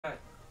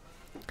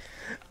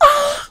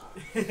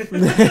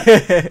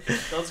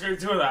Don't scream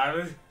too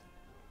loud.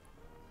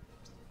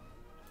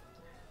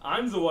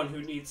 I'm the one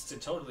who needs to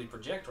totally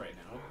project right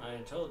now. I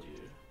told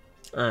you.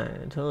 I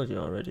told you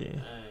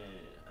already.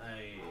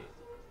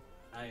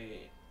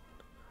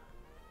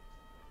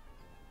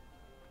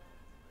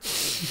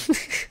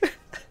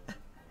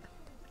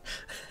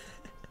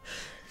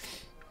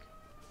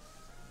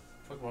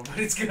 Pokemon, but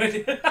it's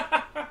good.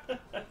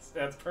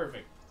 That's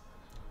perfect.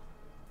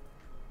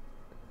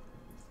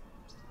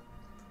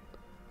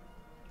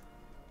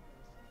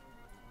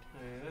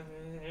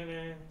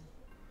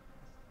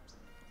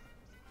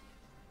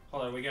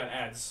 Hold on, we got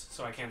ads,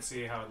 so I can't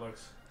see how it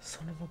looks.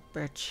 Son of a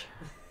bitch.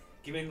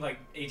 Give me like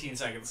 18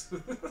 seconds.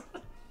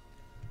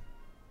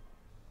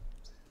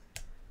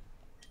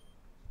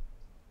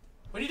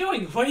 What are you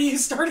doing? Why are you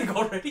starting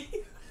already?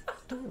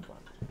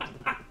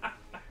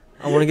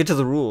 I want to get to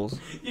the rules.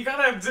 You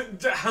gotta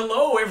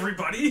hello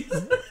everybody.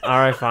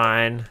 Alright,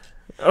 fine.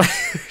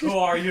 Who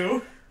are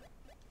you?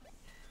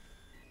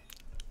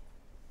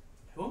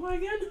 Who am I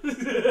again?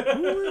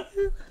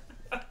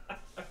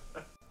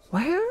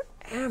 Where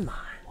am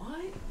I?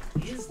 What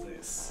is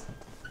this?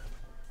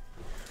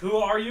 Who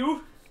are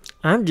you?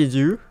 I'm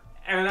Jinsu.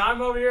 And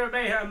I'm over here at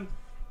Mayhem.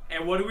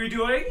 And what are we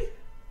doing?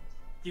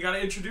 You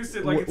gotta introduce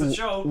it like it's a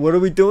show. What are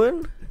we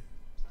doing?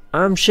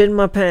 I'm shitting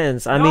my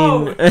pants. I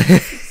No. mean...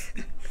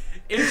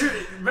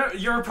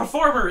 You're a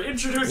performer.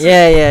 Introduce it.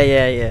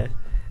 Yeah.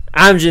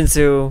 I'm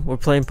Jinsu. We're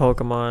playing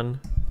Pokemon.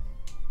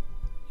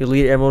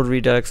 Elite Emerald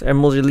Redux.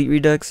 Emerald Elite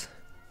Redux.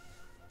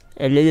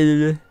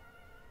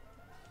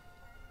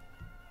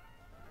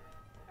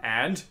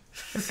 And?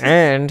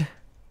 And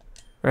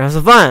we're having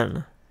some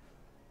fun.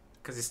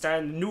 Because it's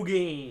starting a new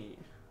game.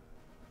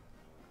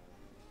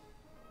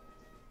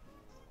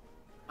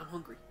 I'm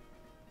hungry.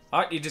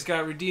 Alright, you just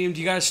got redeemed.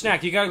 You got a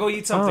snack. You gotta go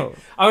eat something. Oh.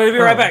 I'm gonna be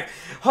right back.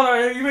 Hold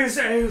on, you may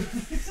say.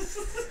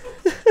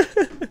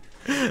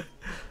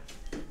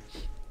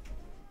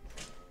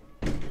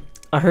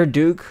 I heard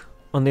Duke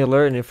on the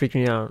alert and it freaked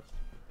me out.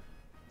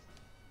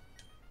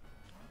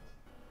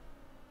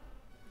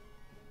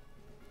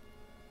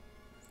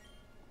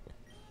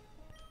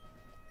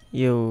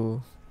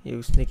 You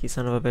sneaky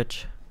son of a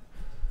bitch.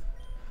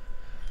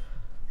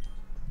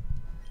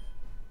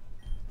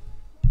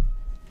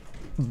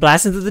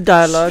 Blast into the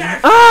dialogue.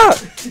 Snack!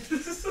 Ah!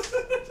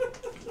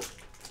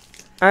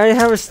 I already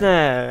have a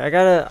snack.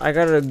 I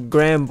got a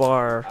graham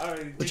bar,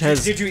 which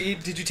has. Did you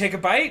take a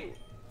bite?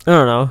 I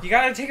don't know. You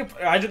gotta take a.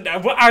 I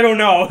don't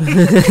know.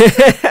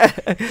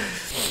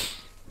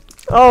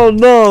 Oh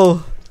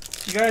no!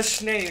 You got a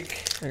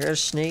snake. I got a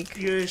snake.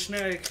 You got a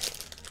snake.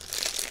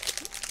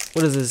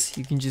 What is this?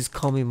 You can just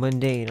call me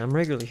mundane. I'm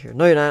regular here.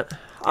 No, you're not.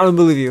 I don't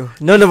believe you.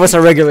 None of us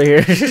are regular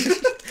here.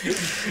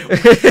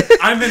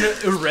 I'm an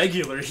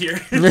irregular here.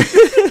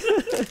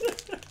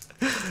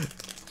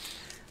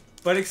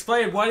 But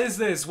explain, what is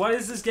this? What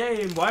is this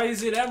game? Why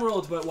is it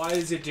Emerald, but why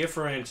is it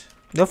different?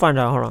 You'll find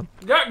out. Hold on.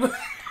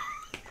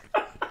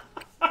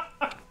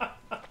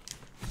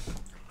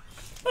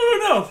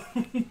 Oh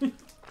no!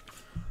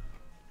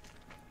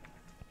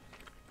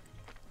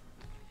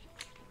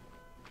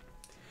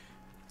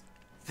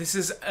 This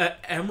is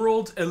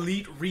Emerald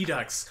Elite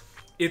Redux.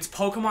 It's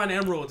Pokemon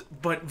Emerald,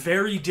 but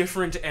very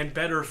different and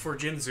better for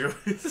Jinsu.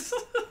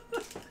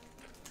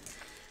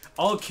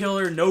 All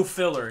killer, no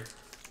filler.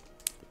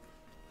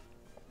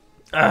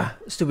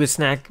 Stupid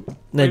snack What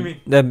do you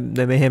mean?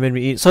 that Mayhem made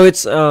me eat. So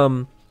it's it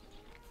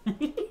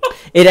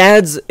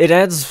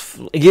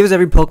gives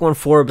every Pokemon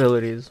 4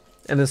 abilities,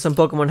 and then some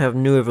Pokemon have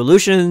new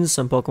evolutions.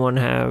 Some Pokemon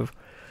have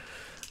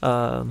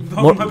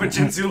Pokemon, but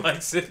Jinsu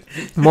likes it.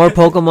 more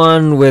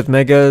Pokemon with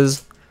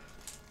megas.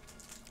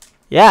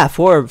 Yeah,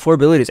 four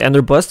abilities, and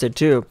they're busted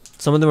too.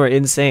 Some of them are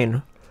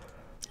insane.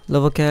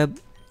 Level cap.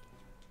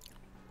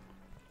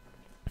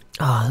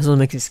 Ah, this will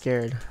make me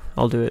scared.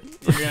 I'll do it.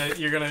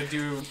 You're gonna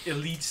do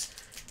elites,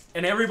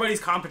 and everybody's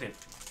competent.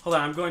 Hold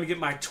on, I'm going to get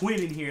my twin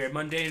in here.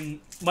 Mundane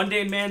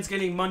man's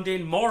getting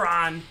mundane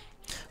moron.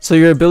 So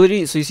your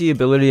ability, so you see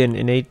ability and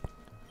innate.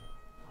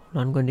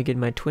 I'm going to get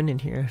my twin in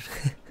here.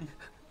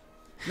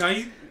 No,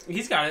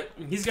 he's got it.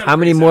 He's got. How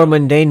many more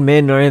mundane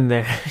men are in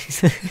there?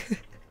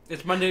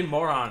 It's mundane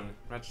moron,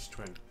 not just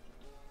twin.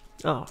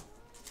 Oh.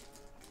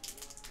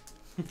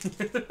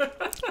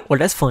 Well,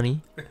 that's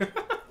funny.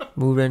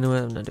 Move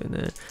randomized. I'm not doing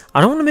that.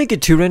 I don't want to make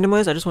it too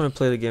randomized. I just want to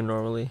play the game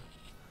normally.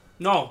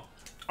 No,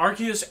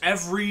 Arceus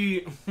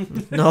every.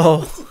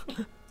 No.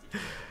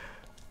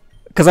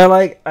 Cause I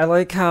like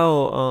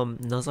how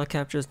Nuzlocke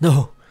captures.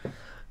 No,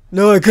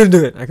 I couldn't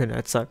do it. I couldn't.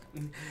 I'd suck.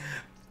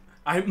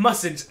 I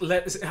mustn't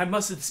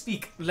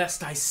speak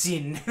lest I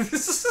sin.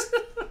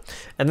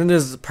 And then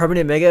there's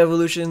permanent mega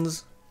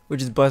evolutions,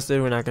 which is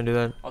busted. We're not gonna do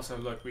that. Also,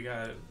 look, we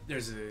got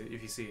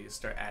if you see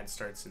ad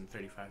starts in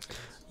 35 seconds.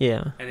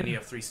 Yeah. And then you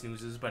have 3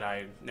 snoozes, but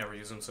I never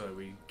use them, so that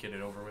we get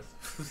it over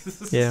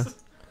with. Yeah.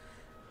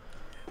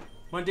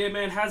 Mundane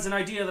Man has an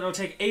idea that'll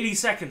take 80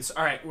 seconds.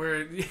 All right,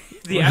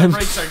 the ad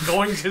breaks are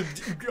going to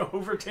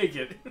overtake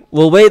it.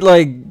 We'll wait,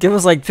 like, give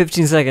us like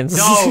 15 seconds.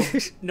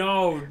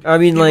 No. I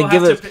mean, like,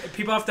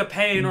 people have to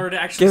pay in order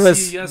to actually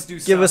see us do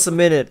stuff. Give us a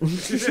minute.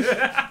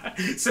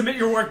 Submit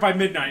your work by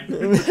midnight.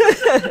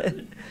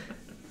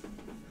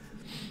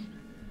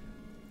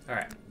 All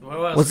right. What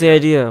else What's the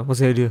idea?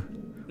 What's the idea?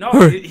 No,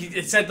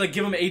 it said like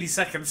give him 80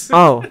 seconds.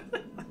 Oh.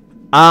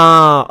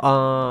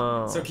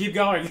 So keep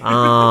going.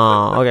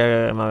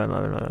 Okay. My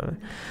bad.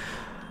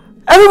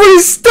 Everybody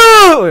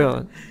stop! Wait, hold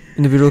on.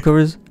 Individual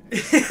covers.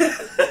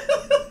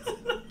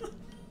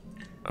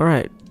 All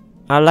right.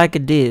 I like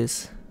it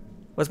this.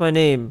 What's my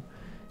name?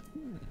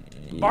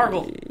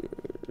 Bargle.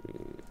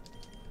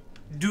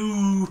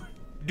 Doot.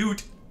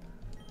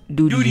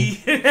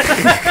 Duty.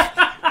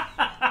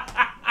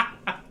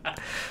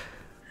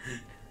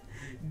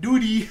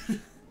 Duty.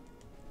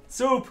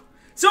 Soap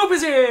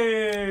is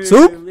here.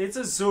 Soup? It's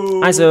a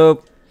soup. Hi,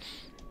 Soap.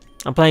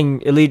 I'm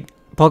playing Elite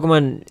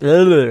Pokemon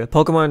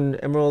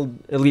Emerald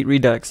Elite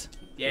Redux.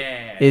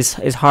 Yeah.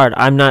 Is hard.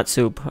 I'm not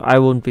Soup. I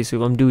won't be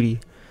Soup. I'm Duty.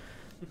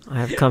 I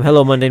have come.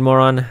 Hello, mundane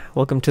moron.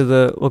 Welcome to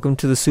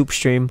the Soup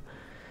stream.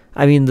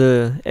 I mean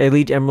the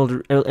Elite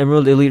Emerald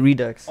Elite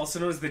Redux. Also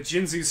known as the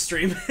Jinsu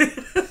stream.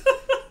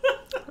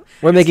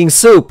 We're making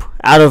soup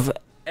out of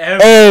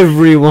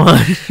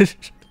everyone.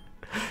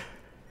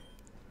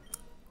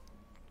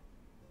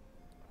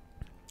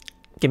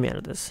 Get me out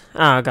of this.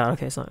 Oh god,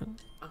 okay, sorry.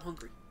 I'm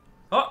hungry.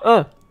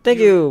 Oh, thank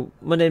you,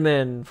 Mundane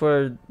Man,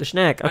 for the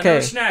snack.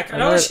 Okay.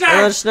 Another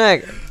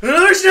snack.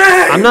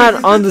 I'm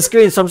not on the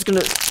screen, so I'm just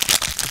gonna.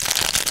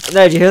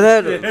 Did you hear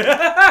that?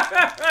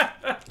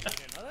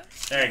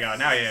 There you go.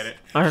 Now you hit it.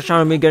 I was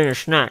trying to be getting a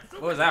snack.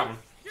 What was that one?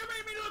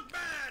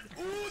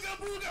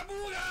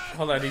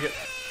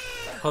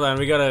 Hold on.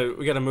 We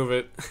gotta move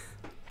it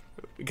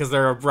because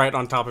they're right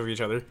on top of each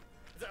other.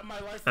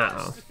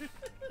 Uh-oh.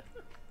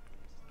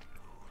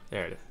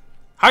 There it is.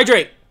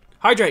 Hydrate.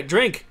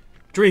 Drink.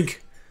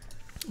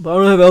 But I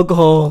don't have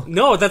alcohol.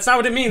 No, that's not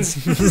what it means.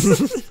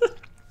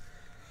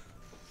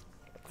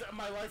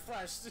 My life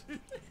flashed.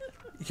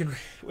 You can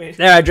wait.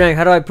 There, I drank.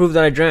 How do I prove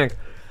that I drank?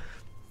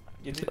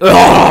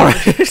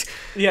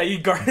 Yeah, you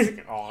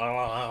guard.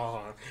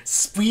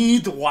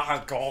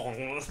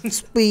 Speedwagon.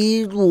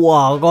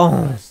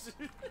 Speedwagon.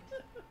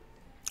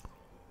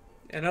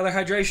 Another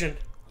hydration.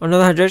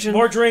 Another hydration?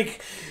 More drink.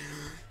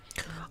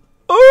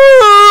 But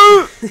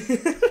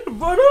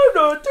I'm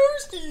not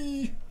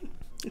thirsty.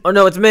 Oh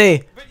no, it's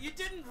me. But you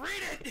didn't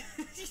read it.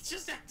 You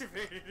just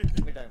activated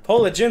it.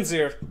 Pull a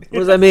Jinsu. What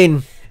does that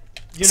mean?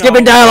 You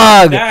Skipping know,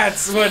 dialogue.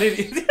 That's what it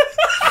is.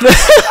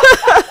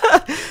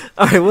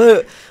 All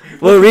right,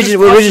 what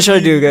region should I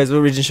do, guys? What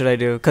region should I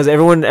do? Because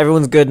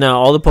everyone's good now.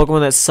 All the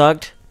Pokemon that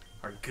sucked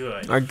are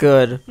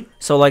good.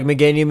 So like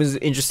Meganium is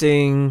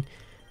interesting.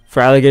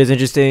 Feraligatr is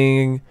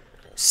interesting.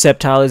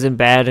 Sceptile isn't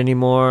bad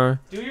anymore.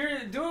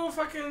 Do a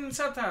fucking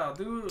Sceptile.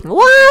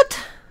 What?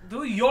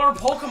 Do your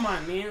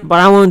Pokemon, man. But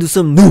I want to do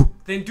some new.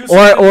 Then do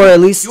Or at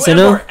least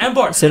Sinnoh.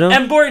 Sinnoh.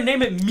 Ember,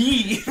 name it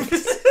me.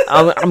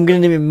 I'm gonna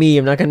name it me.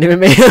 I'm not gonna name it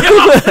me.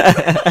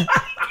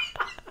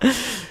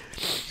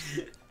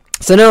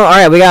 Sinnoh. All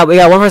right, we got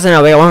one for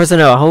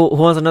Sinnoh. Who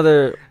wants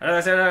another?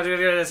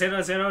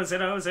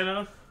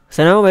 Sinnoh.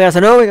 Sinnoh. We got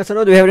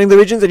Sinnoh. Do we have any other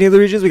regions?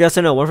 We got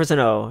Sinnoh. One for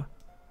Sinnoh.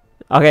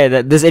 Okay,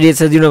 this idiot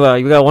says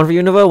Unova. We got one for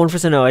Unova, one for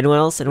Sinnoh. Anyone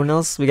else?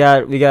 We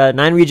got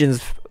 9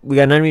 regions. We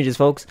got 9 regions,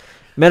 folks.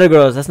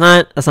 Metagross. That's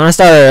not a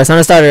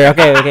starter.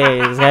 Okay.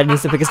 This guy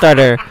needs to pick a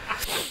starter.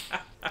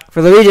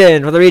 For the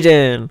region.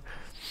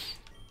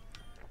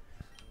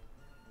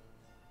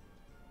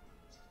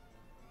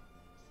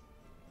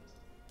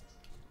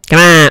 Come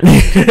on.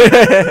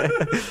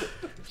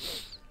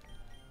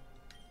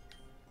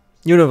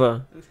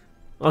 Unova.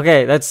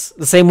 Okay, that's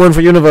the same one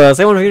for Unova.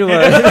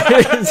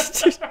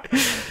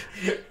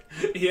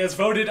 He has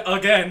voted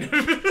again.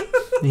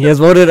 He has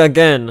voted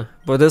again,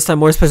 but this time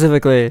more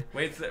specifically.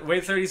 Wait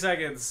 30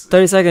 seconds.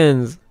 30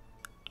 seconds.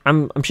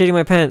 I'm shitting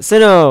my pants.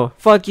 Sinnoh,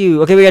 fuck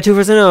you. Okay, we got 2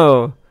 for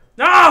Sinnoh.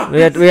 No. We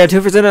got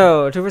 2 for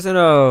Sinnoh. 2 for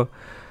Sinnoh.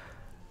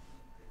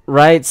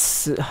 Right.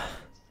 Cyndaquil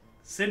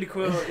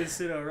is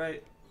Sinnoh,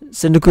 right?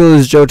 Cyndaquil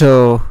is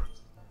Johto.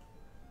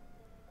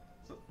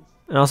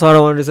 And also, I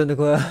don't want to do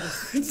Cyndaquil.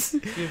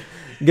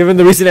 Given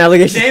the recent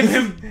allegations. Name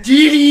him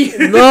Dee.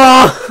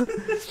 No.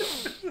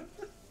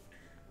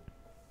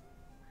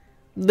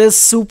 This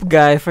soup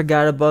guy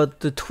forgot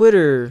about the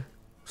Twitter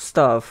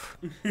stuff.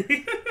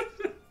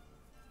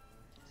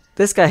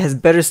 This guy has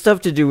better stuff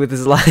to do with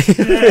his life.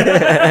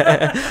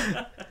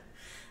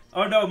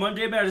 Oh no,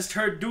 Mundane Man has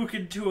turned Duke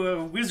into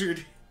a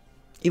wizard.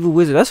 Evil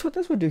wizard. That's what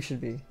Duke should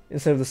be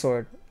instead of the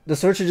sword. The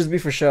sword should just be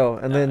for show,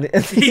 and then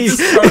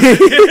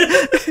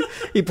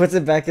he puts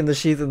it back in the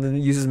sheath and then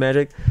uses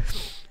magic.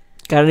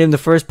 Gotta name the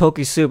first Poke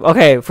Soup.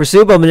 Okay, for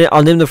soup,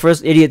 I'll name the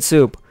first idiot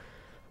soup.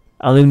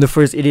 I'll name the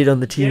first idiot on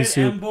the team Get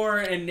soup.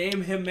 Embor and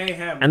name him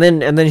Mayhem. And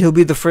then he'll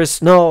be the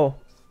first. No,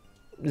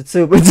 it's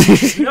soup.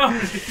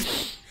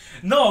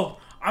 No,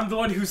 I'm the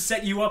one who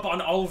set you up on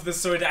all of this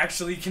so it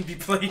actually can be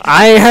played.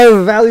 I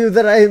have value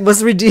that I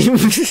must redeem.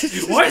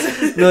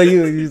 What? No,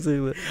 you say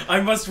that.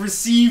 I must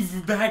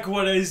receive back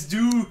what is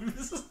due.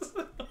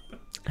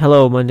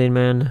 Hello, mundane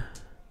man.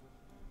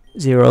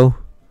 0.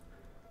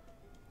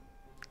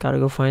 Gotta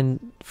go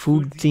find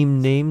food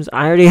themed names.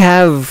 I already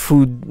have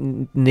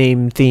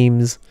name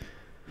themes.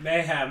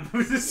 Mayhem.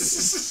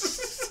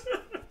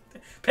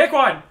 Pick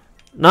one.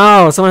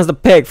 No, someone has to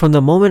pick. From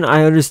the moment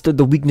I understood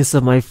the weakness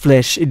of my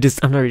flesh,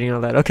 I'm not reading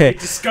all that. Okay.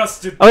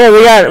 Disgusted. Okay,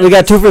 we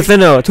got 2 for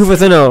Thinno. 2 for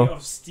Thinno.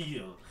 Of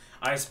steel.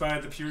 I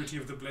aspire the purity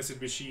of the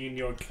blessed machine.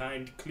 Your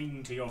kind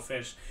cling to your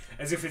flesh,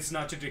 as if it's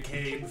not to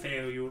decay and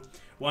fail you.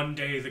 One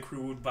day the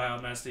crude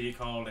biomaster you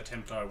call a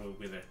Templar will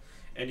wither,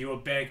 and you will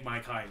beg my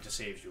kind to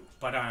save you.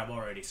 But I am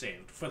already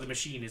saved, for the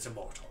machine is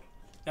immortal.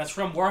 That's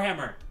from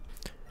Warhammer.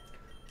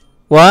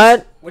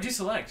 What? What'd you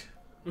select?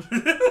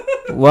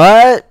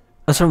 What?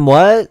 That's from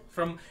what?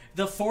 From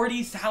the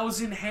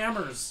 40,000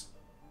 Hammers.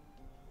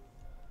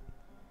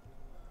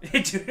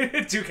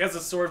 Duke has a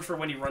sword for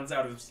when he runs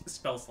out of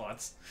spell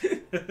slots.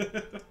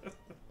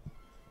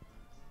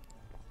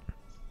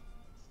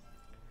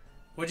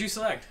 What'd you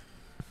select?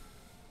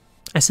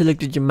 I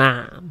selected your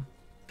mom.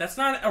 That's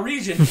not a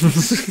region.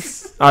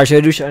 Alright, should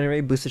I do shiny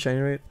rate? Boost the shiny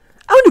rate?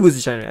 I want to boost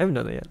the shiny rate. I haven't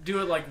done that yet. Do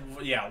it like,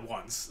 yeah,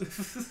 once.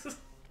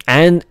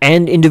 And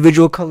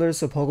individual colors,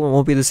 so Pokemon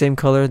won't be the same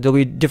color. There'll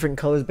be different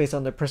colors based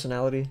on their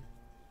personality.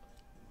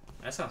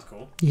 That sounds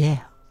cool. Yeah.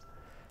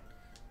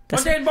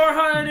 That's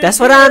That's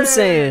what I'm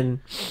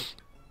saying.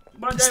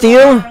 Monday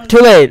Steel? Barhide. Too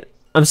late.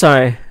 I'm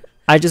sorry.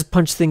 I just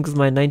punched things with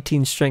my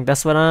 19 strength.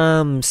 That's what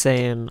I'm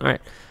saying.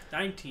 Alright.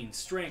 19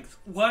 strength.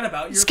 What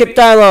about your Skip face?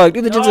 dialogue.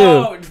 Do the Jinsu.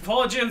 No,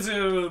 pull a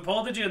Jinsu.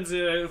 Pull the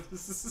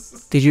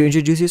Jinsu. Did you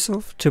introduce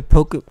yourself to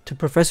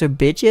Professor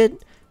Bitch yet?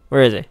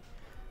 Where is he?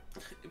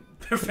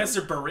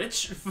 Professor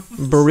Barich.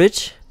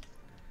 Barich?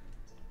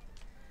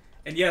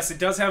 And yes, it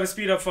does have a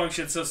speed up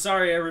function, so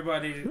sorry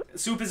everybody.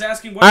 Soup is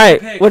asking what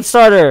Alright, you pick. what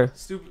starter?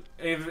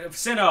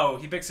 Sinnoh.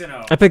 He picked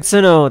Sinnoh. I picked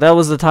Sinnoh. That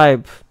was the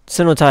type.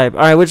 Sinnoh type.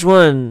 Alright, which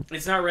one?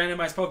 It's not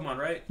randomized Pokemon,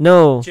 right?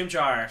 No.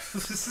 Chimchar.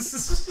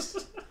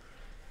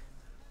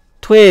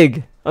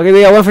 Twig. Okay,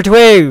 we got one for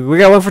Twig. We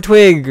got one for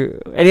Twig.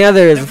 Any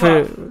others?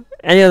 Piplup.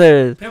 Any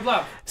others?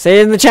 Piplup. Say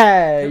it in the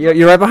chat.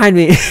 You're right behind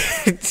me.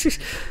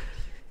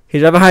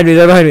 He's right behind me. He's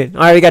right behind me.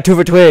 Alright, we got 2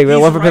 for Twig. We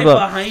got 1 for right Piplup.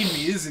 behind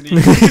me, isn't he?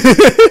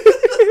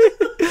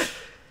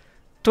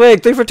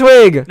 Twig. 3 for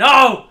Twig.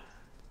 No!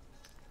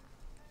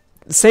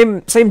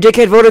 Same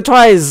dickhead voted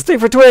twice. 3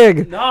 for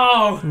Twig.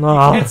 No!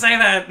 No. You can't say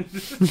that.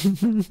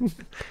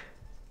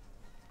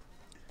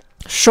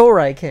 Sure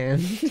I can.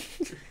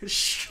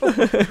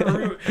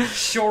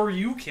 Sure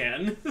you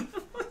can.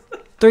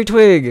 3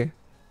 Twig.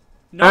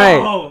 No!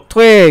 Alright,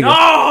 Twig.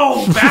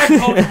 No! Bad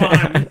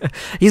Pokemon!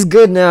 He's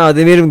good now.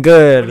 They made him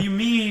good. What do you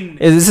mean?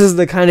 This is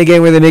the kind of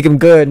game where they make him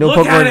good. No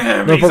Look at Pokemon.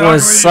 him, No he's Pokemon ugly.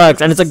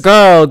 sucks, and it's a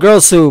girl.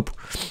 Girl soup.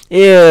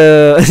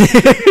 Ew.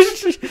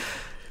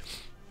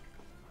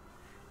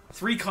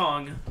 3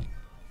 Kong.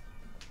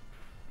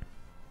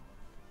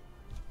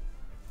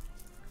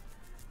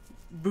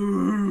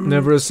 Boo.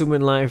 Never assume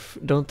in life.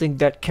 Don't think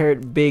that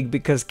carrot big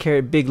because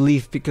carrot big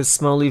leaf because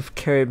small leaf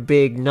carrot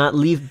big, not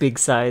leaf big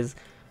size.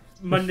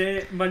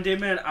 Monday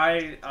man,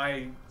 I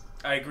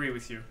agree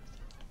with you.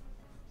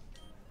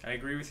 I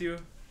agree with you,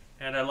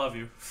 and I love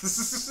you.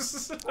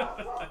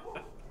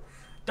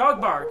 Dog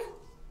bark.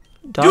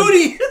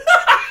 Duty.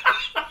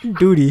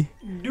 Duty.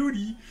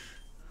 Duty.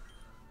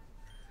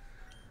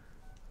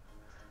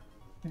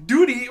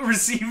 Duty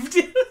received.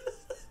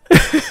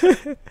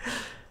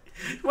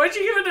 Why'd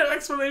you give it an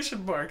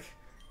exclamation mark?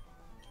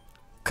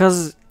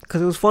 Cause it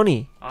was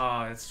funny.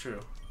 Ah, it's true.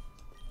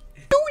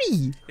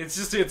 Duty.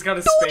 It's got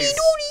a space.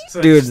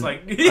 So Dude, it's just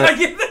like, I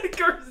get that.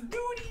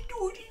 Duty.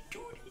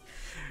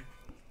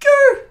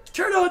 Grr,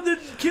 turn on the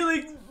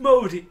killing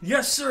mode.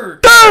 Yes, sir.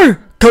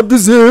 Grr, cut the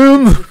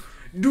zoom.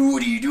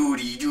 Duty.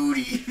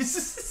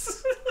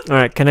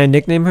 Alright, can I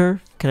nickname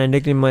her? Can I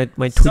nickname my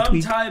tweet?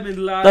 Sometime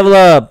in life, Level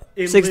up.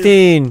 in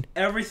 16.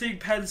 everything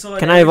pencil.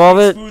 Can and I evolve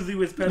everything it? Smoothly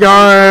with pencil.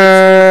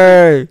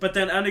 Yay! But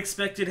then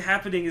unexpected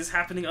happening is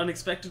happening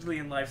unexpectedly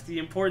in life. The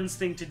important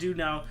thing to do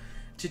now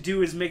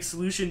is make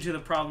solution to the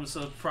problem.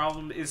 So the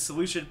problem is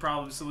solution,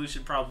 problem,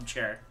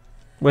 chair.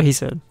 What he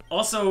said.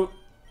 Also,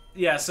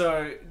 yeah,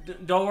 so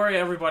don't worry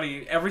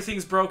everybody.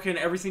 Everything's broken.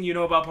 Everything you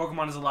know about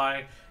Pokemon is a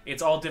lie.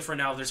 It's all different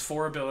now. There's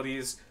 4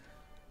 abilities.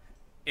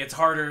 It's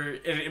harder,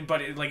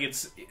 but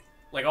it's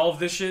like all of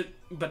this shit,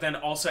 but then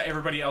also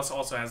everybody else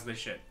also has this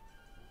shit.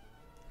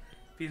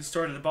 Being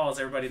stored in the balls,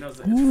 everybody knows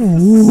that.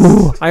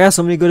 Ooh, I got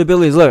so many good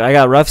abilities. Look, I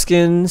got Rough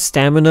Skin,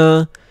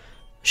 Stamina,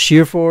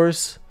 Sheer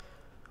Force.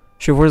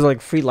 Sheer Force is like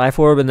free life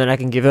orb, and then I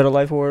can give it a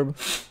life orb,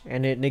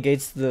 and it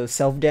negates the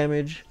self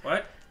damage.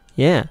 What?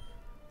 Yeah.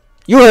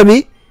 You heard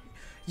me.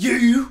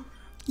 You?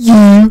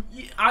 You.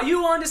 Are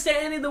you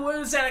understanding the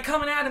words that are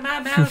coming out of my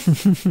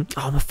mouth?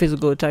 Oh, I'm a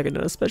physical attacker,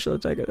 not a special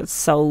attacker. That's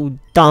so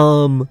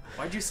dumb.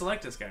 Why'd you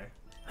select this guy?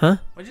 Huh?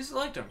 Why'd you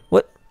select him?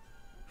 What?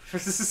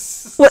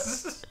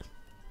 What?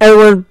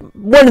 Everyone,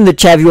 one in the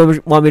chat if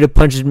you want me to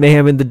punch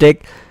Mayhem in the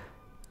dick.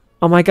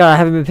 Oh my god, I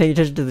haven't been paying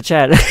attention to the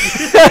chat.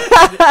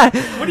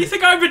 What do you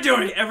think I've been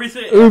doing?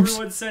 Everything. Oops.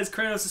 Everyone says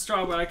Kratos is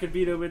strong, but I could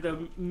beat him with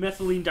a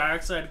methylene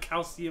dioxide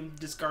calcium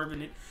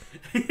discarbonate.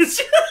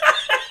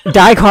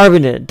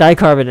 Dicarbonate.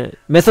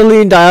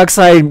 Methylene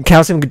dioxide,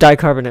 calcium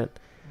dicarbonate.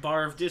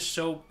 Bar of dish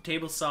soap,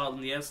 table salt,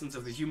 and the essence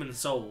of the human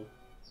soul.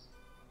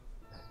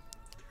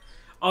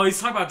 Oh, he's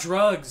talking about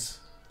drugs.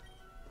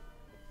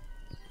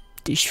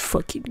 This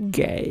fucking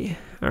gay.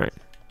 Alright.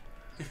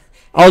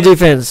 All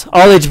defense,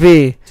 all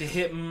HP. To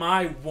hit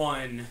my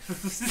one.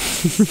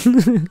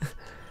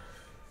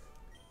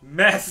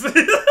 Meth.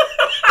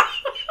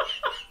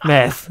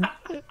 Meth.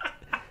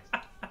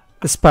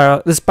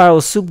 The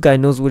spiral soup guy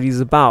knows what he's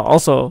about.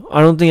 Also,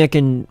 I don't think I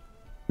can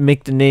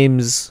make the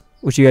names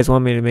which you guys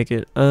want me to make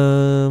it.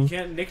 You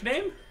can't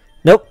nickname?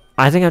 Nope.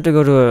 I think I have to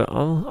go to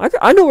a.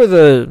 I know where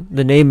the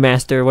name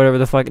master, whatever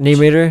the fuck, name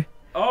rater.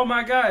 Oh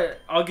my god!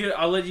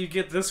 I'll let you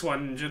get this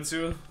one,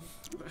 Jinsu.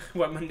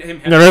 What my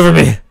name? Not over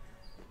me.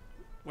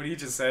 What you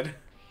just said.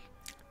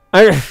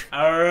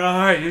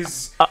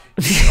 Arise.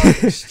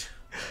 Tarnished.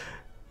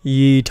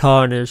 Ye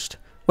tarnished.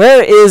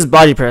 Where is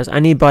body press? I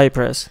need body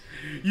press.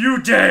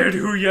 You dead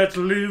who yet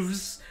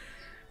lives,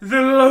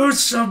 the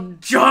loathsome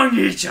Jong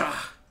Eater,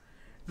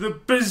 the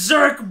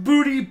berserk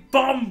booty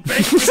bomb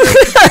baker,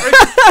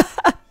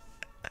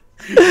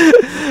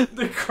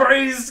 the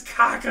crazed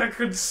caca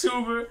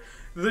consumer,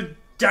 the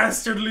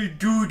dastardly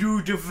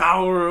doo-doo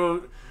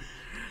devourer,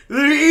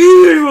 the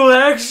evil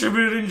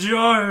excrement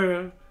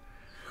enjoyer,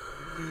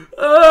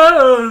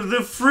 oh,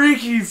 the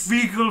freaky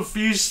fecal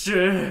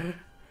feaster,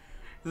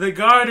 the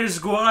garter's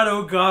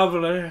guano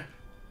gobbler,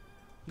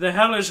 the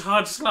hellish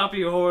hot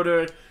sloppy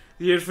hoarder,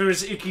 the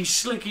infamous icky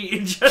slicky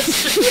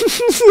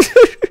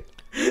ingester,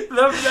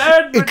 the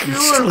mad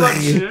manure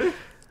muncher,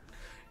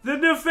 the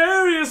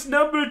nefarious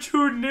number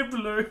 2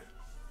 nibbler,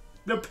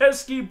 the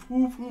pesky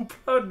poo-poo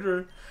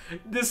plunderer,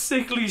 the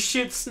sickly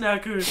shit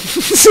snacker,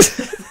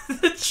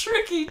 the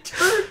tricky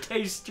turd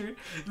taster,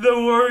 the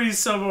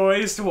worrisome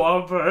waste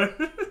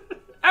whomper.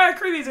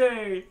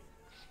 Acrimite!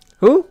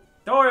 Who?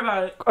 Don't worry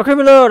about it. Okay,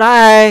 my lord.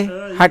 Hi.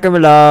 Hi, my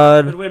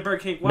lord. Would win Burger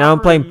King. Now I'm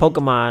playing Whopper.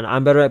 Pokemon.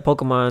 I'm better at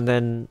Pokemon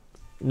than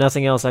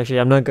nothing else, actually.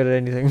 I'm not good at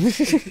anything.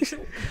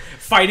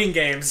 Fighting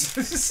games.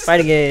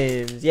 Fighting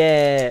games.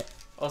 Yeah.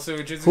 Also,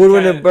 Jinsu Who would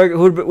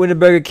win a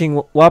Burger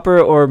King, Whopper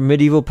or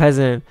medieval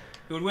peasant?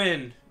 Who would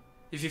win?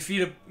 If you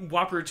feed a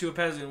Whopper to a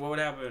peasant, what would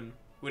happen?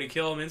 Would he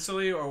kill him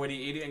instantly, or would he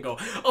eat it and go,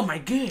 "Oh my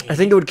god"? I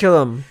think it would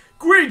kill him.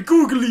 Great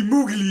googly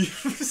moogly.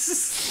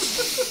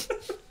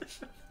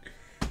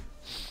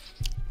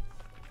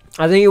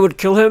 I think it would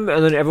kill him,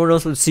 and then everyone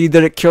else would see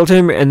that it killed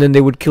him, and then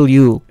they would kill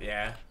you.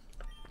 Yeah.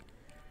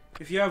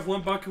 If you have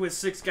one bucket with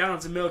 6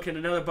 gallons of milk and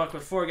another bucket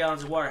with 4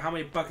 gallons of water, how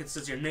many buckets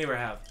does your neighbor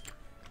have?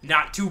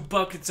 Not 2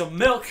 buckets of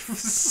milk.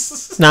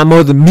 It's not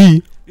more than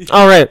me.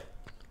 All right.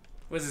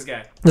 What's this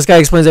guy? This guy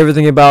explains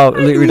everything about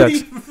Elite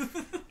Redux.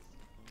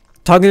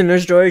 Talking to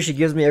Nurse Joy, she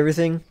gives me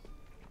everything.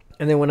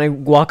 And then when I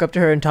walk up to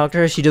her and talk to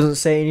her, she doesn't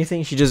say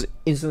anything. She just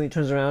instantly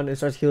turns around and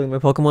starts healing my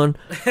Pokemon.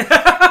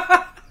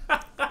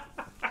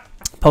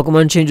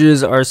 Pokemon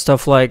changes are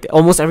stuff like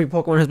almost every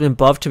Pokemon has been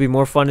buffed to be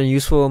more fun and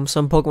useful.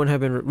 Some Pokemon have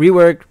been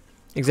reworked.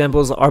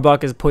 Examples: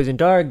 Arbok is Poison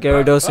Dark,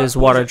 Gyarados is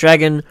Water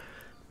Dragon.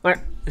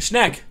 Snack.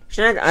 Snack.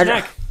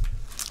 Snack.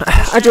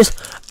 I just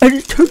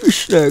took a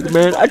snack,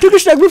 man. I took a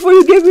snack before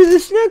you gave me the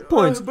snack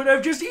points. But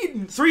I've just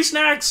eaten 3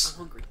 snacks.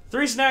 I'm hungry.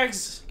 3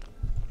 snacks.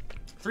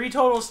 3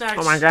 total snacks.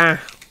 Oh my god,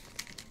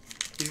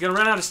 He's gonna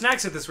run out of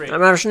snacks at this rate.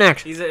 I'm out of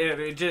snacks. He's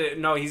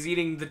no, he's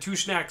eating the 2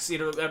 snacks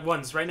at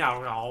once right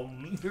now. Oh.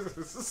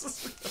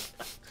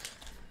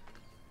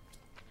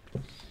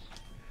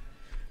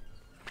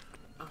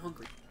 I'm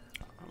hungry.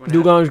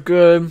 Dugong's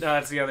good.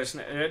 That's the other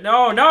snack.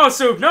 No,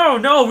 Soup.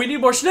 No. We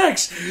need more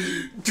snacks.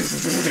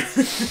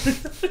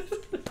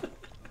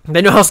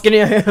 They know how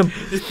skinny I am.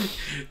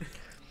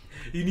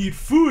 You need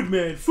food,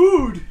 man.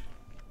 Food.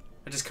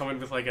 I just come in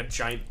with like a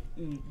giant,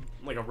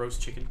 like a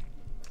roast chicken.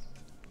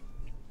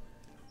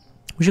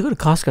 We should go to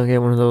Costco and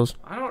get one of those.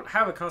 I don't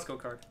have a Costco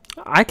card.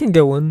 I can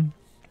get one.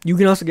 We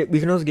can also get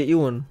you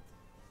one.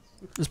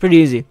 It's pretty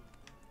easy.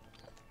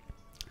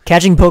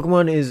 Catching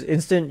Pokemon is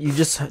instant. You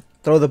just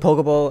throw the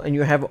Pokeball and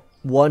you have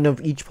one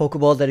of each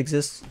Pokeball that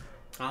exists.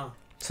 Ah.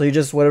 So you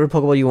just whatever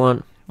Pokeball you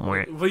want.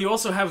 Well, you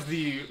also have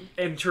the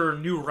enter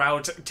new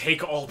route,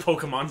 take all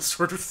Pokemon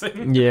sort of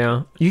thing.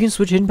 Yeah. You can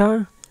switch hidden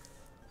power.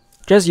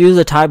 Just use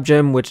the type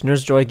gem which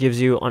Nurse Joy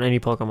gives you on any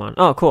Pokemon.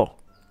 Oh, cool.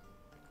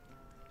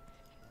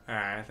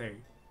 Alright, I think.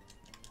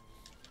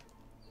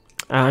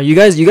 You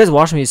guys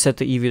watched me set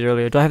the EVs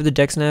earlier. Do I have the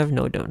Dex Nav?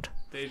 No, I don't.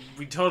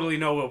 We totally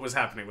know what was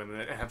happening when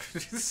that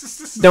happened.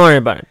 Don't worry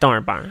about it.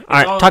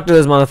 Alright, all- talk to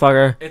this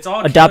motherfucker. It's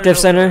all Adoptive Killer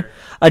Center. November.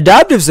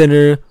 Adoptive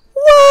Center?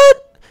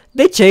 What?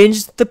 They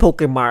changed the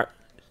Pokemart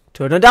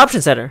to an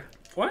adoption center.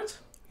 What?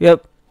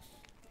 Yep.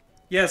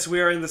 Yes,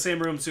 we are in the same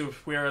room, Soup.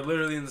 We are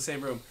literally in the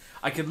same room.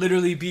 I could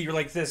literally be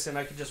like this, and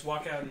I could just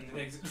walk out and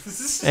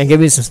exit. And give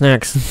me some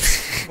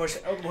snacks. More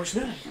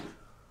snack.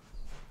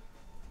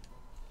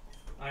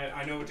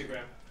 I know what to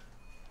grab.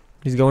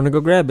 He's going to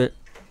go grab it.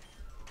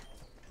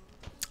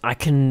 I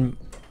can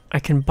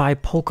buy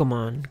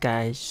Pokemon,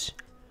 guys.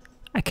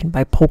 I can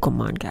buy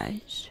Pokemon,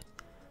 guys.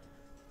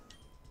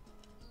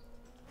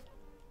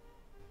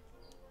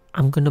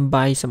 I'm gonna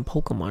buy some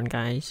Pokemon,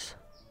 guys.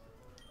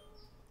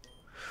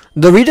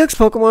 The Redux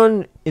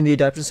Pokemon in the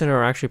Adoption Center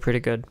are actually pretty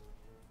good.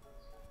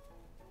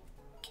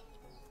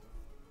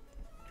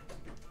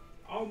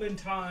 Almond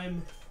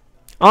time.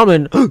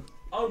 Almond.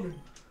 Almond.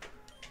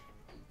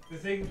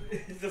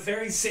 The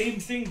very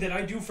same thing that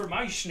I do for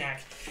my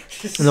snack.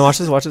 No, watch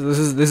this. Watch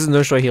this. This is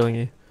Nurse Joy healing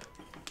you.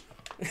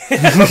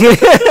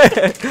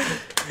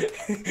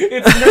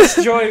 It's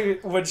Nurse Joy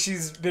when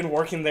she's been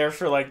working there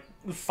for like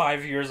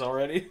 5 years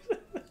already.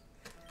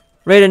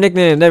 Rate a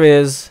nickname. There he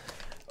is.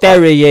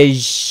 There he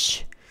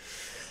is.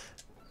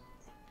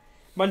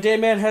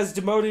 Mundane Man has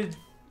demoted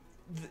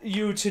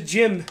you to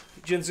Jim,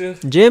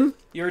 Jinsu. Jim?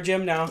 You're a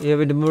Jim now. You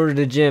have demoted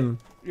to Jim.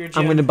 You're a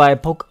Jim. I'm gonna buy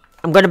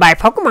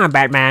Pokemon,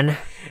 Batman.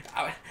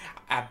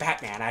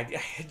 Batman,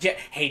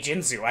 hey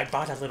Jinsu, I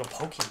bought a little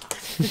Pokemon.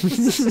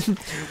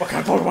 What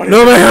kind of Pokemon is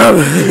No, ma'am.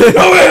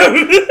 No,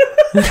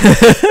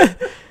 ma'am.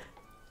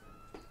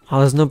 Oh,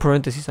 there's no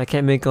parentheses. I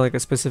can't make like a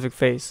specific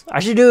face. I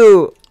should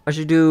do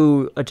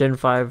a Gen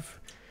 5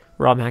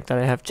 ROM hack that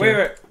I have too.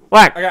 Wait.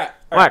 What? I got.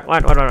 What?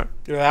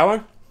 Do that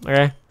one?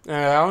 Okay.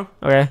 That one?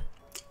 Okay.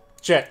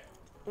 Shit.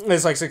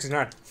 It's like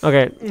 69.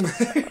 Okay.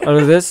 I'll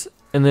do this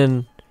and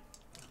then.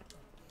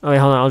 Okay,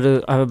 hold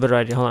on. I have a better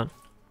idea. Hold on.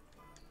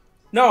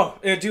 No,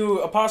 do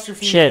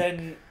apostrophe. Shit.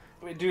 Then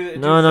do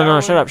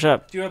No. Shut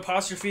up. Do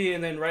apostrophe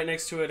and then right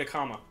next to it a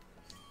comma.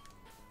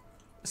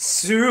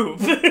 Soup.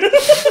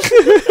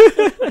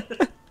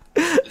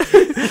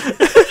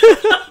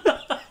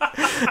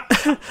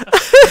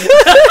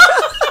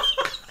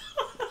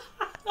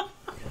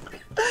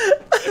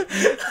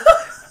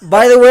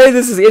 By the way,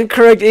 this is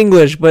incorrect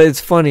English, but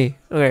it's funny.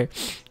 Okay.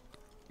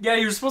 Yeah,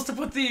 you're supposed to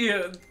put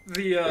the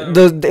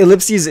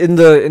ellipses in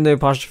the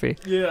apostrophe.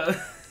 Yeah.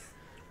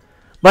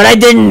 But I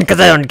didn't, cause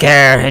I don't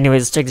care.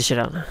 Anyways, check this shit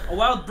out. A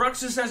wild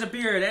Bruxus has a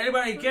beard.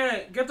 Anybody get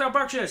it? Get that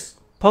Bruxus.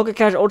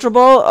 Pokecatch Ultra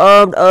Ball.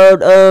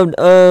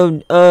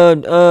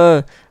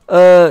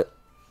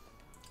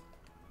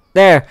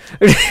 There.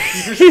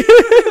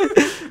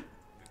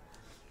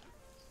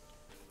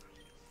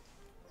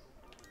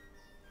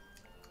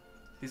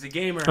 He's a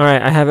gamer. All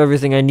right, I have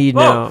everything I need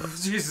now. Oh,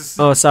 Jesus.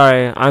 Oh,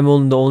 sorry,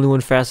 I'm the only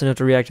one fast enough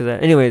to react to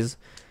that. Anyways,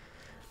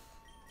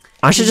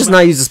 I should just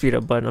not use the speed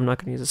up button. I'm not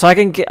gonna use it, so I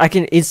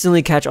can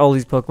instantly catch all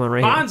these Pokemon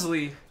right here.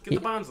 Bonsley. Get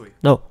the Bonsley.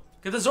 No.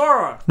 Get the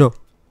Zora. No.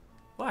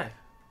 Why?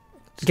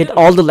 Get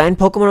all the land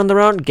Pokemon on the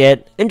round.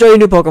 Enjoy your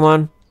new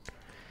Pokemon.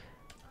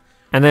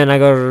 And then I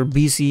go to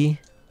BC.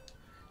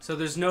 So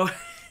there's no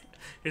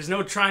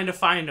trying to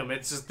find them.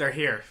 It's just they're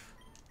here.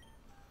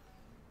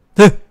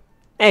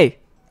 Hey.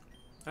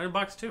 I'm in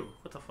box 2.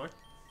 What the fuck?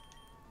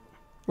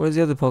 Where's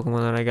the other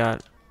Pokemon that I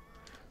got?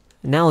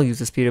 Now I'll use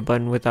the speed up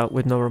button with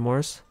no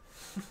remorse.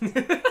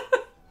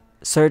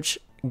 Search.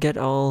 Get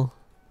all.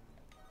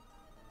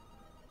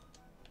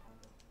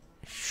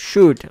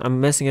 Shoot, I'm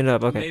messing it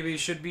up. Okay. Maybe it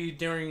should be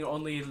during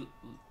only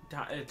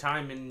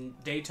time in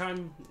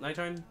daytime,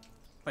 nighttime.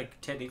 Like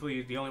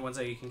technically the only ones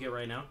that you can get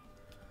right now.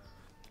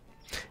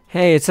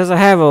 Hey, it says I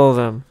have all of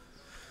them.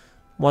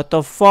 What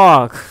the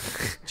fuck?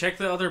 Check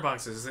the other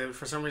boxes. They,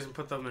 for some reason,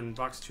 put them in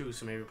box 2,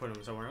 so maybe put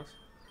them somewhere else.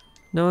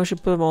 No, I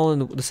should put them all in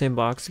the same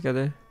box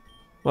together.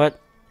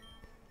 What?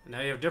 Now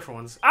you have different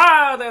ones.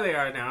 Ah, there they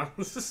are now.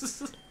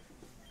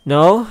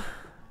 No?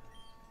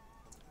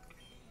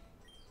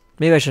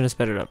 Maybe I shouldn't have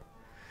sped it up.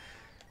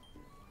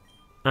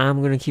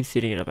 I'm gonna keep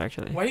speeding it up,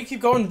 actually. Why do you keep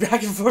going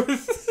back and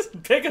forth?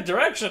 Pick a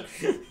direction.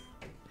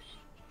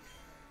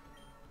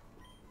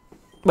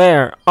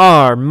 Where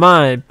are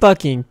my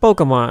fucking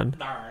Pokemon?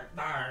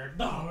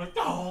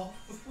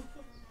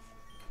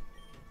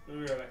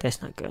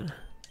 That's not good.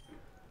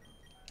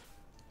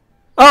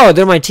 Oh,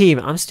 they're my team.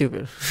 I'm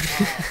stupid.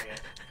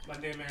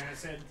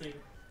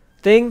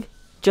 Thing,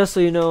 just so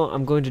you know,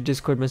 I'm going to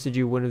Discord message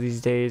you one of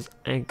these days,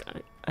 and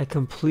I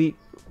complete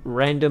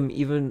random,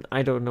 even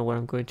I don't know what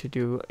I'm going to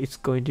do. It's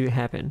going to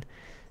happen.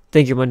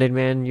 Thank you, Mundane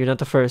Man. You're not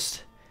the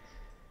first.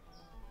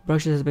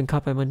 Bruxus has been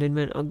caught by Mundane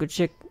Man. Oh, good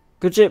shit.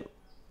 Good shit.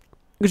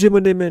 Good shit,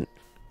 Mundane Man.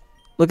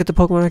 Look at the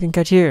Pokemon I can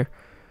catch here.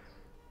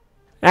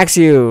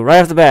 Axew, right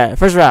off the bat.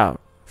 First route,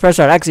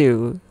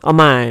 Axew. On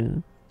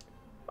mine.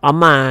 On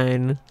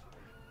mine.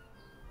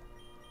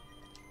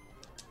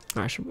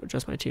 I should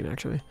adjust my team,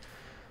 actually.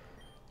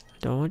 I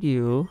don't want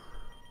you.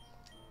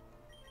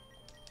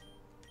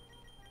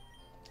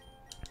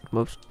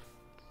 Whoops.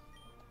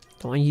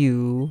 Don't want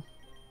you.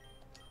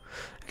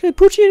 Actually,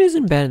 Poochyene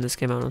isn't bad in this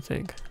game, I don't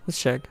think. Let's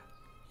check.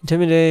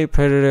 Intimidate,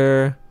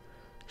 Predator,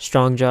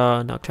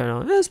 Strongjaw,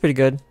 Nocturnal. That's pretty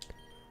good.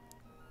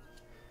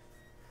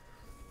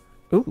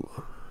 Ooh.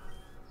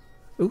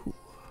 Ooh.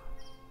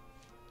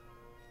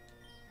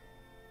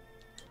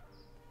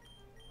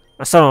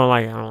 I still don't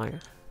like it. I don't like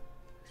it.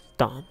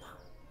 Dumb.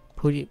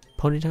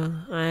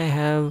 Ponyta. I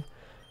have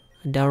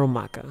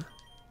Darumaka.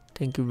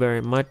 Thank you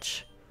very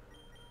much.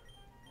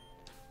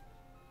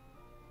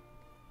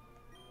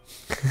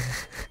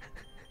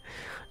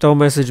 Don't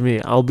message me.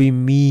 I'll be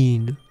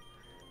mean.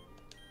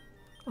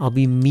 I'll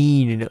be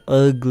mean and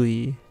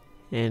ugly.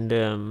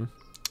 And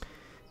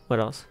what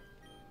else?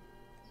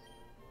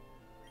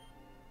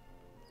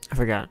 I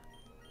forgot.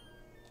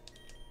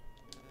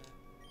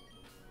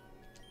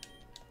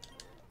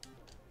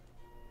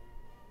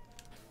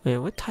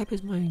 Man, what type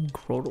is my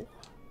Grotle?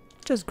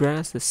 Just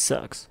grass. This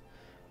sucks.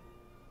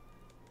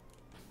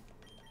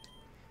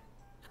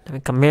 Let me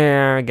come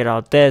here. Get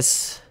all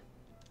this.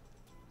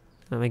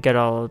 Let me get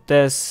all of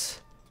this.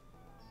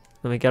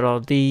 Let me get all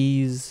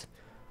these.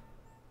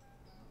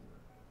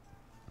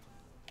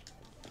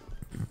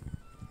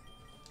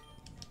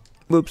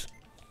 Whoops.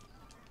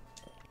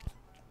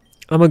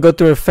 I'm gonna go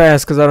through it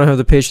fast because I don't have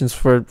the patience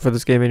for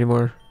this game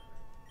anymore.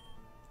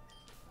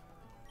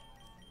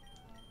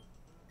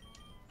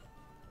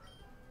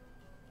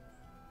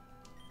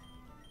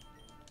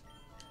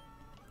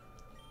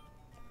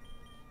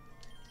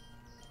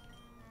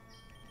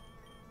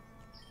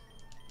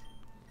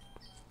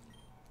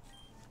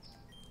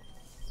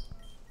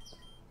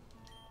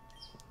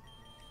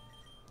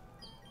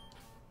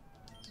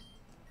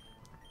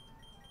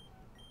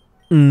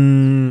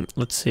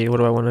 Let's see, what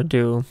do I want to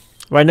do?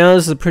 Right now,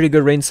 this is a pretty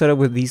good range setup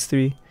with these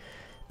three.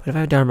 But if I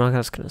have Dynamite,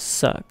 that's gonna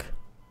suck.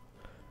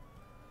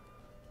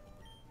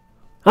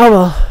 Oh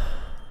well.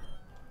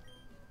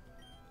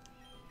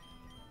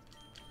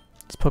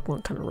 This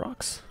Pokemon kind of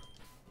rocks.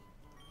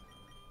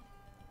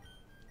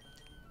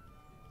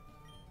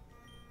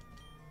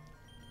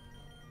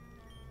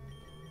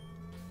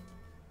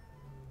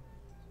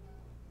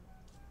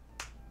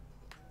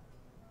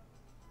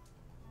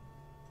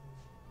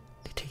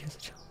 They take it as a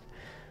challenge.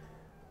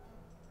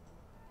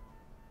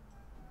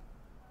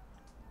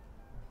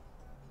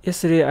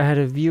 Yesterday, I had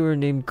a viewer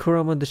named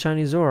Kurama the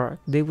Shiny Zorak.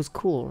 They was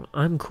cool.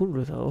 I'm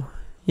cooler though.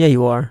 Yeah,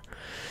 you are.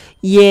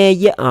 Yeah,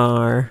 you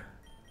are.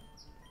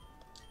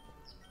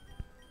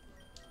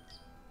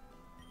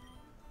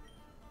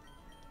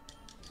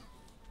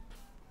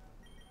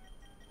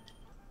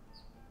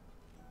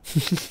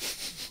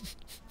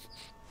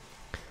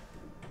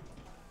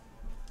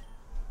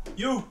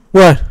 You.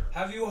 What?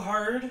 Have you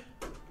heard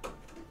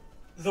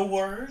the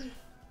word?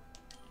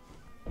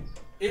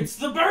 It's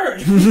the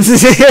bird.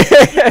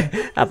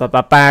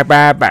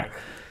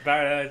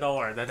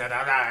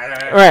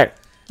 Alright.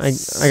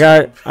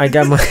 I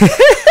got my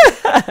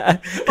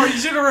Oh, you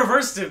should have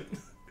reversed it.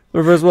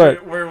 reverse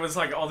what? Where it was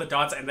like all the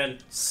dots and then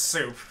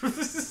soup.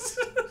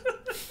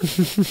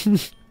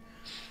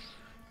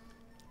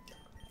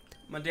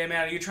 My damn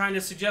man, are you trying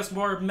to suggest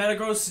more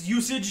Metagross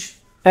usage?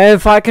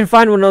 If I can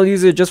find one, I'll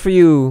use it just for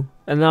you,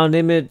 and I'll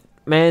name it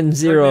Man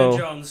Zero.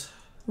 Birdman Jones.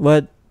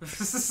 What?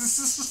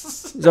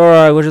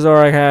 Zorak, which is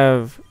Zorak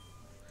have?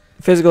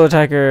 Physical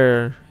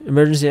attacker,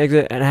 emergency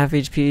exit at half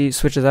HP,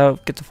 switches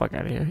out, get the fuck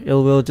out of here.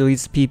 Ill will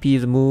deletes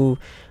PP the move.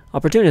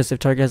 Opportunist, if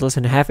target has less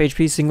than half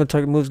HP, single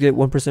target moves get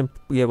 1%,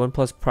 get 1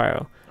 plus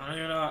prior. I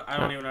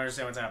don't even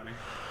understand what's happening.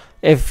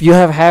 If you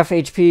have half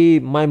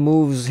HP, my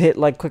moves hit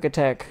like quick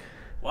attack.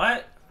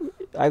 What?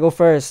 I go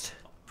first.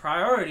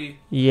 Priority?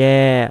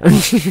 Yeah.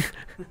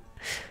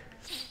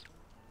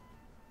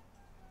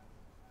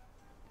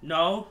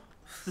 No.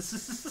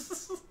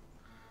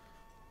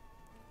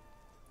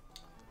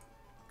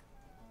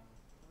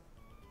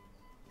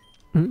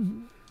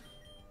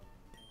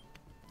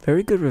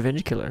 Very good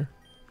revenge killer.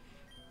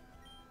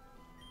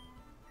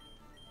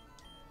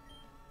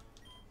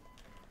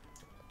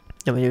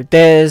 Then we do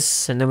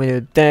this, and then we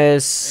do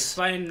this.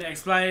 Explain.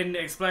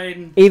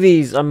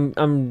 EVs,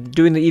 I'm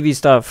doing the EV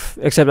stuff,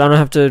 except I don't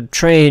have to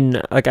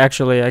train. Like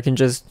actually, I can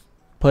just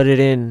put it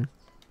in,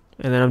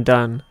 and then I'm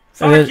done.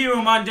 Fuck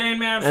you, mundane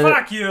man.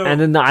 Fuck you.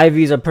 And then the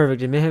IVs are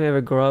perfect. Did Mayhem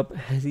ever grow up?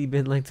 Has he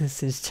been like this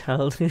since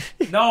childhood?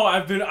 No,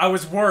 I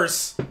was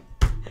worse.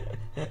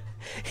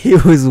 He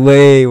was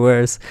way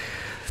worse.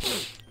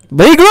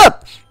 But he grew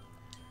up.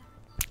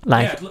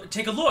 Like, yeah,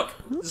 take a look.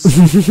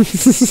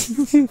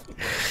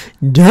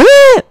 Damn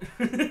it!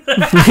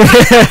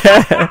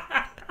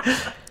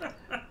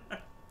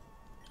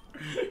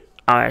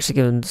 I should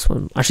give him this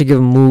one. I should give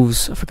him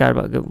moves. I forgot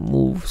about giving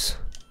moves.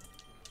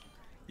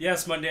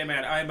 Yes, Monday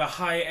Man, I am a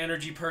high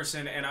energy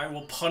person and I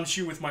will punch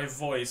you with my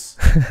voice.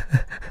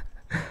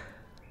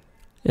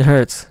 It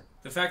hurts.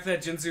 The fact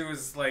that Jinsu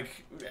was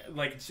like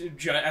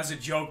as a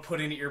joke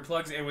put in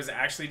earplugs, it was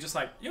actually just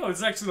like, yo,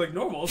 it's actually like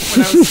normal. When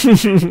I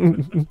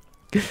was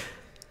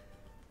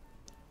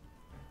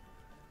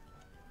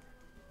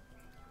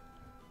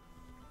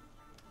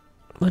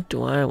What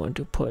do I want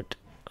to put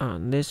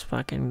on this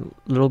fucking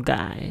little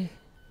guy?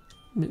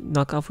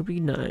 Knockoff would be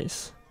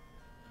nice.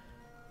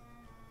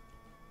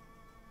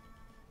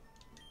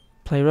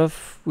 Play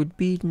rough would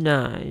be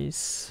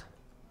nice.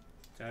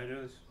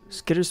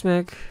 Skitter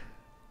smack.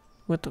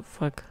 What the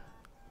fuck?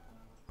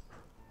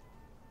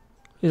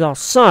 These all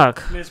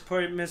suck.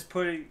 Misput.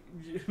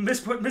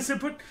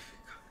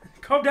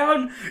 Calm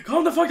down.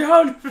 Calm the fuck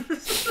down.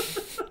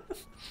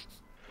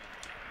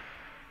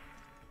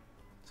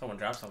 Someone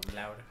dropped something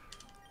loud.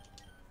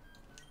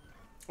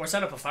 Or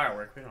set up a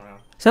firework. We don't know.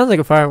 Sounds like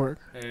a firework.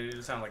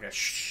 It sounds like a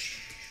shh.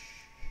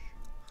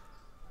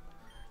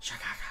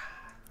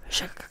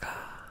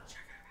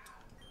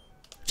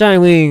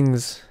 Giant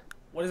wings.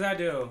 What does that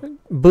do?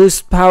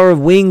 Boost power of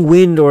wing,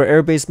 wind, or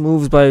air-based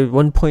moves by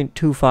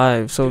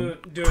 1.25. So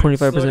Dude,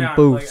 25%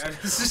 boost. Like,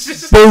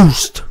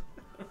 Boost.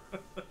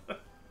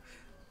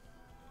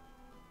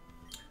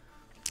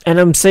 And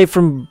I'm safe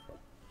from.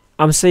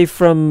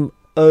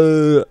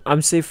 What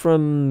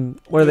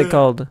are they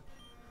called?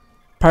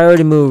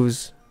 Priority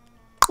moves.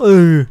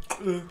 I'm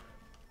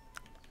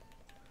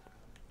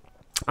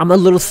a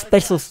little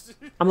special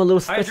sleeper.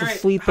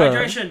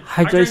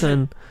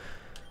 Hydration.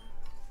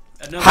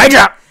 No,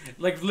 Hydra.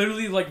 Like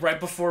literally, like right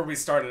before we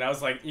started, I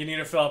was like, "You need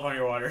to fill up on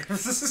your water."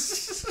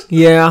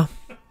 Yeah.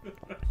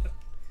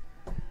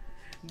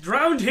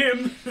 Drowned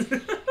him.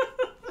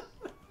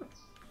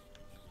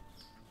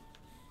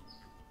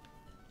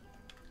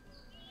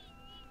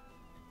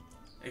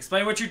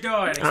 Explain what you're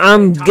doing.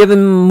 I'm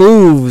giving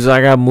moves.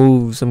 I got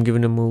moves. I'm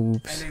giving them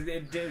moves.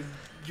 And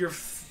your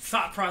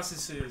thought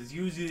processes.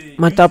 Use it.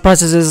 My thought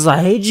process is I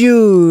hate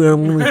you.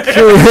 I'm gonna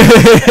kill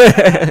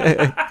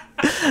you.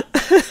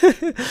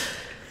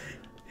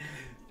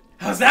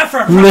 How's that for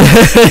a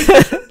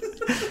process?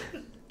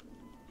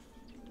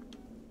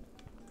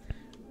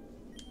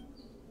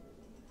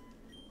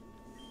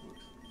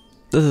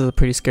 This is a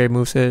pretty scary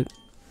moveset.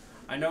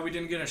 I know we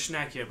didn't get a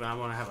snack yet, but I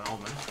want to have an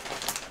almond.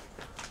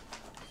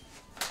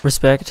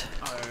 Respect.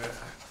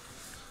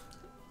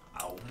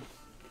 Ow.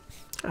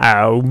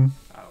 Ow.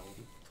 Ow.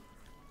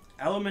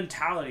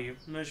 Elementality.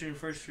 Measuring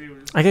first three.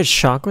 I get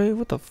shockwave?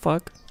 What the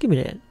fuck? Give me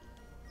that.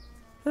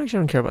 Actually,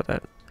 I don't care about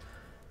that.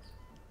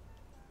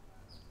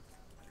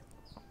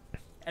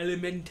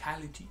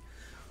 Elementality.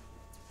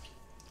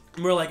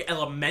 More like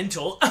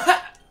elemental.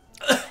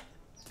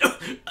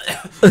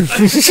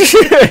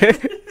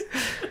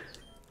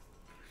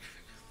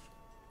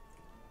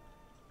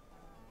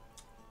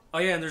 Oh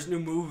yeah, and there's new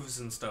moves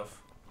and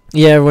stuff.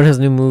 Yeah, everyone has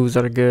new moves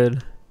that are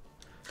good.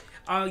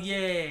 Oh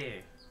yeah.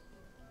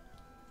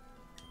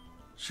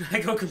 Should I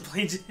go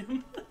complain to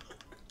him?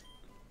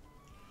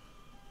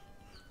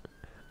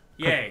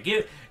 Yeah,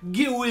 get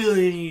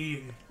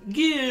Willie.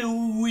 Get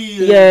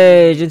Willie.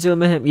 Yay, Jinsu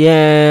met him.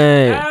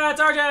 Yay. Ah, it's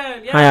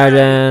Argent. Yeah. Hi,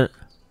 Argent.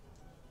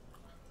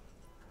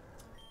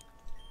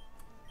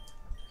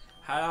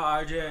 Hello,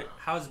 Argent.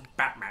 How's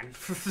Batman?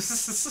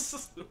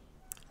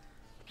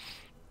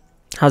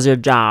 How's your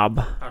job?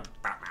 How's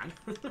Batman?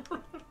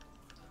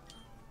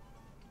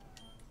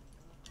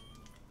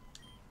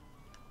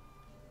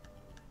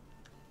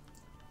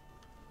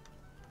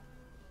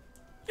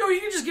 Yo, you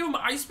can just give him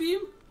Ice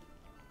Beam?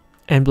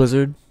 And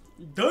Blizzard.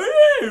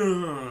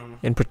 Damn!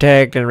 And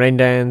Protect and Rain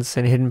Dance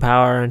and Hidden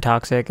Power and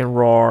Toxic and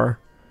Roar.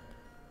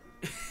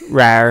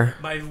 Rar.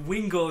 My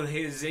Wingle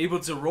is able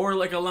to roar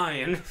like a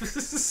lion.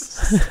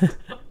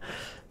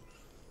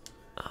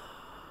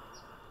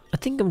 I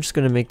think I'm just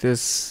gonna make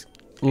this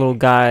little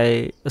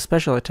guy a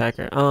special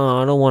attacker.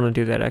 Oh, I don't want to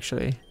do that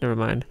actually. Never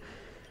mind.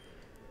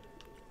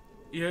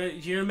 You're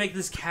gonna make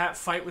this cat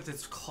fight with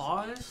its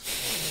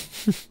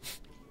claws?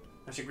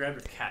 I should grab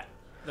your cat.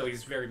 Though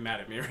he's very mad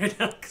at me right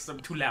now because I'm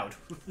too loud.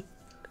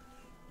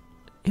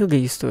 He'll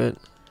get used to it.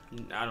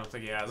 I don't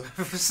think he has.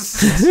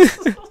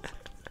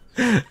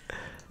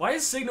 Why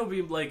is Signal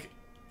Beam like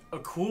a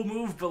cool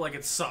move, but like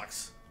it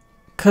sucks?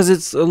 Cause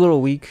it's a little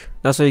weak.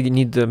 That's why you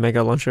need the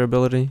Mega Launcher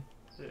ability.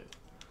 Yeah.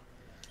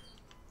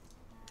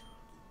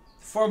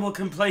 Formal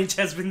complaint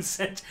has been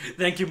sent.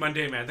 Thank you,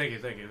 Monday Man. Thank you.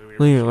 Thank you very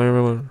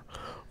much.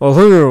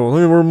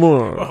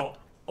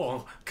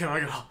 Oh, can I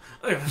go?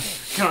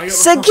 Can I go?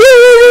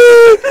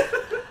 Security!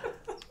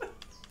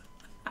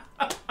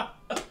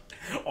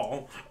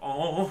 Oh.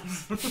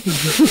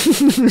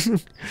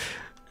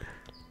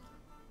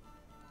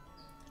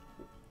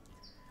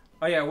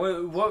 Oh yeah,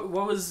 what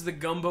was the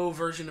gumbo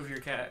version of your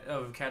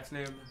cat's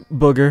name?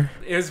 Booger.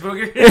 It was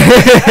Booger.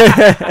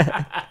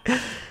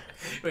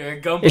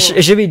 Wait, gumbo. It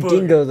should be Booger.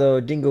 Dingo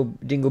though,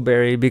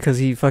 Dingleberry, because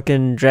he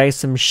fucking drags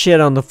some shit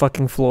on the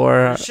fucking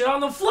floor. Shit on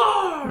the floor.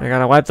 I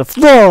gotta wipe the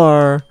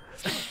floor.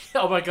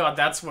 Oh my god,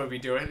 that's what we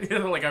do it.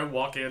 Like I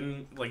walk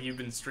in, like you've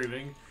been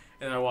streaming,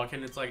 and I walk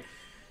in, it's like,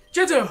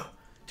 Jinsu,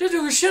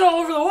 there's shit all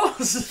over the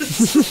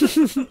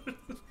walls.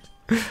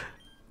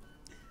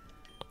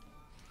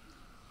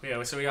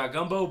 Yeah, so we got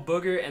Gumbo,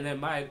 Booger, and then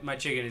my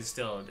chicken is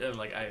still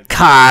like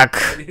Cock.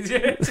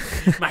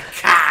 my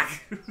cock.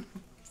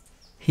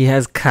 He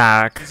has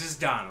cock. This is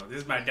Donald. This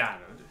is my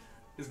Donald.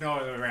 There's no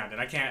other way around it.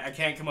 I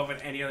can't come up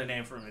with any other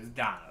name for him. It's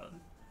Donald.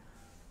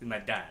 He's my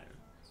Donald.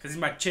 Cause he's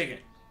my chicken.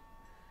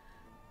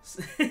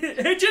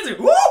 Hey, Jinsu!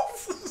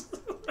 Woof!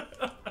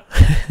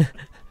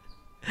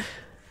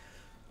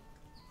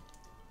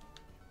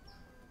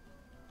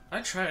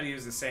 I try to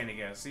use the Sandy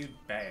Gas. He's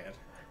bad.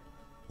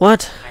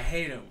 What? I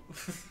hate him.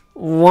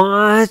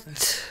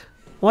 What?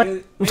 What? What?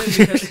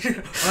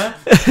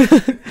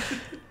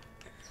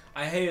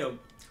 I hate him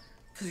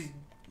because he's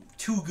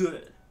too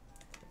good.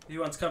 He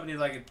wants company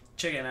like a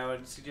chicken. I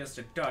would suggest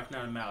a duck,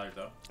 not a mallard,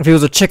 though. If he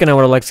was a chicken, I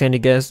would have liked Sandy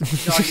Guest.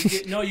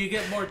 You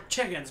get more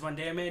chickens one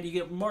day, man. You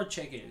get more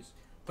chickens,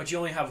 but you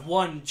only have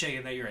one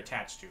chicken that you're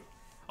attached to.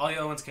 All the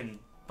other ones can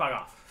Fuck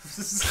off.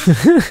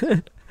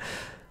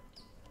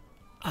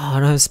 Oh,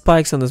 and I have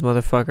spikes on this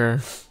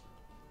motherfucker.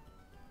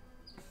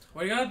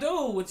 What are you gonna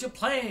do? What's your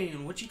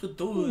plan? What you could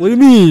do? What do you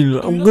mean?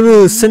 I'm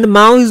gonna send him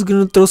out. He's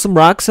gonna throw some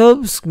rocks up.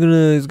 He's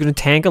gonna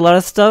tank a lot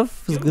of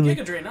stuff. He's Give him gonna.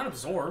 Giga Drain, not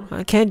absorb.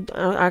 I can't.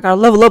 I gotta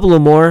level up a little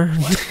more.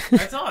 What? I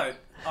thought.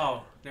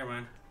 Oh, never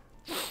mind.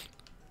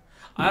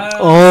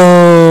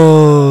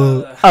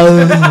 Oh.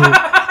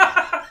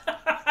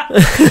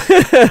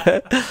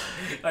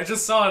 I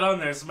just saw it on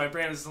there, so my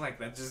brain was like,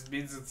 that just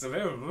means it's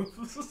available.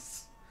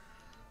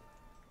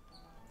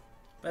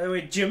 By the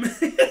way, Jim,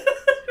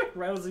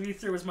 Rivals of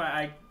Ether was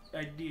my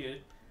idea.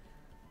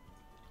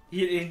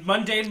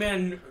 Mundane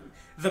Man,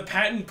 the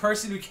patent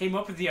person who came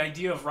up with the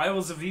idea of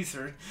Rivals of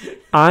Ether.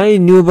 I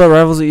knew about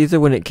Rivals of Ether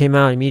when it came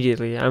out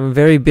immediately. I'm a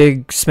very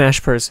big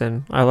Smash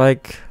person. I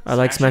like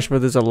Smash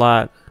Brothers a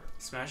lot.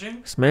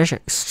 Smashing?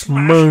 Smashing.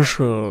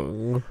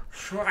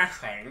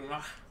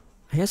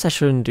 I guess I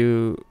shouldn't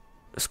do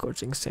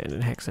Scorching Sand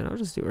and Hexen. I'll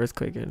just do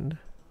Earthquake and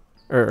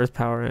Earth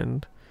Power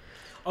and.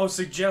 Oh,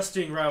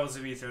 suggesting Rivals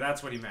of Ether.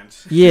 That's what he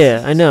meant.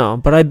 Yeah, I know,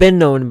 but I've been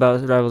knowing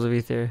about Rivals of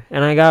Ether,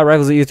 and I got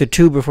Rivals of Ether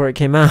 2 before it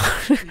came out.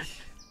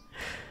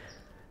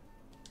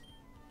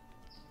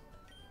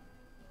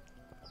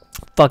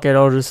 Fuck it,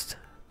 I'll just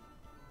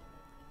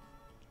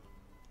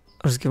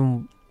give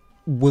him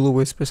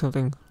Will-O-Wisp or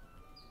something.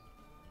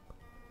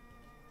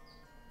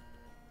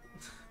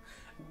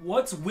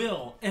 What's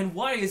Will, and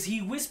why is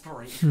he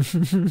whispering?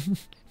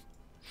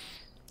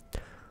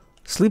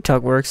 Sleep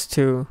Talk works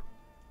too.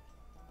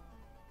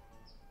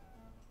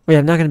 Wait,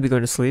 I'm not gonna be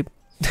going to sleep.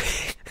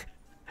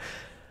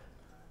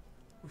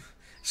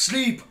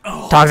 Sleep!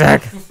 Oh.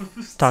 Toxic!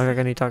 Toxic,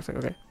 I need Toxic,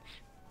 okay.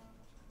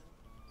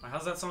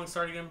 How's that song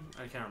start again?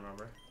 I can't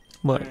remember.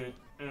 What?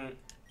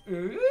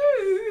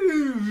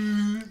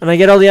 And I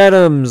get all the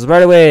items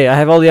right away. I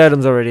have all the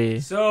items already.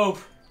 Soap!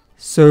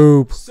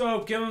 Soap.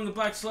 Soap, give him the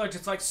black sludge.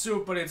 It's like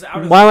soup, but it's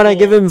out of Why the would I bowl.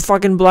 give him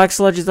fucking black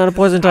sludge? It's not a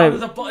poison Out type.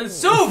 of the bowl. It's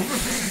soup!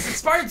 It's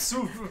expired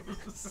soup!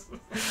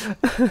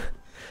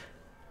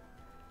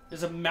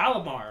 There's a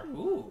Malamar.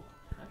 Ooh,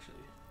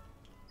 actually.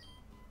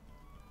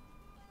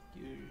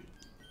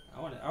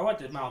 I want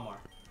the Malamar.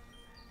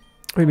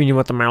 What do you mean you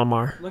want the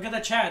Malamar? Look at the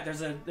chat.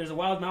 There's a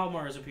wild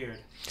Malamar has appeared.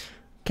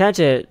 Catch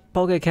it.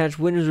 Poke Catch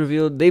winners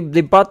revealed. They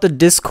brought the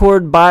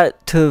Discord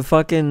bot to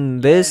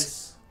fucking this.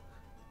 Yes.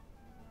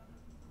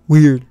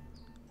 Weird.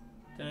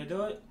 Did I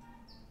do it?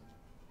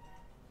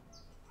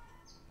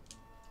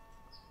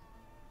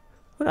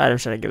 What item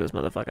should I give this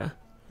motherfucker?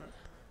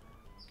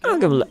 I'll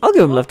give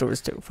him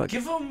leftovers too. Fuck.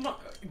 Give him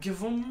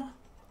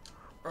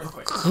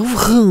Earthquake. Give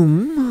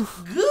him.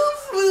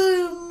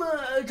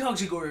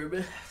 Toxic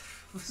Orb.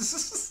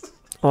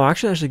 Oh,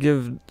 actually, I should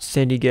give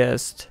Sandy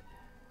Guest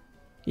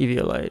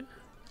Eviolite.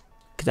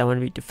 Because I want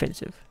to be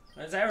defensive.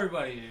 That's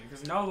everybody,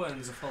 because no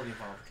one's a fully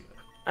evolved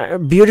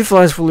kid. Beautiful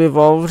is fully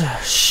evolved.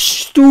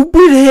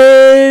 Stupid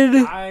head!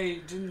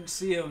 I didn't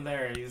see him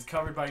there. He's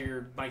covered by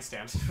your mic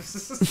stand.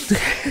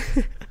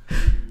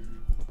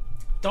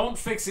 Don't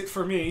fix it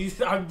for me.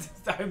 I'm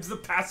the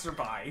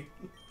passerby.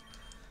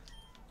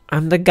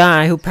 I'm the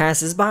guy who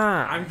passes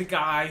by. I'm the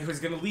guy who's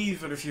gonna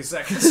leave in a few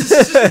seconds.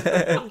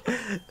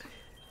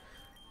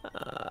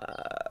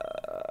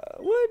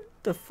 What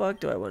the fuck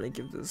do I want to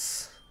give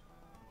this?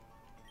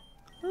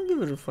 I'll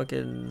give it a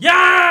fucking.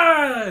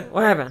 Yeah!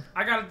 What happened?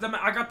 I got the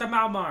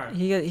Malmar.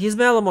 He's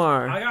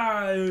Malamar. I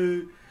got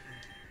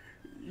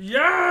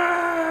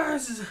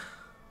yes.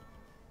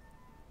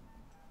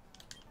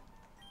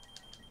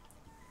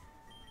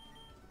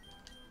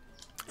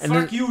 And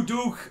Fuck you,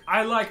 Duke.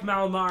 I like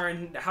Malmar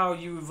and how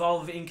you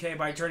evolve Inkay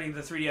by turning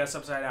the 3DS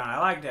upside down. I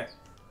liked it.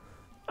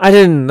 I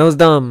didn't. That was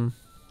dumb.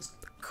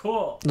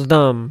 Cool. That was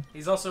dumb.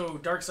 He's also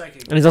Dark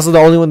Psychic. And he's also the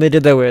only one they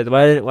did that with.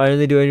 Why didn't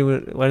they do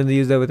anyone? Why didn't they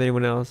use that with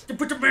anyone else? They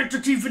put the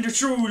Master Chief in the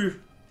shoulder.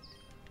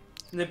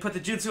 And they put the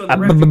Jinsu on the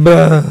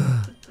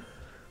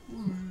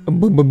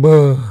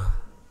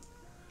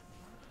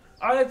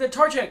I like the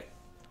Torchic.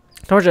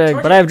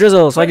 Torchic, but I have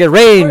drizzle, so I get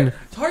rain.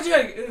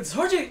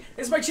 Torchic,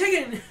 it's my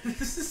chicken.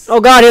 Oh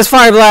god, he has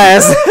fire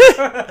blast.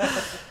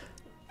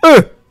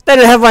 That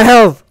didn't have my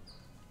health.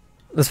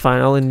 That's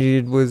fine. All I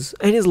needed was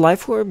and his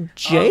life orb.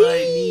 All I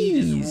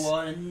need is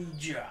one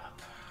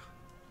drop.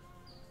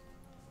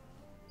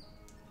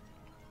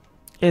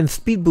 And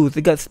speed boost.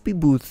 They got speed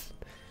boost.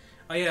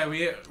 Oh yeah,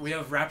 we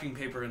have wrapping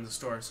paper in the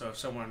store, so if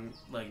someone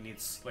like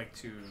needs like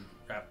to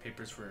wrap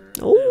papers for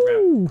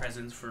wrap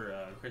presents for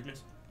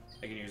Christmas,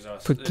 they can use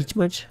us. For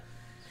much.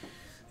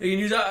 They can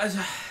use us.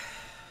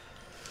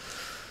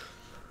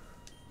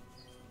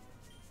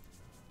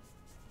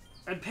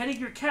 I'm petting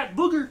your cat,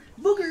 Booger,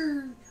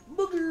 Booger,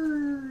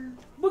 Booger,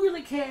 Booger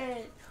the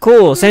cat.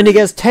 Cool. Sandy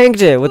Guest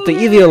tanked it with the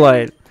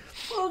Eviolite.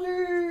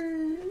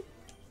 Booger.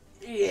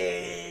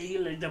 Yeah, you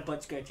like the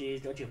butt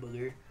scratches, don't you,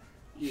 Booger?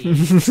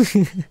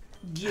 Yeah.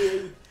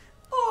 Yeah.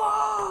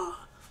 Oh.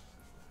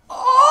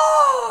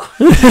 Oh.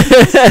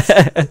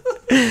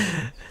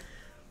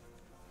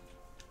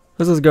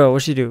 What's this girl?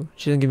 What'd she do?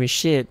 She didn't give me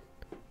shit.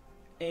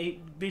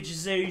 Ain't bitches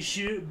say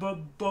shit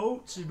but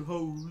boats and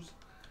hoes.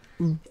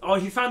 Oh,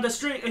 he found the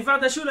string. He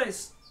found the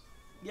shoelace.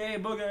 Yay,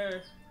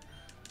 booger.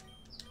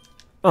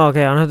 Oh,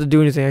 okay, I don't have to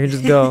do anything. I can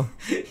just go.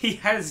 He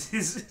has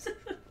his.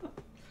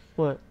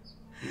 What?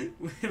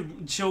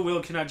 Chill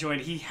Will cannot join.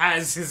 He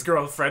has his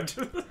girlfriend.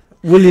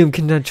 William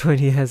cannot join.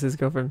 He has his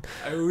girlfriend.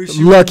 I wish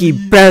you Lucky were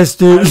me.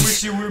 bastard. I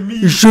wish you were me.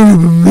 You should have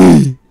been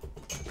me.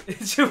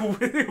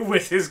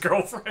 With his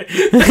girlfriend.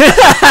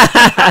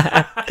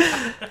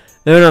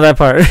 No, no, that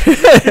part.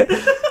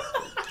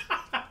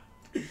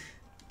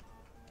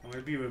 I'm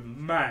gonna be with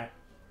Matt.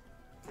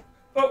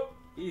 Oh,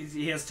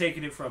 he has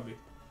taken it from me.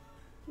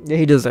 Yeah,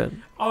 he does that.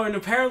 Oh, and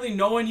apparently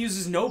no one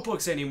uses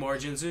notebooks anymore,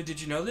 Jinsu.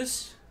 Did you know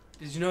this?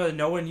 Did you know that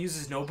no one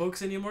uses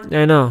notebooks anymore?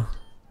 Yeah, I know.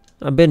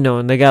 I've been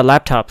knowing. They got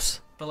laptops.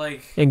 But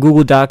like... And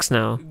Google Docs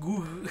now.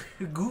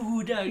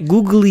 Google Docs.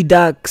 Googly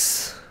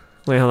Docs.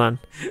 Wait, hold on.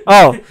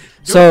 Oh,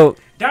 so...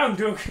 Down,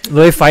 Duke. The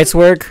way fights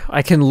work,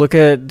 I can look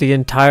at the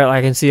entire...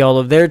 I can see all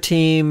of their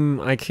team.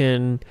 I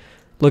can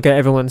look at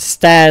everyone's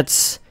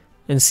stats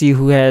and see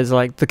who has,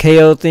 like, the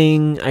KO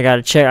thing. I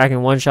gotta check. I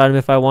can one-shot him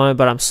if I want,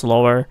 but I'm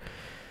slower.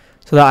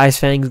 So the Ice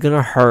Fang is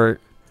gonna hurt.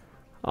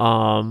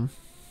 I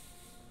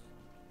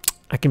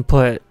can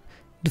put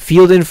the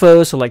field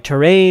info, so like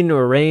terrain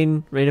or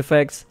rain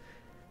effects.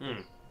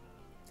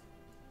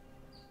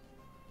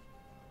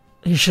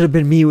 He should have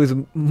been me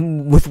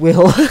with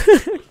Will.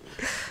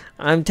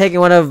 I'm taking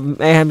one of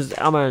Mayhem's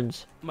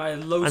almonds. My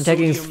low I'm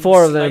taking sodium,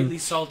 4 of them. slightly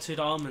salted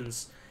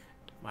almonds.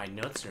 My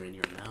nuts are in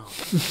your mouth.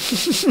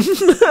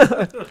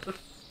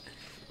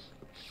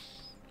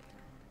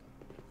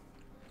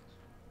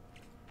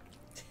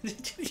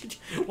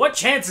 What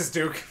chances,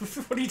 Duke?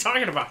 What are you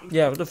talking about?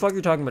 Yeah, what the fuck are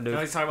you talking about, dude? No,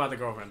 he's talking about the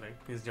girlfriend thing.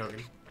 He's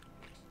joking.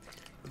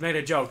 I made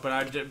a joke,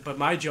 but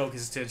my joke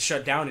is to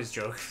shut down his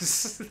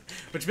jokes,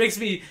 which makes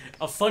me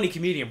a funny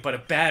comedian, but a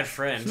bad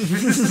friend.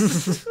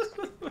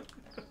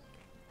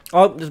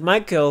 Oh, this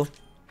might kill.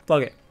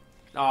 Fuck it.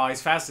 Oh,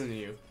 he's faster than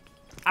you.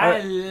 I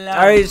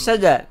already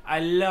said that. I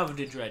love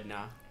the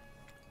Dreadnought.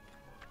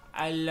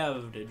 I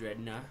love the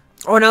Dreadnought.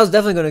 Oh, now it's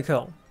definitely gonna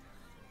kill.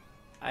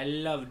 I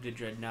love the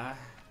Dreadnought.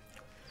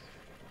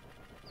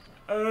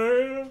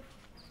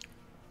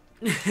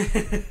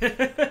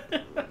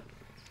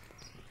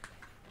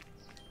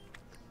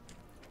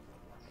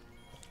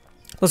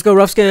 Let's go,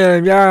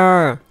 Rough-Skin.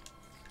 Yeah.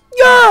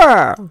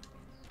 Yeah.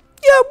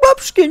 Yeah,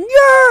 Rough-Skin.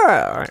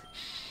 Yeah. All right.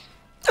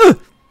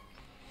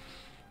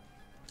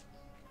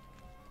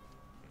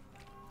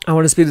 I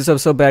want to speed this up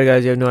so bad,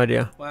 guys. You have no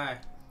idea. Why?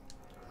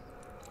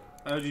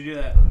 Why would you do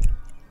that?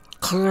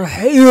 I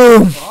hate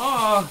you.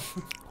 Oh.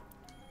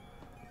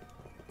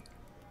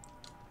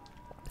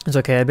 It's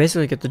okay. I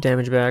basically get the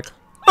damage back.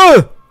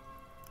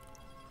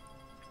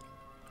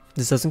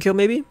 This doesn't kill,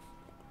 maybe?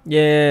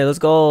 Yeah, let's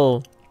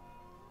go.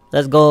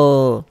 Let's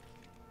go.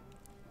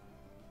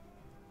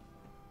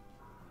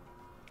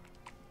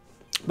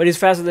 But he's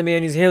faster than me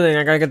and he's healing.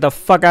 I gotta get the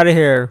fuck out of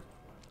here.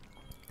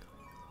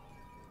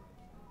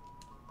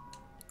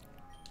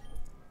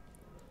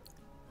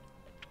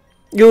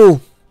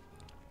 You.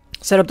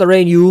 Set up the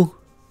rain, you.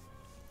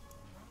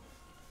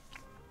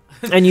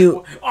 And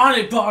you. On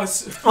it,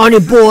 boss. On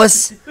it,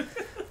 boss.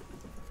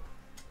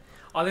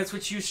 Oh, that's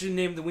what you should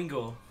name the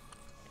Wingo.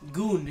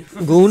 Goon.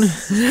 Goon?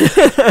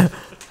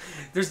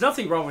 There's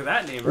nothing wrong with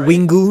that name, right?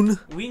 Wingoon?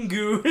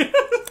 Wingu.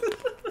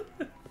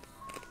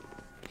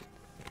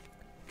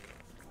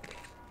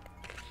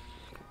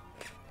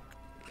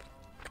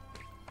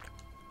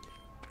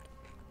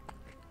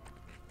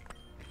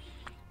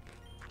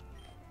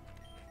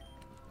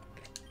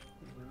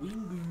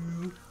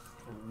 Wingu.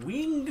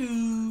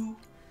 Wingu.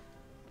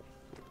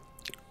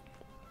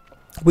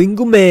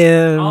 Wingu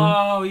man.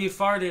 Oh, he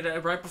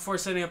farted right before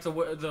setting up the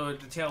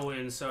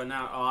tailwind, so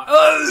now...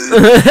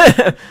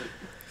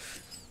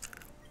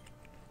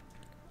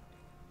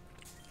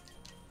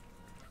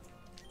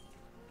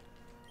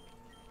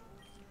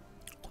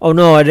 Oh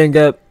no, I didn't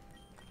get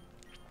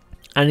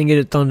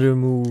a thunder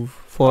move.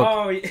 Fuck.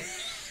 Oh, yeah.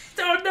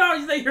 Oh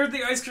no, they heard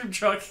the ice cream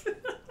truck.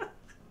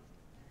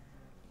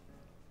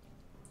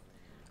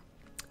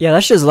 Yeah,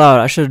 that shit's loud.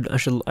 I should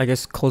I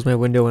guess close my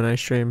window when I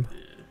stream.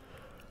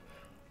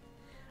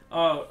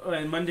 Oh,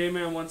 and Monday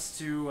Man wants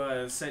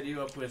to set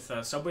you up with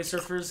Subway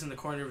Surfers in the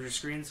corner of your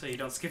screen so you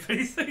don't skip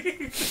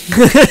anything.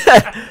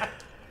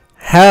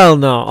 Hell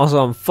no.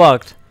 Also, I'm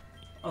fucked.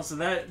 Also,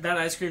 that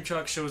ice cream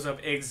truck shows up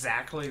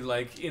exactly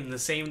like in the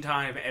same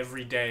time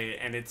every day,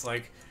 and it's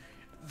like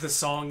the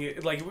song,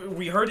 like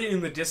we heard it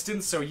in the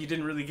distance, so you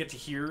didn't really get to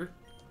hear.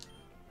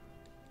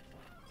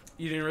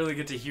 You didn't really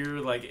get to hear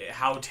like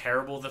how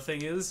terrible the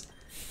thing is.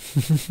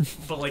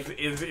 But like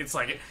it's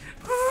like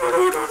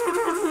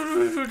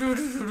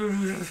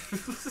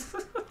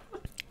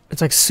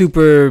it's like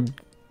super,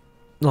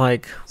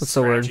 like what's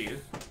scratchy.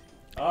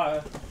 the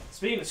word?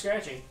 Speaking of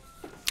scratching.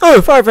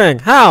 Oh,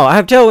 Firefang! How? I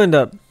have tailwind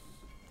up.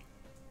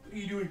 What are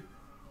you doing?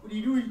 What are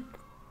you doing?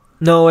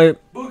 No wait,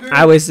 Booger.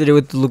 I wasted it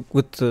with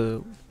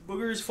the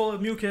Booger is full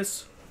of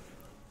mucus.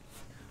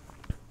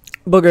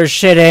 booger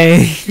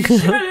shitting.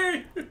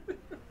 Shitting.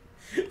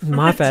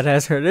 My fat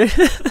ass heard it.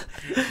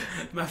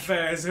 My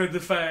fans heard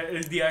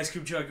the ice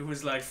cream truck and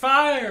was like,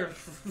 fire!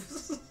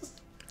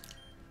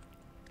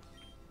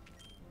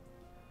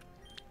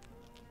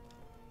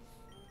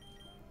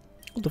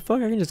 What the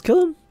fuck? I can just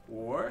kill him?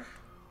 Or?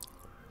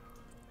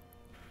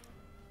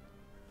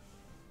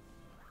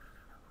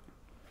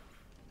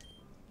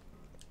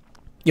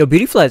 Yo,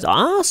 Beauty Fly's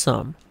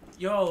awesome.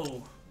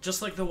 Yo,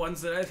 just like the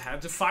ones that I've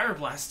had to fire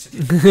blast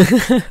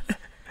today.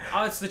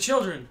 Oh, it's the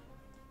children.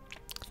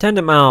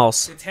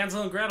 Tandemaus. It's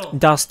Hansel and Gretel.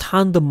 Das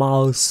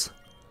Tandemaus.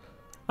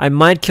 I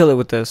might kill it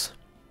with this.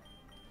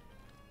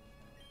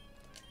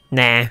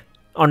 Nah.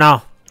 Oh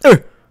no.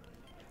 It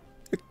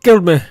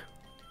killed me.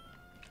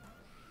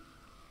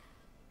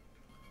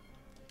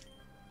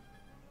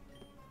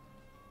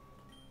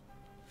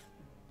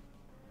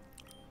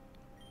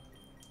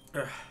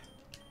 Ugh.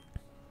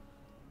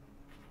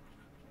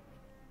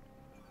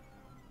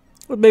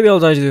 What baby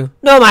else I do?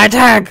 No, my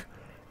attack!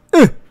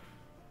 Oh,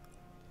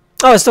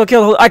 I still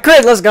killed. I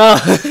crit. Let's go.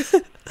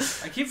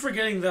 I keep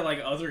forgetting that like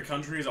other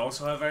countries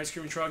also have ice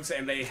cream trucks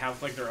and they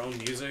have like their own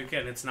music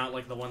and it's not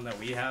like the one that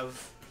we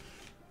have.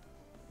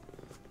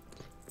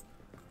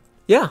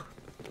 Yeah.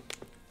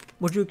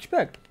 What'd you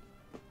expect?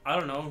 I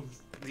don't know.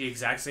 The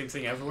exact same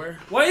thing everywhere.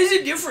 Why is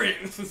it different?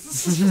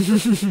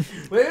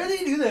 Why do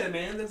they do that,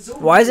 man? That's so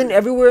Why weird. isn't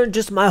everywhere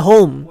just my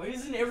home? Why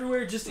isn't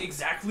everywhere just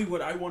exactly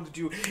what I want to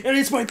do? And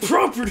it's my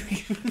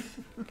property!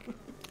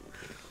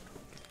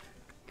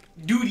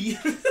 Duty.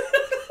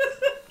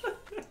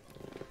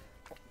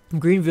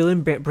 Green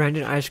villain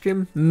branded ice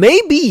cream?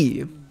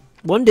 Maybe.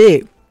 One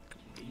day.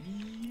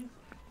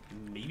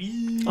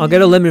 Maybe. I'll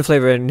get a lemon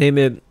flavor and name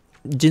it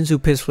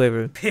Jinsu piss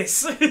flavor.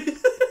 Piss.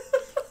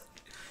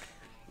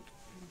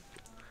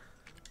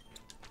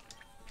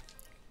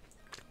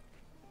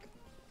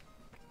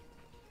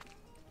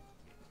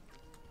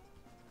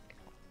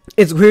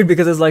 It's weird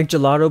because it's like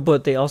gelato,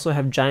 but they also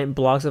have giant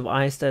blocks of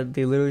ice that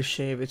they literally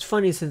shave. It's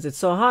funny since it's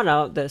so hot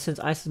out that since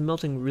ice is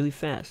melting really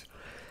fast.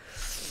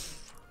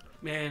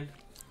 Man.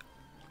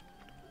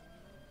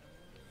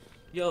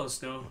 Yellow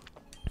snow.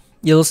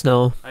 Yellow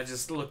snow. I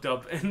just looked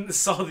up and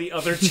saw the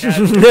other chat.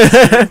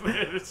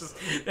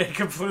 It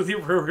completely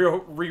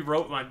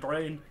rewrote my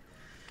brain.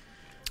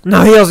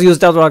 No, he also used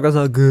stealth rock. That's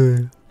not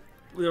good.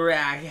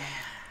 I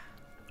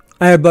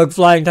I have bug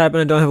flying type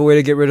and I don't have a way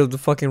to get rid of the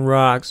fucking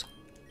rocks.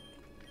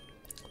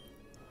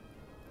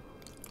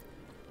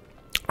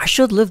 I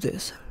should live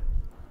this.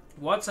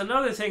 What's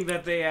another thing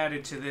that they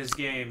added to this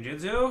game,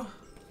 Jinsu?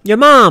 Your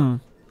mom.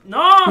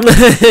 No!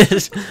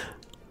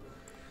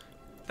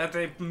 That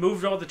they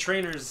moved all the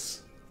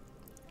trainers.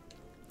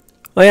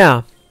 Oh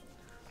yeah.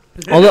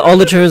 All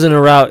the trainers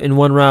in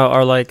one route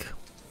are like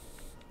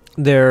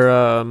they're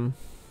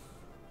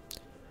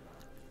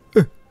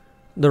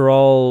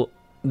all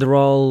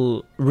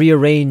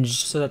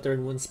rearranged so that they're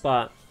in one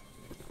spot.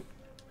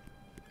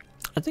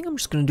 I think I'm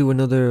just gonna do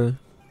another.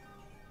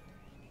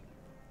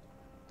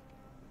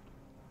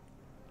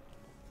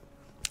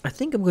 I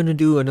think I'm gonna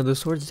do another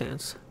swords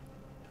dance.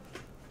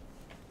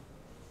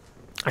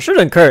 I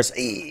shouldn't curse.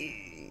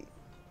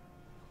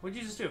 What'd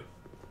you just do?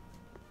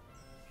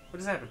 What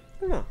just happened?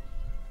 I don't know.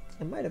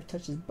 I might have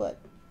touched his butt.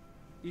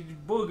 You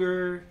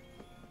booger.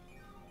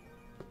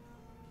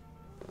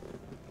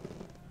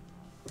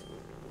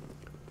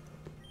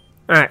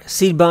 Alright,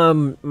 seed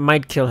bomb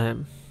might kill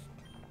him.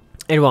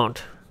 It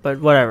won't,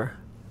 but whatever.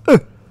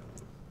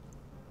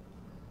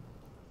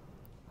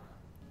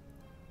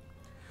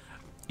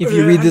 If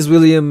you read this,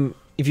 William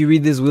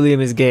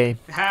is gay.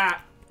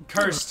 Ha!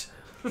 Cursed.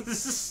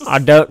 I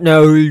don't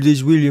know who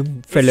this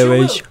William fellow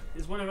is.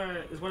 Is one of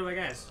our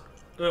guys.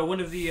 One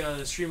of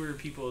the streamer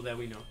people that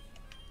we know.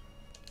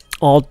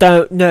 I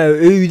don't know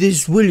who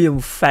this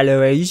William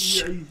fellow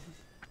is,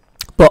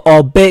 but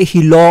I bet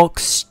he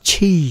likes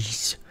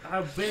cheese.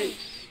 I bet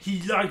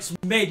he likes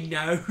men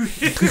now.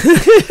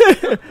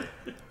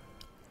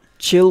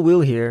 Chill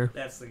Will here.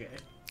 That's the guy.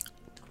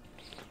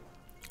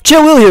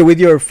 Chill Will here with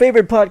your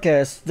favorite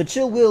podcast, the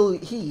Chill Will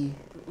he.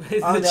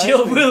 The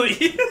Chill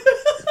Willy.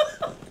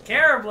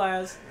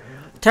 Carablast.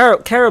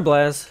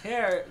 Carablast.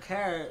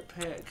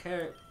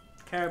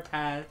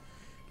 Carapad.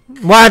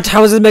 What?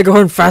 How is this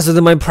Megahorn faster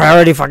than my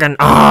priority fucking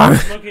arm?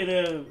 Look at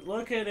him.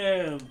 Look at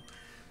him.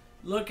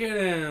 Look at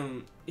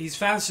him. He's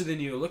faster than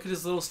you. Look at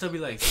his little stubby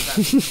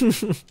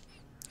legs.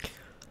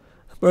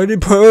 But I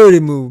did priority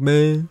move,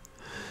 man.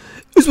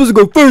 You're supposed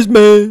to go first,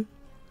 man.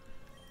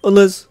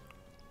 Unless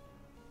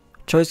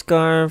choice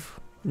scarf,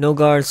 no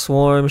guard,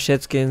 swarm,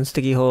 shed skin,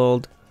 sticky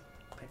hold.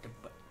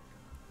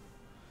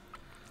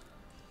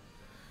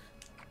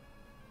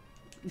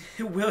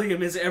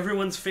 William is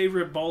everyone's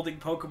favorite balding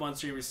Pokemon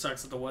streamer.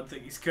 Sucks at the one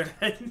thing he's good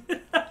at.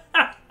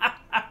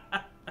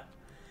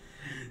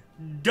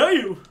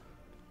 Damn!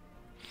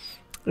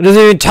 It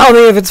doesn't even tell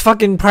me if it's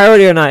fucking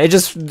priority or not. It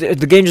just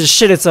the game just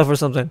shit itself or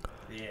something.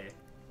 Yeah.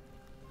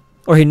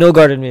 Or he no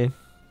guarded me.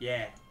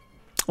 Yeah.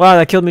 Wow,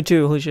 that killed me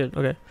too. Holy shit.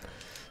 Okay.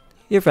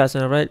 You're fast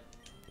enough, right?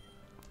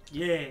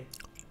 Yeah.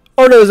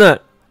 Oh no, it's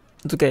not.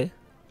 It's okay.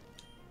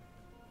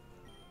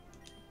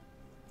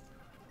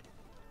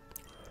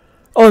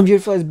 Oh, and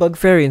Beautiful is Bug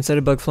Fairy instead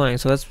of Bug Flying,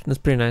 so that's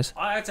pretty nice.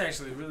 Oh, that's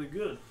actually really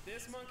good.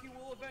 This monkey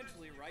will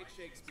eventually write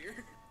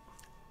Shakespeare.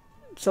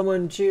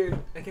 Someone cheered.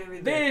 I can't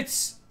read that.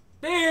 Bits!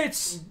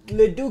 Bits!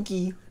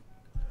 Leduki.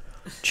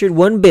 Cheered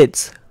 1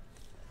 bits.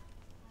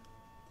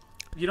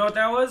 You know what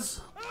that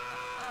was?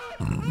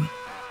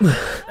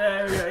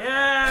 There we go.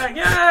 Yeah!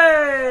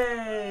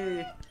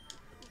 Yay!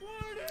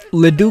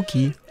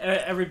 Leduki.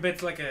 Every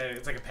bit's like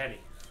it's like a penny.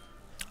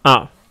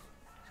 Oh.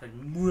 It's like,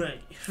 mwah.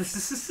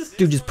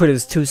 Dude just put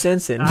his 2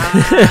 cents in.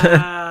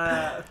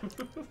 Ah.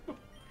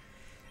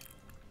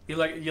 you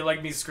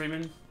like me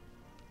screaming?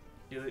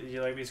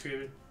 You like me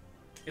screaming?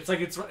 It's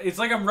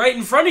like I'm right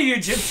in front of you,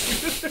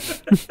 Jinsu.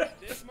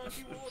 This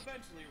monkey will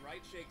eventually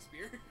write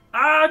Shakespeare.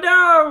 Oh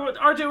no!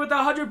 RJ with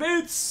 100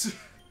 bits.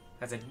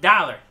 That's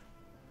 $1.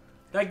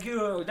 Thank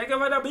you. Thank you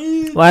for the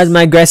bits. Why is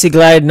my Grassy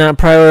Glide not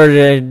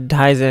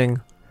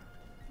prioritizing?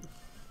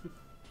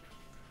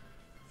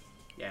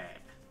 Yeah.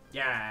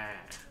 Yeah.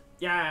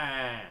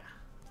 Yeah.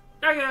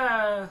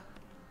 Yeah.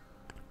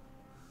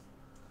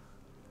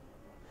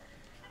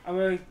 I'm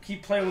gonna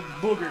keep playing with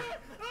Booger.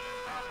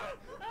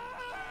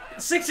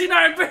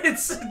 69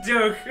 bits,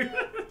 Duke.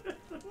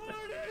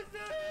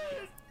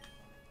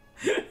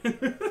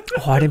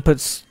 Oh, I didn't put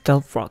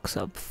Stealth Rocks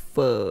up.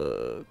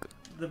 Fuck.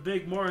 The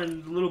big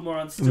moron, the little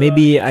moron. Still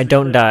Maybe up. I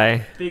don't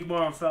die. Big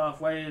moron fell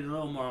off. Why did the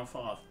little moron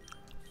fall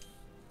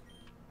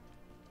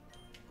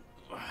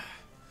off?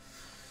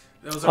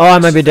 Those Oh, I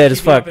might be questions that dead as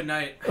keep me up fuck. at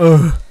night.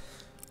 Ugh.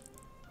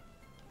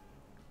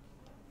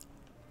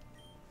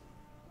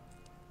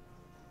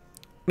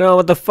 No,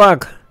 what the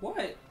fuck?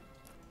 What?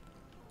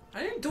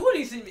 I didn't do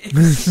anything.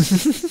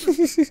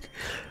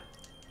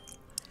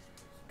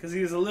 Because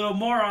he was a little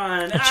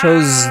moron. I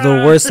chose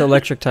the worst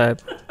electric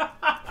type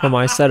for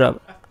my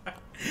setup.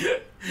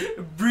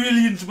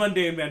 Brilliant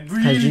Monday, man. Has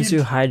Brilliant.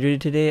 Jinsu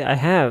hydrated today? I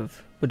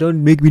have. But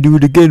don't make me do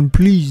it again,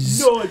 please.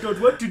 No, I don't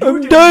want to do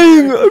I'm it dying!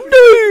 anymore. I'm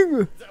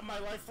dying! My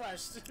life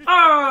flashed.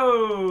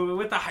 Oh,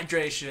 with the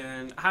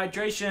hydration.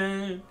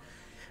 Hydration.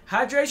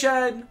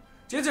 Hydration.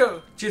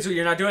 Jinsu,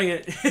 you're not doing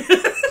it.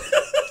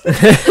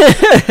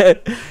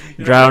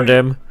 Drowned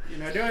him. You're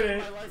not doing it.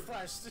 My life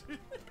flashed.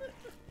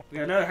 We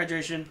got another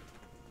hydration.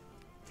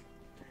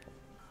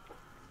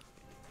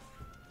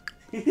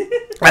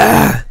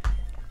 Ah,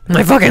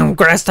 my fucking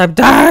grass type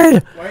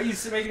died! Why are you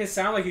making it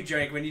sound like you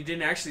drank when you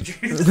didn't actually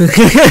drink?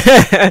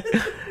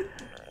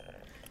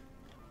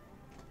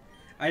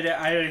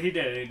 He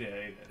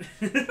did.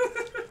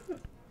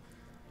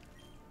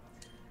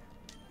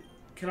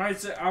 Can I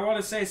say, I want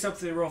to say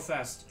something real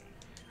fast.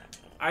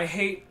 I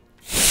hate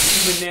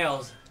human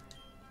nails.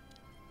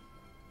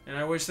 And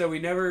I wish that we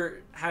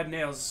never had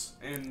nails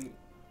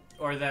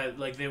or that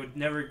like they would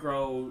never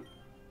grow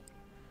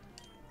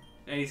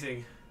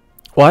anything.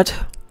 What?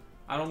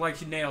 I don't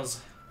like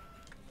nails.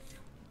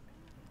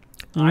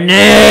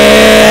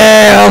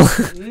 Nail!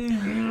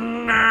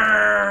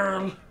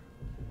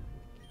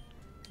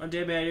 One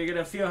day, man, you're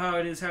gonna feel how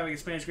it is having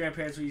Spanish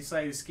grandparents when you're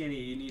slightly skinny.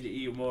 You need to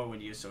eat more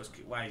when you're so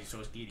skinny. Why are you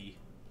so skinny?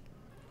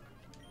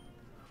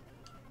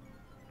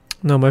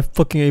 No, my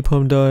fucking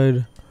apom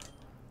died.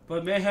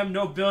 But mayhem,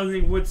 no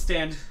building would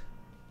stand.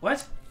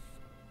 What?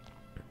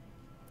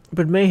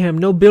 But mayhem,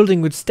 no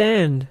building would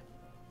stand.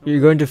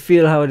 You're going to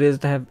feel how it is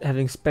to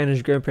having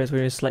Spanish grandparents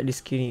when you're slightly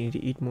skinny. You need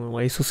to eat more.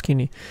 Why are you so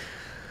skinny?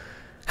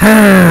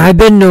 I've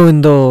been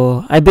knowing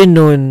though. I've been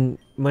knowing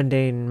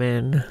mundane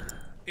man.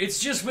 It's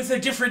just with a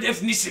different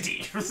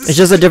ethnicity. It's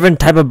just a different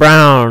type of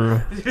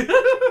brown.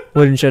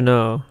 Wouldn't you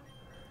know?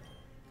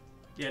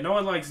 Yeah, no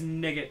one likes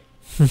nigget.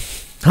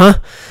 Huh?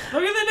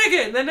 Look at the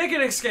nigget! The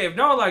nigget escaped.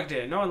 No one liked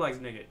it. No one likes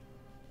nigget.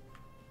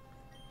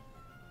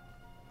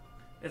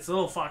 It's a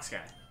little fox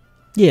guy.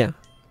 Yeah.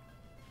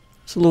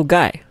 It's a little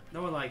guy.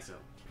 No one likes him.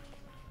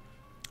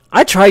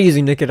 I try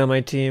using Nickit on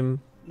my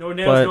team. No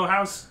nails, But- no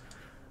house.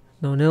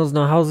 No nails,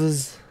 no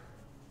houses.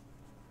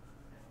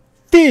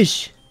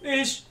 Fish!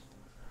 Fish.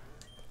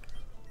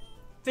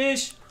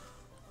 Fish.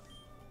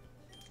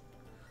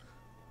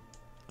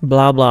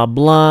 Blah blah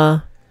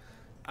blah.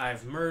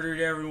 I've murdered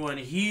everyone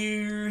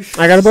here.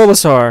 I got a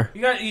Bulbasaur.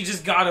 You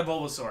just got a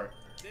Bulbasaur.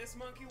 This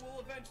monkey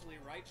will eventually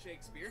write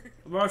Shakespeare.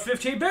 More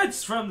 15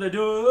 bits from the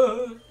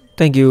door.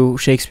 Thank you,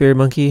 Shakespeare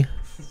monkey.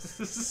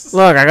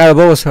 Look, I got a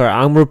Bulbasaur.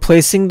 I'm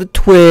replacing the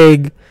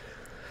twig.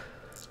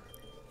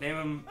 Name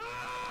him.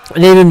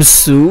 Name him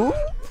Sue?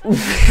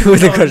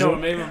 With a No, question.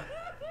 name him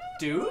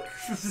Duke.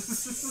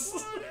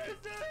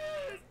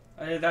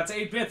 That's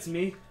 8 bits,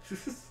 me.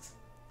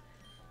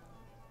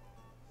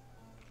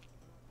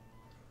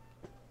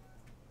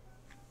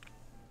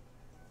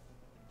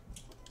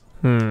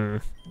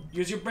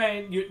 Use your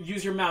brain.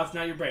 Use your mouth,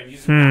 not your brain.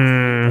 Use your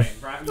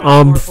mouth,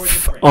 not your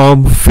brain.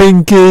 I'm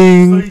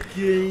thinking.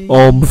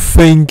 I'm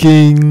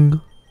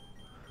thinking.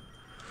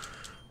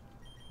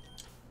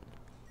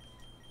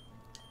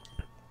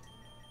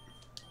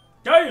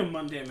 Damn,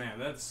 Monday man,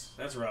 that's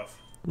rough.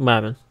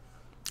 Man,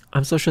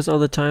 I'm so stressed all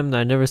the time that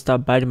I never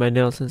stopped biting my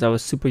nails since I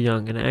was super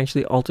young, and I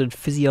actually altered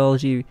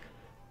physiology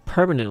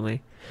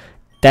permanently.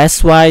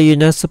 That's why you're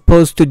not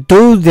supposed to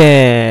do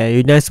that.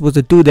 You're not supposed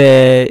to do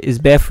that. It's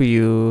bad for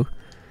you.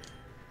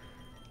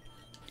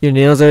 Your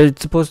nails are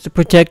supposed to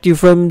protect you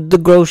from the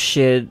gross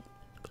shit.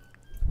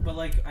 But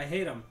like, I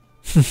hate them.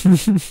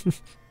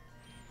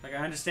 Like,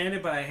 I understand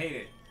it, but I hate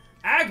it.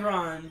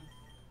 Agron.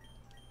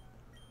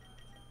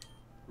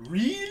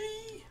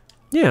 Really?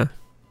 Yeah,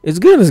 it's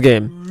good in this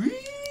game. Really?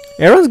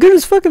 Aaron's good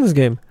as fuck in this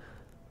game.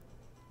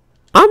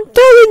 I'm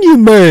telling you,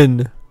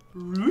 man.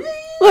 Really?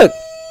 Look.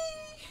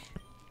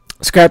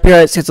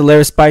 Scrapyard hits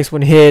hilarious spikes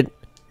when hit.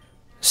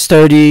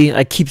 Sturdy.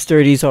 I keep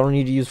sturdy, so I don't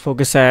need to use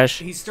focus sash.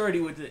 He's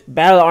sturdy with it.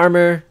 Battle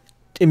armor.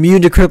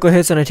 Immune to critical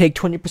hits, and I take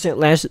 20%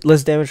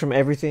 less damage from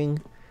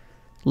everything.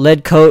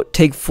 Lead coat.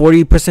 Take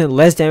 40%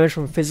 less damage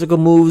from physical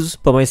moves,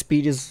 but my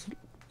speed is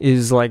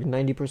like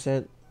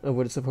 90% of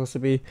what it's supposed to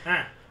be.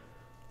 Ah.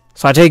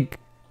 So I take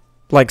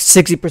like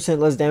 60%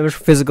 less damage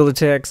from physical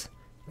attacks.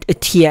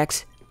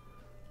 TX.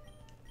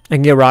 I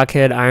can get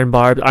Rockhead, Iron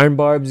Barbs. Iron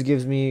Barbs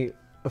gives me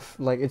it's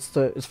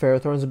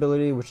Ferrothorn's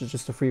ability, which is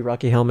just a free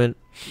Rocky helmet.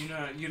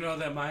 You know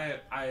that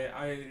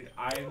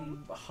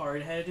I'm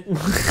hardhead.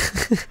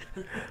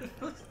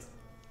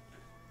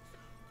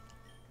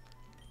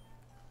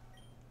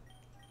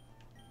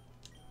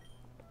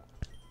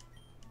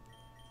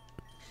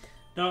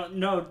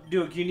 No,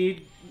 Duke.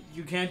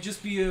 You can't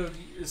just be a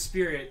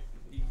spirit.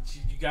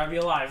 You gotta be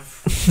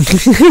alive.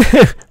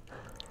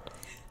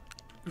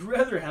 I'd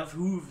rather have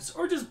hooves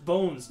or just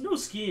bones, no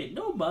skin,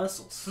 no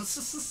muscles.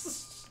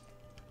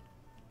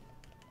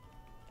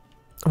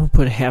 I'm gonna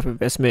put half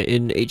investment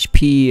in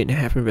HP and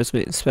half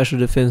investment in special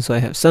defense, so I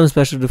have some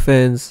special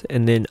defense,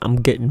 and then I'm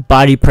getting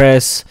body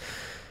press,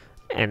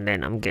 and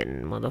then I'm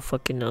getting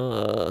motherfucking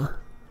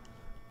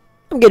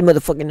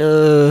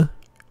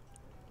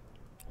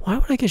why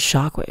would I get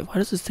shockwave? Why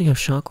does this thing have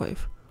shockwave?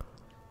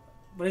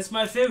 But it's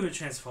my favorite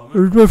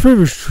transformer. It's my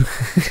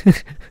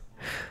favorite.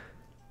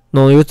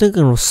 No, you're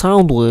thinking of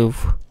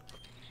Soundwave.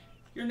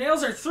 Your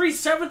nails are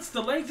 3/7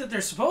 the length that they're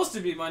supposed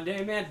to be,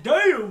 Monday, man.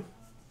 Damn!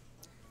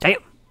 Damn!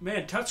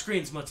 Man,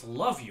 touchscreens must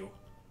love you.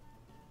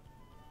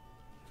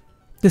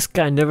 This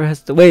guy never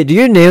has to... Wait, do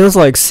your nails,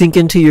 like, sink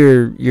into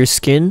your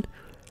skin?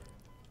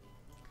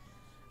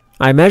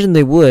 I imagine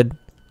they would.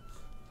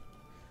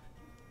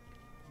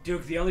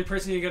 Duke, the only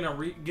person you're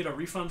gonna get a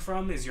refund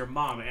from is your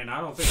mom, and I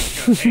don't think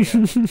she's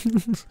gonna pay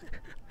you.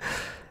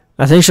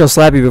 I think she'll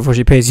slap you before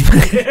she pays you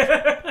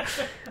back.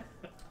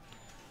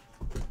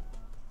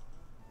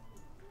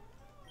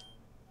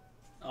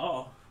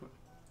 Oh,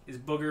 is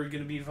Booger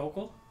gonna be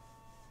vocal?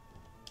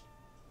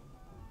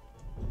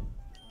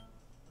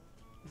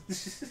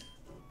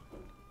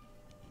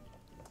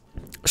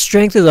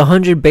 Strength is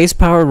 100 base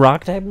power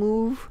rock type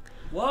move?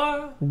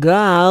 What?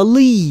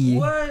 Golly.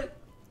 What?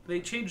 They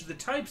changed the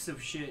types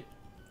of shit.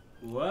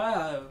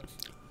 Wow.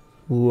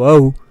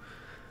 Whoa.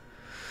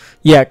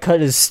 Yeah, cut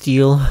is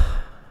steel.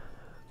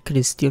 Cut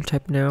is steel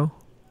type now.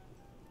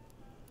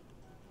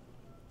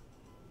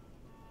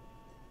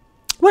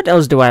 What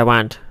else do I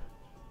want?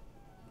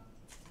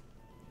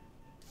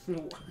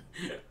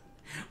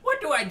 What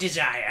do I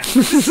desire?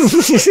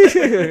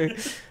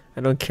 I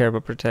don't care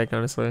about protect,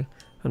 honestly.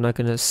 I'm not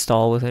gonna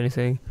stall with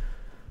anything.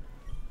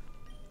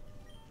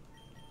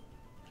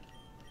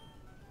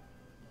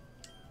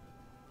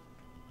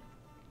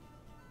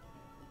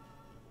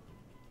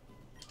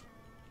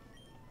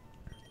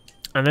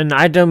 And then the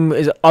item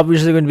is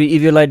obviously going to be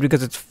Eviolite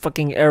because it's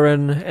fucking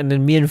Aaron. And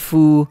then me and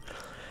Fu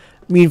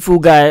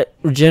got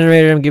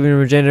Regenerator. I'm giving him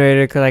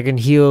Regenerator because I can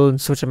heal and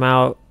switch him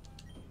out.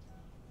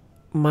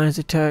 Minus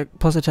attack,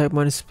 plus attack,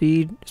 minus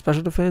speed,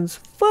 special defense.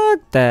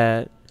 Fuck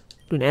that.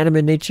 Do an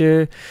animate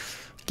nature.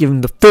 Give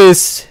him the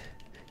fist.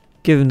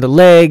 Give him the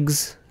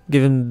legs.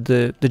 Give him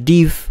the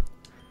deef.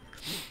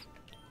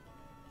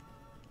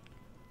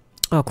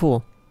 Oh,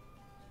 cool.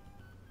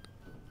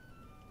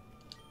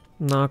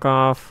 Knock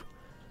off.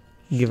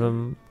 Give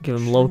him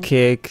low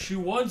kick. She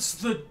wants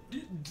the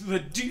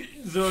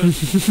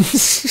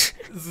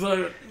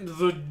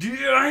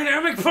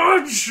dynamic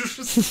punch.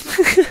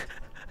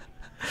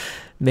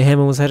 Mayhem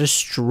almost had a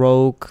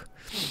stroke.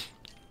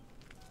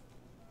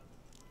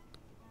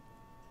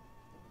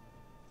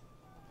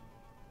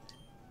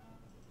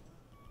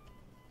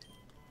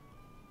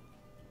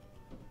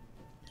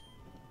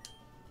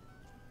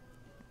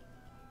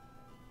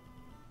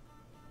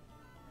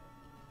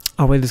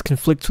 Oh wait, this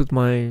conflicts with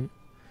my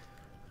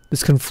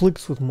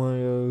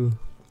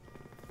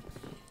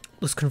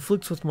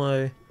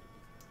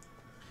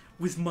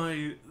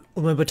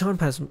baton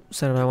pass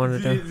setup I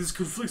wanted to do. This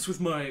conflicts with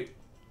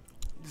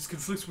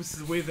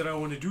the way that I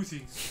want to do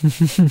things.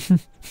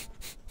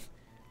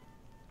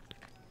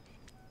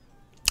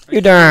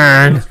 You're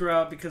done. Nails grow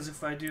out because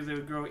if I do, they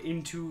would grow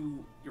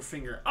into your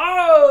finger.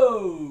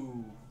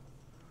 Oh!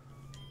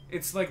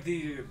 It's like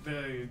the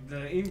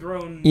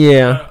ingrown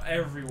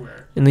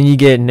everywhere. And then you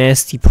get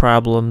nasty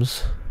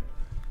problems.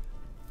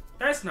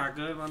 That's not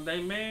good one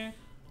day, man.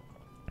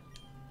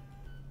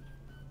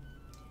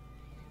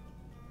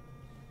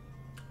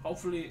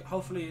 Hopefully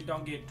it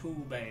don't get too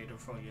bad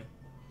for you.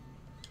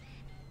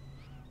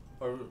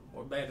 Or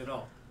bad at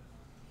all.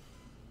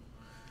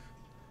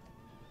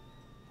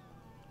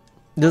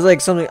 There's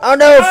like something. Oh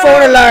no!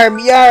 Phone alarm!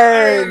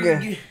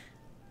 Yarg!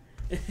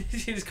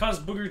 She just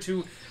caused Booger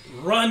to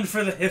run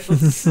for the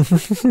hills.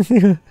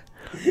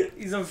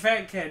 He's a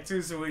fat cat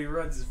too, so when he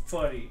runs, it's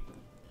funny.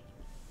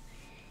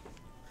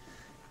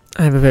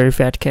 I have a very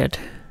fat cat.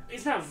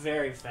 He's not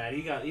very fat.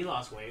 He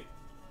lost weight,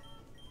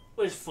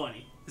 but it's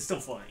funny. It's still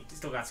funny. He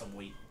still got some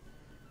weight.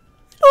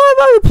 Oh,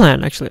 I have a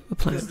plan actually. A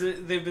plan. Because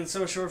they've been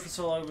so short for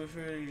so long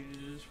before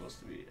you're supposed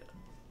to be.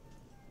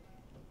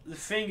 The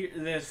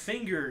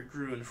finger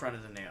grew in front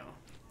of the nail.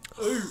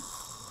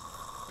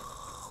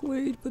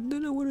 Wait, but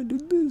then I want to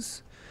do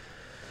this.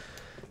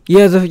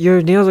 Yeah,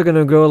 your nails are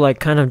gonna grow like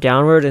kind of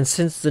downward, and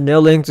since the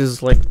nail length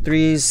is like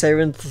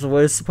 3/7 of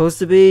what it's supposed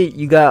to be,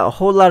 you got a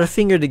whole lot of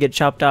finger to get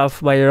chopped off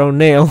by your own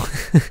nail.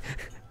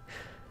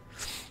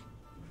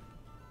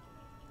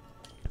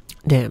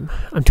 Damn,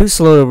 I'm too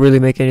slow to really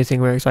make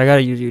anything work, so I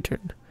gotta use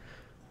U-turn.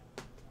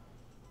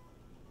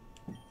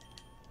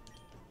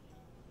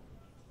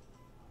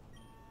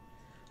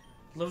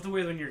 Love the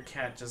way when your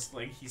cat just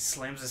like he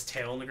slams his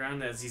tail on the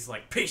ground as he's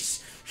like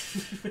peace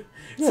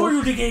for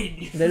you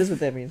again. That is what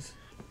that means.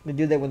 They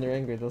do that when they're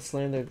angry. They'll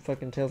slam their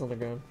fucking tails on the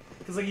ground.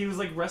 Because like he was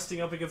like resting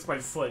up against my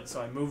foot,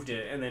 so I moved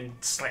it and then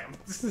slam.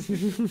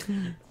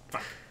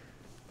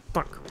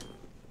 Fuck.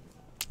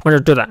 Why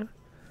don't do that?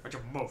 Why'd you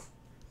move?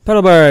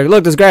 Petalburg,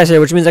 look, there's grass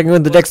here, which means I can go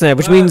to the deck snap,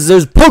 which means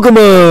there's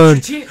Pokemon!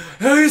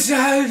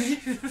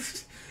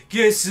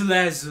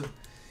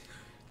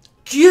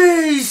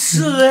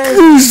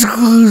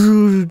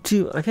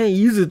 I can't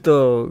use it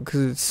though,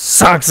 because it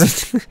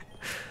sucks. What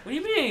do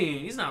you mean?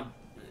 He's not.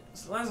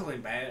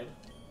 Salazzle's bad.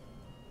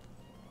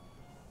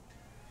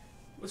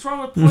 What's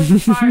wrong with poison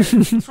fire?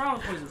 What's wrong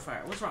with poison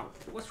fire? What's wrong?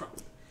 What's wrong?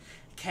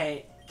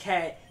 Cat.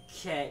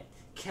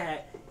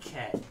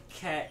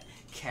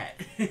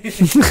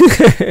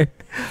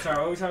 Sorry, what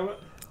are we talking about?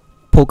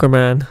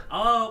 Pokemon.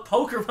 Oh,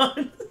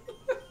 Pokemon.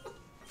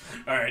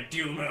 Alright,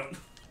 deal them out.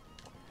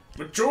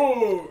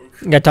 Mature.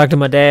 Gotta talk to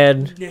my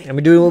dad. And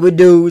we're doing what we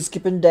do,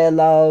 skipping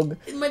dialogue.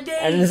 My dad.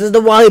 And this is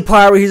the Wally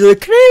part where he's like,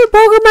 can I have a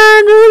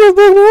Pokemon?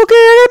 Okay,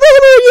 I have a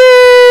Pokemon,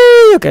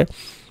 yay! Okay.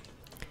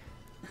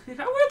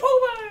 I want a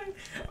Pokemon.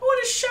 I want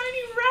a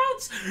shiny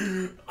Routes.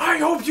 I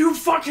hope you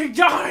fucking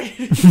die.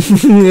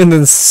 And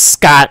then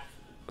Scott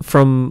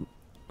from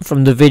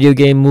the video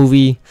game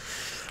movie.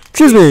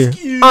 Excuse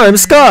me, I'm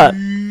Scott.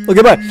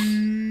 Okay, bye.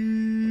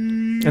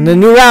 And then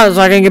new routes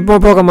so I can get more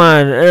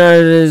Pokemon.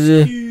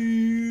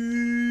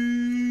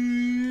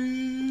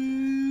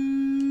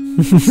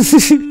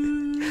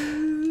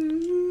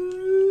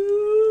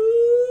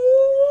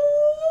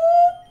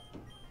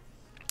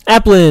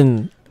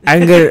 Applin. I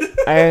can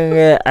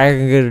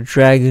get a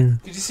dragon.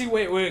 Did you see?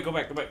 Wait, go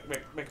back. No,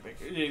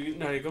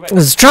 go back.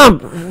 This is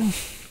Trump.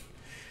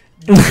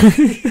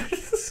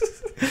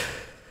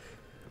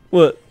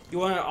 What? You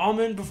want an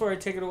almond before I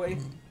take it away?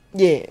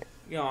 Yeah.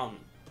 Yeah.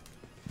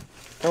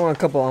 I want a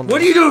couple almonds.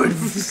 What are you doing?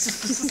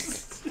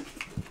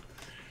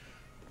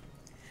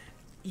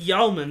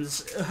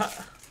 Almonds.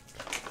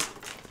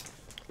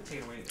 Take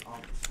it away.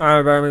 Almonds.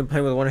 Alright, but I'm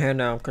playing with one hand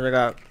now because I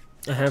got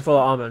a handful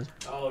of almonds.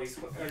 Oh,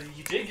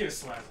 you did get a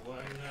slap. Well,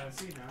 I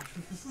see now.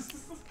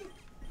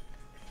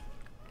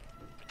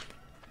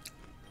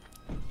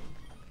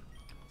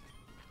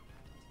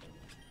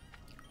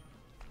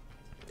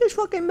 This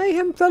fucking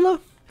mayhem fella.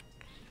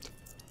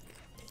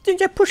 Think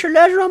I push a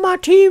ladder on my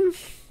team?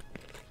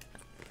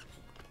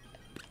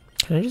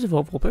 Can I just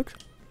evolve Vulpix?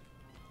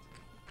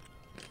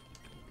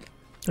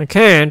 I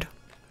can't.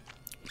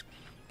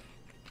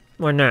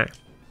 Why not?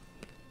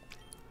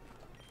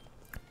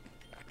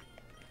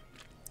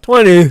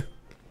 20.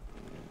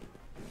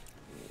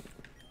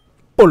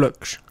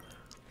 Bullocks.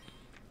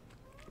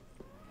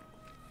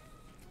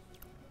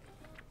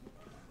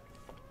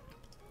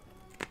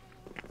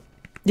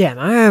 Damn,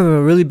 I have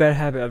a really bad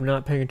habit of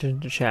not paying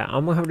attention to chat.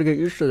 I'm gonna have to get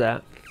used to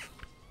that.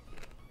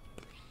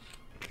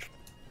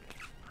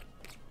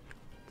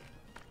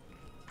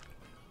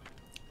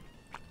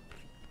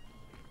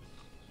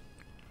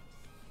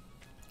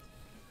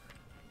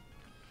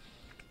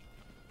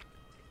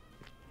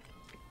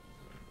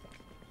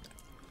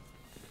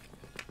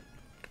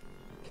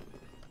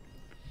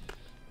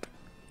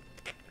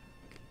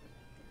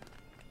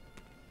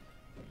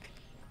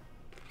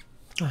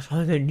 That's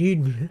why they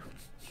need me.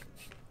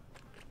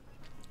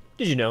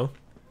 Did you know?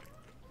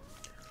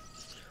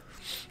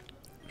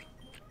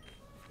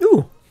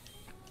 Ooh!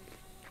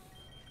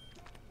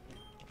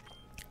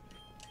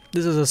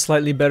 This is a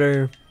slightly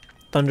better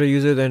Thunder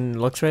user than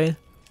Luxray.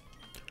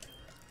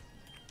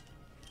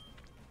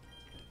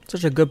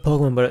 Such a good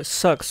Pokemon, but it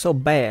sucks so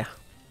bad.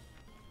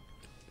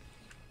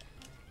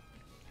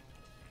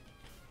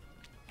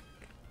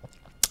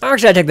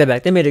 Actually, I take that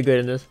back. They made it good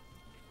in this.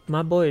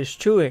 My boy is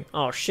chewing.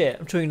 Oh shit,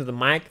 I'm chewing to the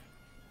mic.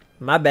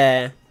 My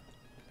bad.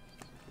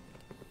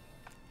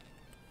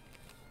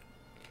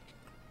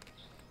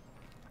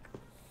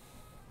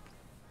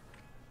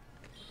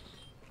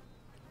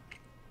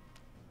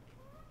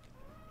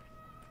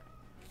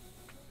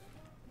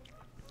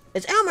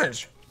 It's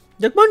almonds.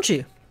 They're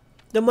munchy.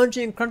 They're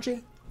munchy and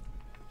crunchy.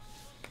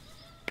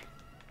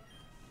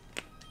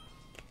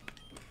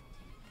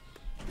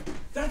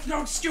 That's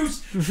no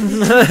excuse.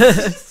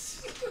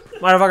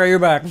 Motherfucker, you're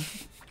back.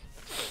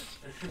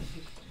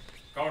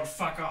 Go and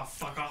fuck off,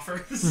 fuck offer.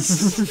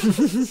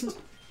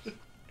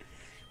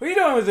 What are you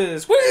doing with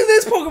this? What is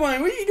this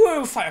Pokemon? What are you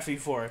doing with Flaffy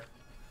for?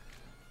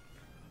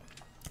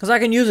 Cause I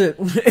can use it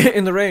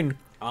in the rain.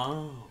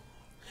 Oh.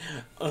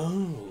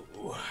 Oh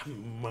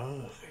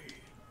my.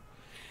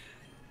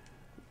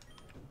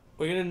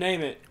 We're gonna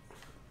name it.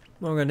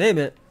 Well, we're gonna name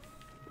it.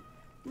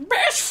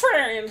 Best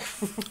friend!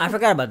 I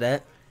forgot about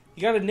that.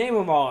 You gotta name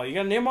them all. You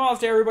gotta name them all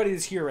after everybody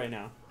that's here right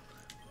now.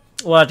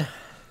 What?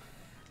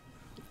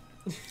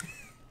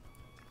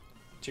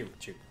 Choo,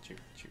 choo, choo,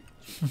 choo,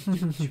 choo,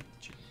 choo, choo,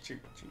 choo, choo,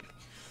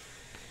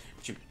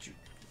 choo, choo.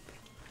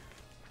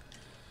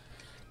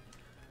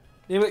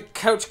 Name it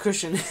Couch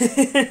Cushion.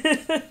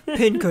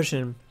 Pin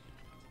cushion.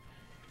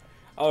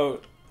 Oh,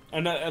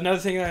 another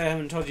thing I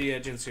haven't told you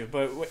yet, Jinsu,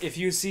 but if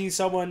you see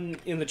someone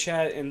in the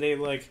chat and they,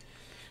 like,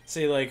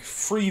 say, like,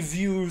 free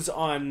views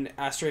on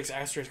asterisk,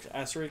 asterisk,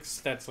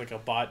 asterisk, that's, like, a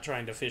bot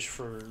trying to fish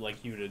for,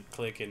 like, you to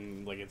click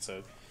and, like, it's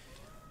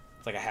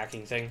like a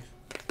hacking thing.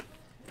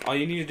 All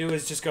you need to do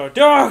is just go,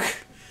 Dog!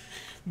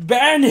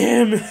 Ban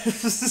him!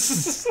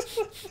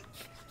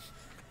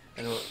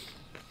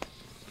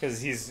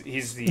 Because he's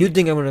the... You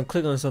think I'm gonna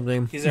click on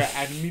something? He's our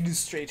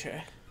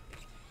administrator.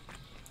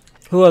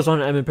 Who else on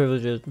admin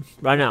privileges?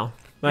 Right now.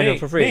 Right now,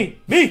 for free.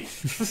 Me!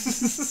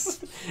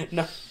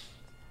 No.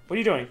 What are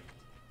you doing?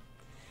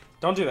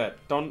 Don't do that.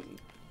 Don't...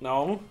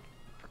 No.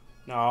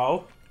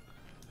 No.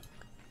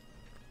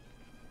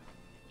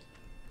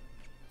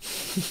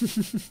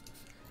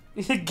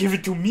 Give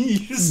it to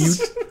me.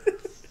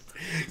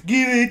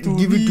 Give it to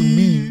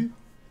me.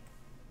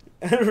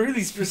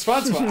 Really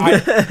responsible.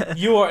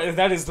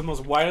 That is the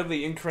most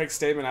wildly incorrect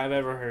statement I've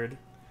ever heard.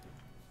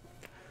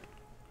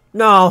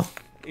 No.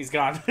 He's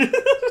gone.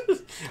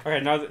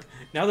 Alright, now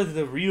that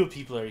the real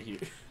people are here.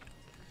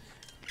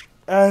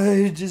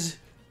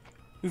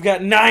 We've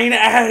got 9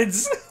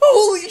 ads.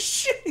 Holy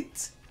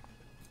shit.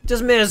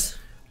 Just miss.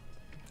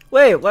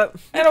 Wait, what?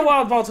 And a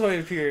wild ball toy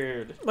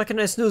appeared. Why can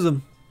I snooze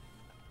him?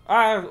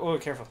 Oh,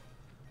 careful.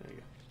 There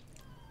you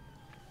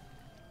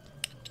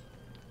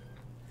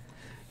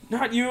go.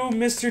 Not you,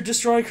 Mr.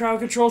 Destroy Crowd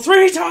Control.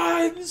 3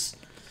 times!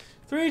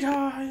 3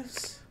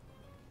 times.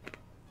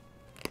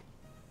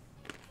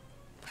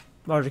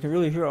 Marge, I can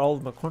really hear all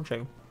of my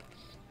crunching.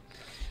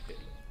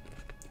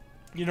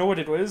 You know what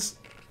it was?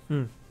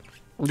 Hmm.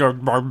 Like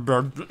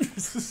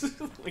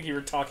you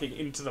were talking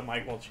into the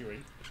mic while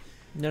chewing.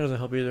 That doesn't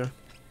help either.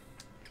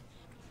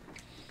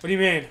 What do you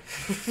mean?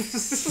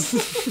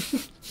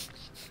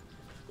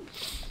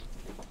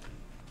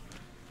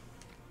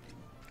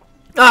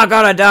 Oh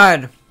god, I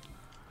died.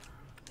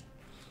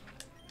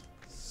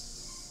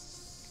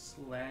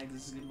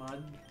 Slags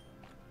mud.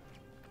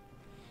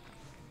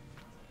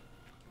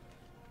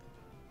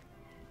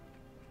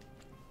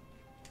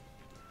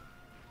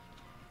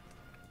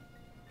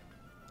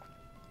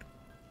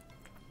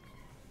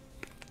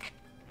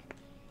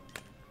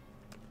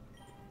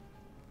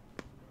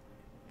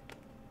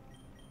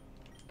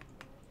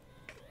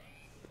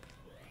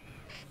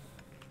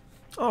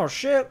 Oh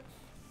shit.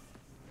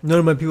 None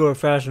of my people are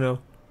fast now.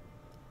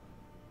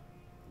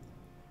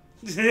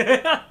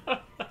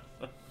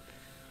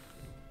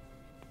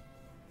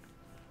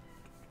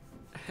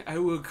 I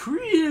will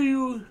create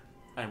you.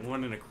 I'm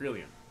one in a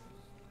trillion.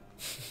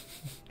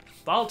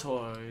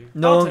 Baltoy.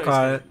 No one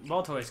caught it.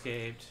 Baltoy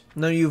escaped.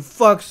 None of you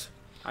fucks.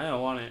 I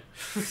don't want it.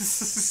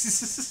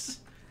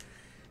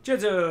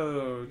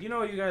 Jinsu, you know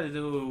what you gotta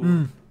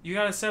do. You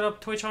gotta set up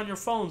Twitch on your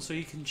phone so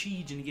you can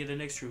cheat and get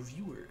an extra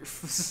viewer.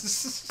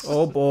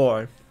 Oh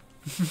boy.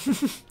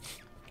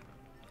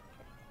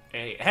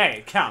 Hey,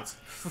 it counts.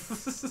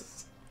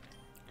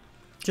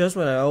 Just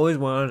what I always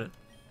wanted.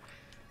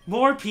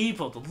 More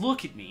people to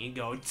look at me and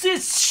go,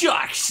 this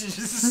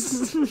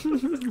sucks.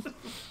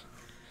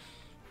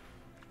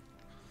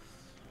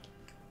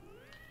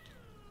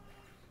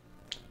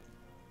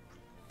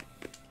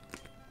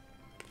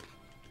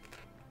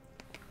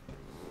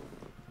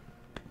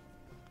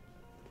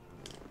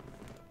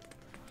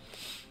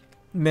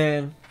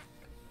 Man.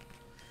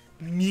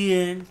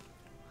 Man.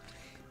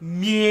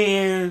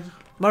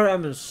 My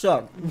ramen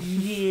suck.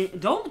 Yeah.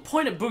 Don't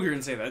point at Booger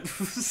and say that.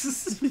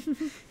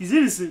 He's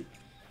innocent.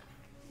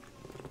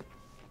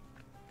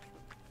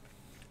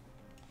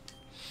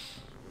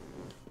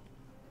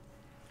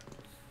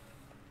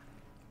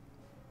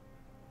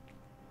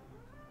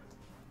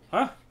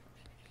 Huh?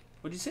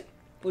 What'd you say?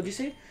 What'd you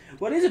say?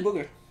 What is it,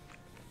 Booger?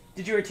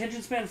 Did your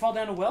attention span fall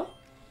down a well?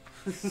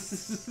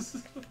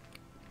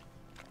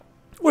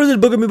 What is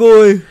it, Booger me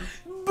boy?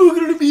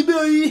 Booger me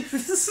boy.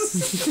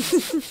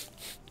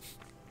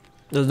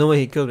 There's no way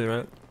he killed me,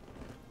 right?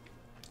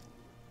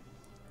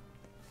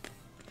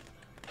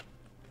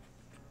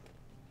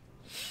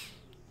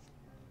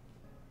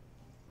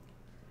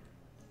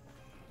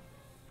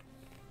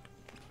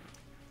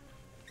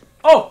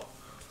 Oh!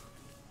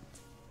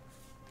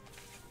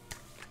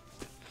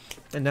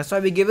 And that's why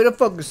we give it a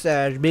focus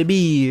sash,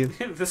 baby.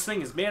 This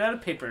thing is made out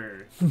of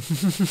paper.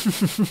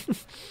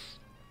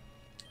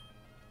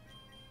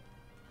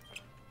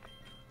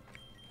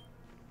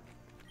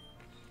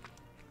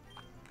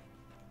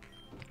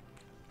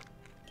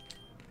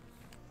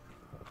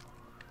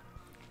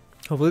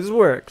 Hopefully this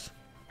works.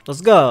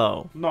 Let's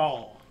go.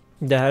 No.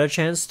 They had a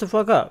chance to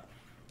fuck up.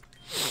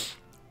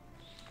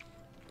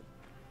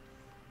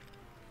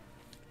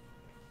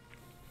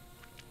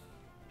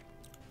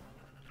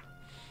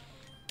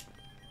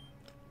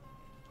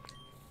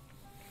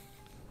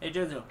 Hey,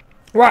 Jinsu.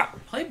 What?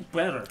 Play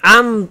better.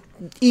 I'm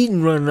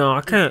eating right now.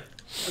 I can't.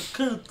 I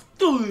can't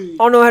do it.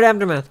 Oh no, I had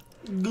aftermath.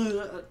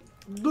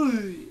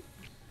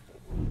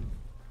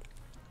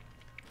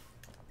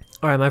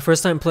 Alright, my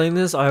first time playing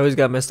this, I always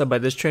got messed up by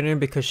this trainer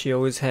because she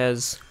always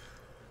has.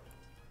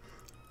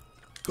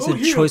 It's a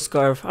choice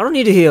scarf. I don't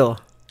need to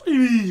heal.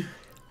 Alright,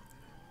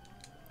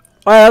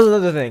 that was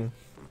another thing.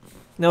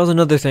 That was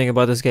another thing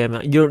about this game.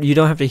 You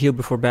don't have to heal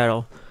before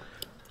battle.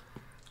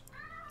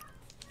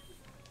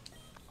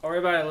 I'll worry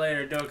about it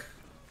later, Doug.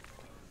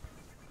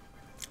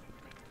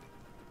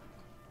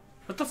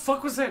 What the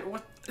fuck was that?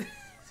 What?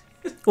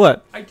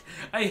 What?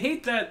 I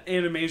hate that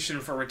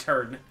animation for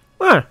return.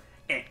 What?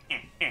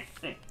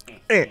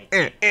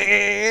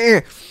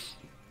 It's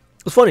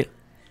funny.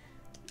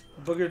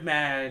 Booger's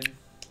mad.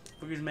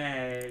 Booger's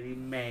mad. He's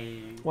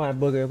mad. Why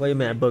booger? Why you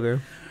mad,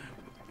 booger?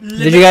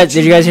 Did you guys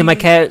hear my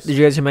cat? Did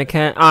you guys hear my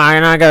cat? Oh,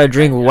 and I gotta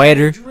drink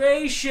water.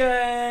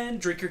 Hydration.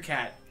 Drink your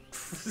cat.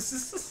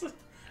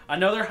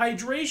 Another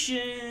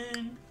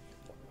hydration.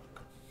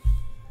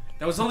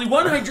 That was only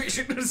one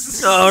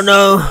hydration. Oh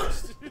no.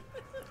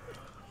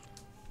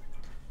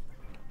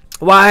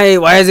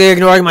 Why is he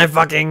ignoring my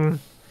fucking...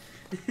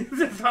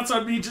 That's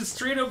on me just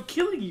straight up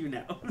killing you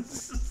now.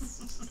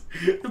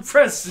 The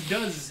press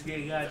does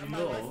get God, you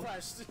know.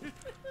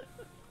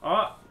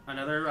 Oh,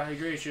 another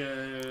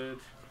hydration.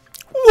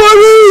 What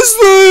is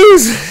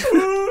this?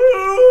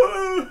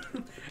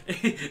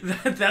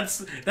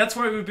 that's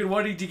why we've been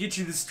wanting to get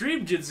you the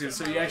stream, Jinsu,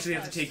 so you actually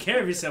have to take care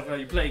of yourself while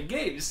you're playing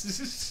games.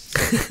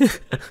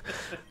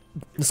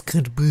 This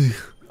could be...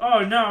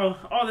 Oh no!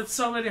 Oh, that's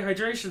so many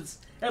hydrations.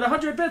 And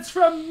 100 bits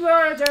from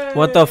murder!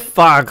 What the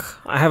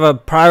fuck? I have a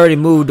priority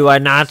move, do I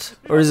not?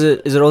 Or is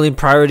it only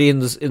priority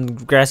in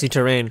grassy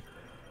terrain?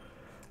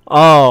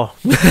 Oh.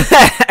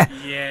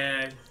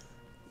 Yeah.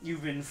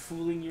 You've been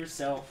fooling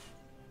yourself.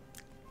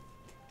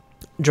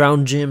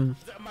 Drown Jim.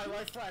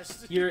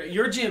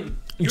 You're Jim.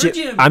 You're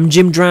Jim. I'm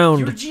Jim Drowned.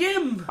 You're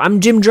Jim.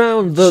 I'm Jim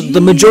Drowned. The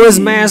Majora's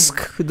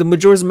Mask. The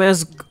Majora's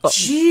Mask.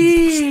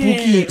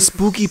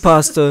 Spooky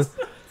pasta.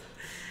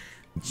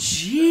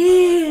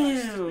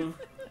 Jim.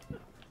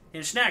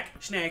 And snack.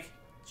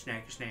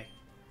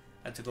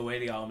 I took away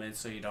the almonds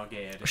so you don't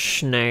get it.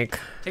 Snake.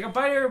 Take a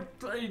bite of your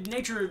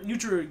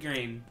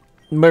Nutri-Grain.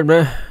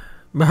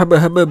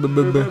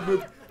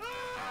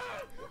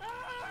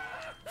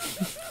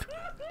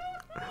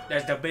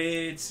 That's the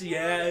bits,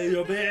 yeah,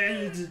 the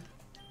bits.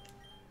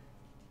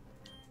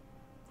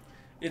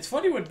 It's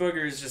funny when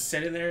Booger is just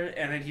sitting there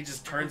and then he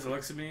just turns and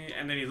looks at me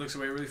and then he looks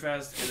away really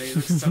fast and then he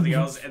looks at something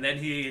else and then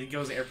he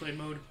goes airplane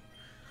mode.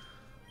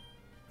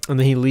 And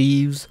then he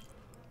leaves.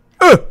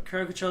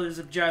 Crowd controllers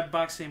of giant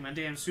boxing. My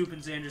damn Soup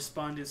and Xander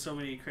spawned in so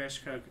many crash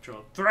crowd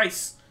control.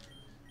 Thrice!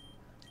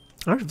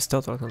 I don't have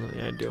stealth talk on that.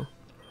 Yeah, I do.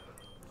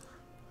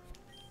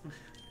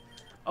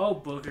 Oh,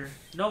 Booger.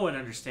 No one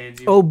understands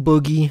you. Oh,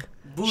 Boogie.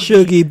 Boogie.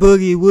 Shuggy,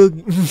 Boogie,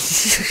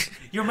 Woogie.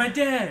 You're my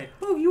dad!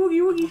 Boogie,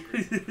 woogie,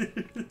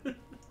 woogie.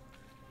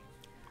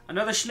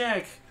 Another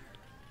snack.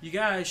 You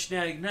guys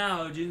snack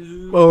now,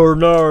 Jinsu. Oh,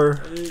 no.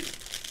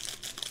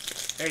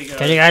 There you go.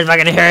 Can you guys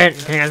fucking hear it?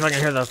 Can you guys fucking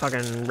hear the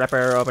fucking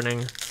wrapper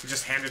opening?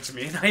 Just hand it to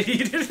me and I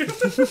eat it.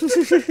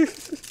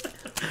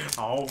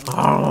 Oh.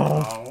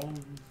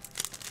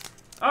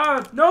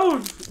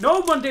 No,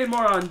 mundane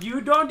moron.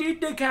 You don't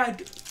eat the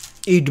cat.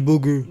 Eat the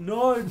booger.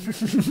 No. Eat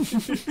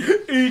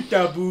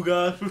the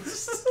booger.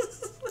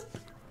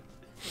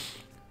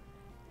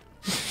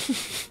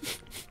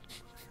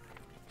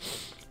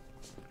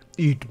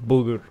 Eat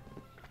booger.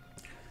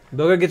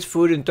 Booger gets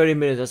food in 30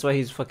 minutes. That's why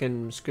he's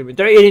fucking screaming.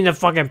 They're eating the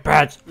fucking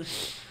pets.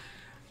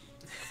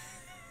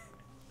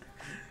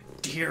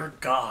 Dear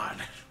God.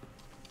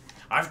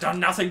 I've done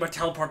nothing but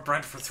teleport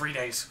bread for 3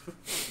 days.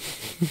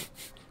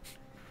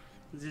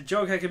 It's a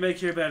joke I can make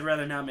here, but I'd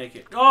rather not make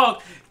it. Oh,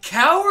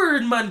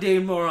 coward,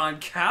 mundane moron.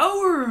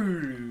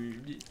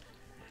 Coward.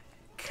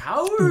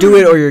 Coward. Do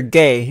it or you're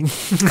gay.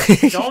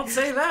 Don't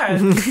say that.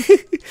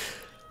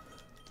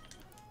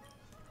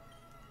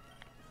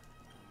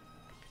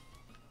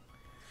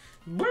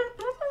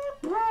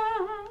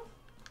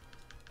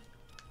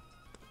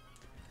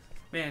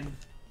 Man.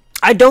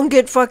 I don't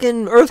get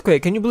fucking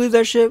earthquake. Can you believe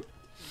that shit?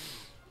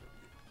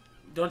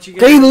 Don't you get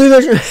Can you believe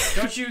that shit?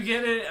 Don't you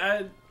get it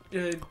at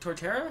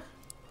Torterra?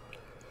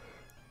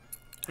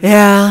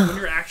 Yeah. When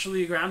you're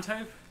actually a ground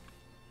type?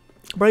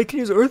 But you can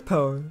use earth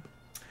power.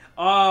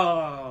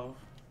 Oh.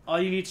 All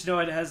you need to know,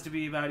 it has to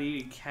be about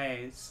eating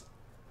Ks.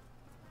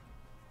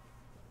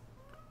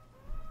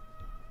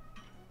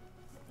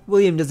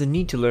 William doesn't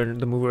need to learn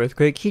the move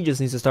earthquake. He just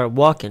needs to start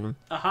walking.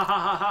 I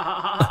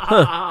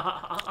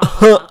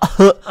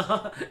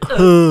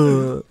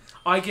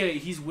get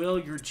it. He's Will,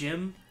 you're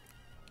Jim.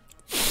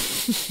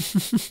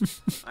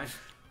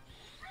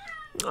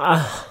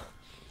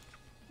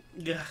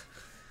 Yeah.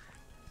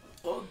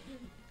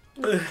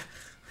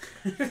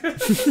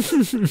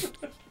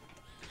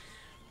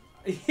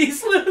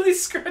 He's literally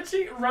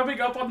scratching,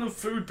 rubbing up on the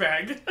food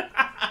bag.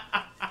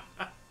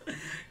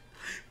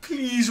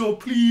 Please, oh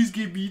please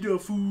give me the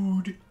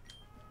food.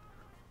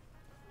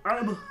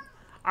 I'm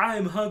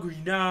hungry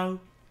now.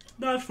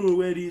 Not for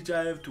weddings,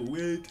 I have to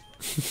wait.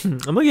 I'm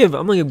gonna give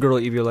Girdle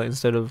Eviolite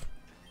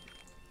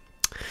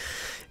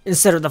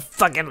instead of the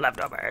fucking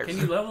leftovers. Can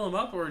you level him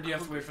up, or do you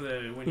have to wait for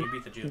when you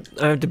beat the gym?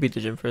 I have to beat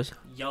the gym first.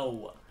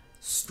 Yo,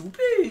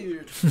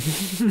 stupid.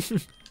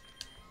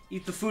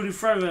 Eat the food in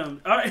front of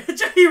him.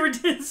 He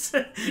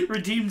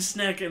redeemed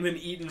snack and then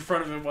eat in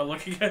front of him while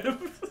looking at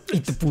him.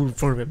 Eat the food in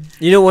front of him.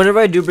 You know, whenever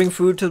I do bring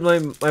food to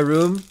my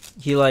room,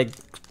 he like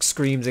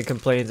screams and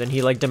complains, and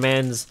he like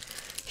demands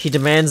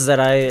that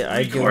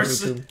I give him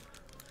food.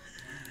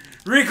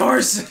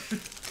 Recourse!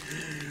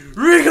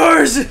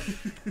 Recourse!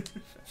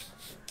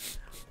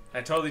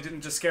 I totally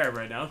didn't just scare him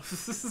right now.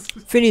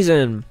 Finny's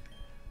in.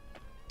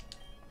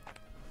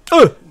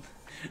 Oh!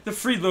 The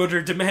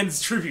freeloader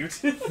demands tribute.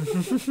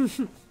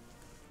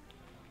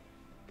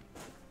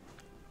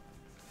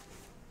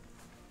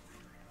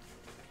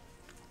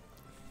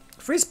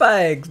 Free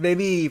spikes,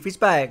 baby! Free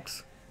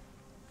spikes!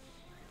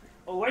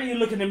 Oh, why are you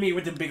looking at me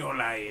with the big old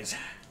eyes?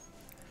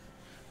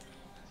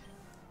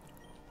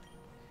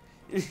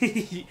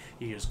 He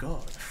is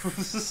God.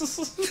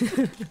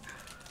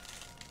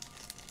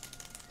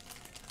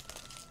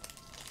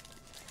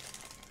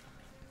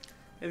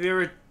 Have you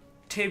ever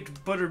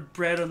taped buttered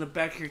bread on the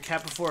back of your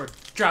cat before?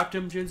 Dropped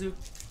him, Jinsu?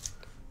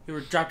 You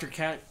ever dropped your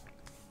cat?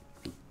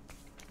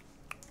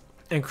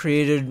 And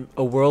created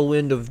a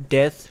whirlwind of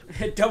death.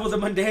 Double the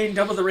mundane,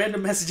 double the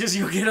random messages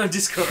you'll get on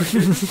Discord.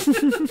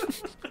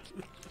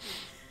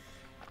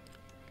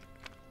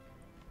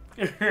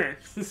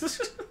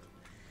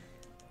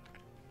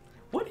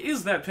 What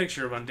is that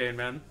picture of Mundane,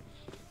 man?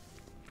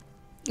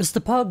 It's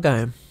the Pog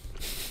guy.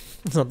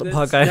 It's not the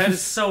Pog guy. That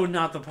is so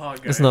not the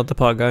Pog guy. It's not the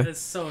Pog guy. That is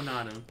so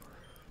not him.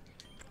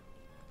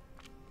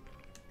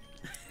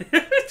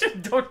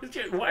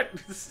 What?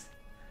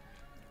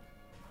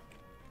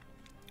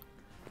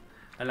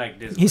 I like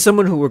this one. He's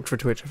someone who worked for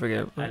Twitch, I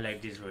forget. I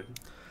like this one.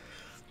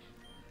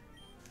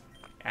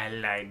 I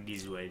like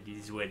this one.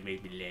 This one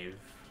made me laugh.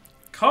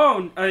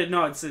 Cone!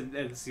 No, it's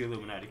the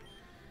Illuminati.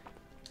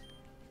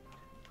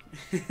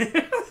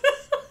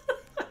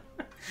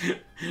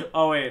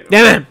 Oh, wait.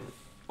 Damn it!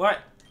 What?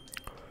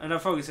 I'm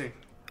not focusing.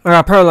 I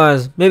got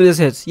paralyzed. Maybe this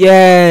hits.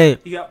 Yay!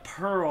 You got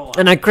pearl eyes.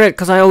 And I crit,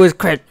 because I always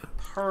crit.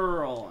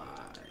 Pearl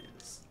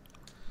eyes.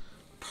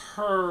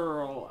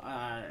 Pearl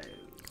eyes.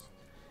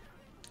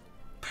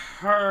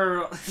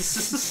 Pearl.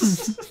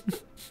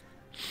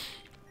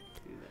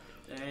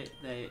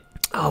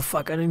 Oh,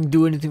 fuck. I didn't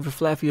do anything for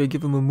Flaffy or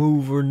give him a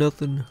move or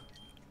nothing.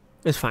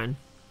 It's fine.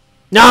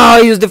 No, I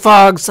used the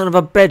fog, son of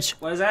a bitch.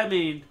 What does that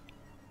mean?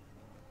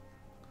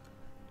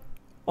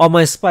 All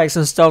my spikes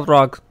and stealth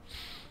rock.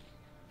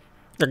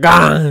 They're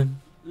gone.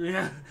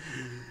 Yeah.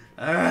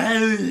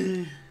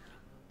 How's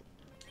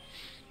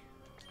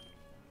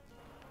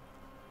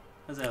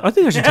that? I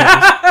think I should take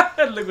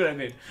this. Look what I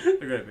made.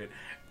 Look what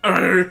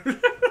I made.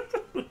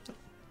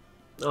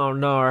 Oh,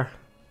 no.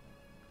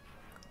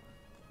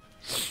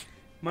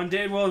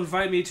 Mundane will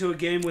invite me to a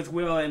game with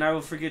Will, and I will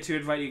forget to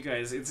invite you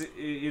guys. It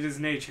is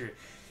nature.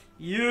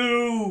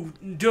 You,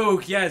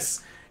 Duke,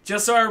 yes.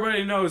 Just so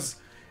everybody knows,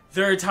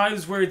 there are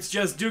times where it's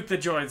just Duke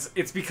that joins.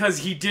 It's because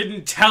he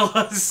didn't tell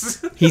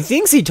us. He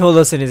thinks he told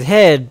us in his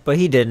head, but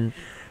he didn't.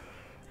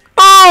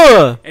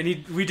 Oh!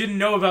 And we didn't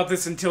know about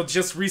this until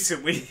just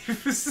recently.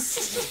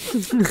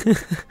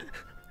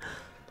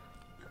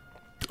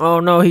 Oh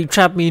no, he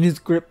trapped me in his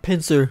grip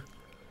pincer.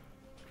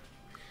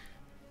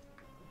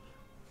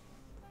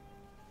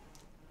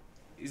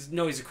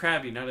 He's a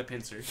crabby, not a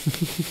pincer.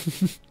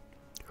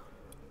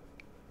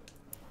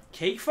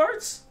 Cake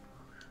farts?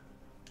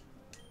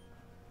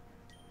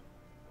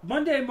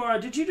 Monday, Mara,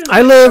 did you do...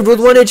 I lived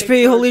with 1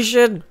 HP, holy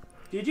shit.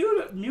 Did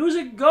you...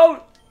 Music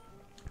goat?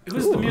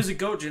 Who's the music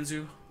goat,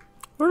 Jinsu? I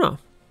don't know.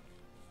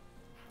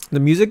 The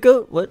music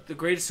goat? What? The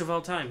greatest of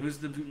all time. Who's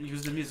the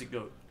music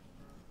goat?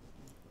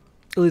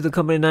 Early the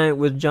company night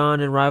with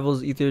John and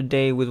Rivals Ether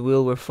Day with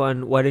Will were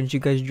fun. Why didn't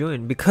you guys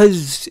join?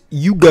 Because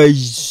you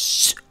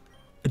guys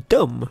are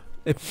dumb.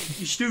 You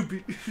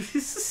stupid.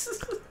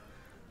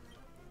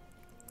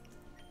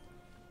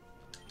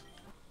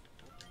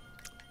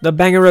 The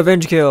banger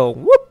revenge kill.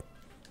 Whoop.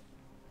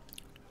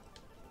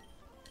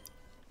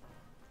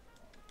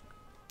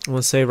 I'm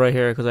gonna save right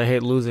here because I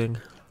hate losing.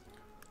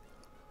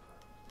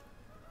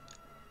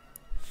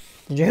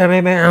 Did you hear me,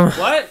 ma'am?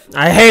 What?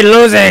 I hate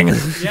losing.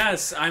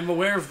 Yes, I'm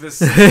aware of this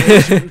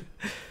situation.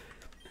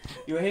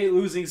 You hate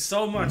losing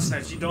so much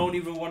that you don't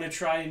even want to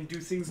try and do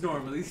things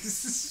normally.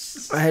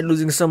 I hate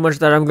losing so much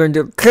that I'm going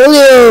to kill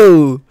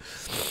you.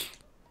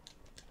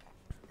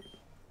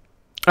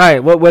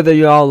 Alright, what weather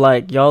y'all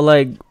like? Y'all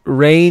like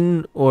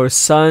rain or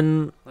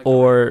sun Like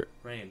or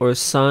rain. or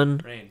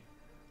sun Rain.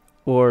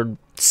 or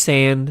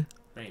sand?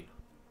 Rain.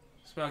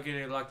 It's about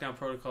getting a lockdown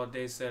protocol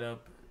day set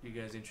up. You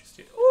guys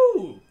interested?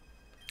 Ooh!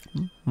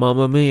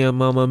 Mamma mia,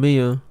 mamma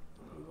mia.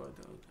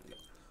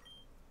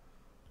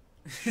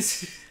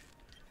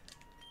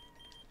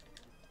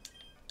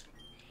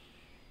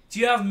 Do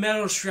you have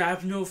metal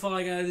shrapnel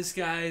falling out of the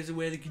sky as a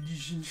weather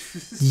condition?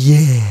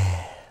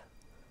 Yeah.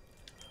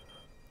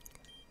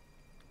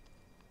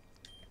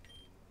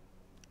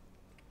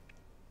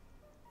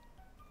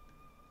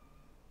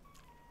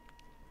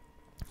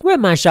 Where's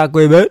my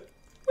shockwave at?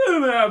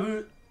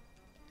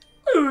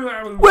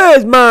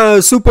 Where's my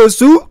super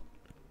suit?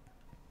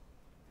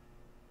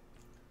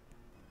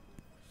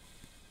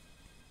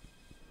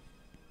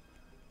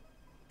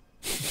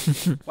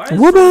 Why is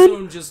Woman.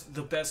 Frozone just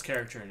the best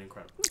character in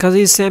Incredible? Because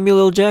he's Samuel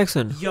L.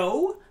 Jackson.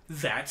 Yo,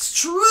 that's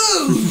true!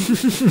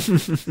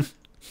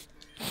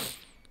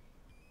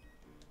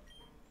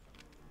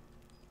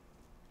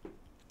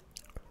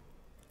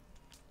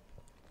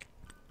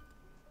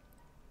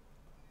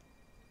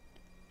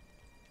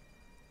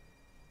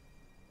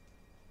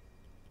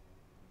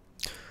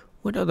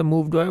 What other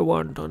move do I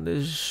want on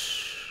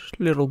this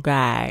little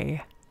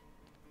guy?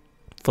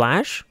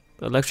 Flash?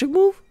 Electric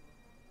move?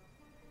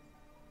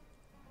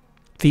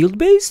 Field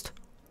based?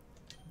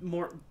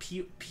 More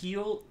peel?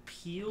 Peel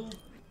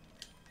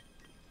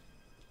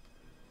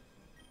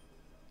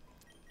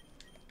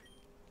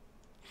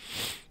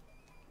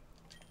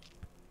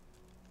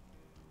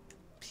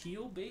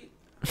bait?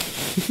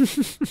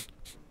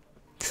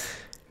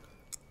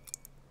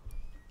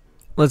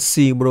 Let's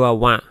see, what do I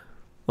want?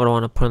 What do I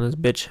want to put on this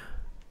bitch?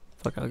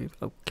 Fuck, I'll keep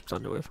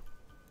Thunderwave.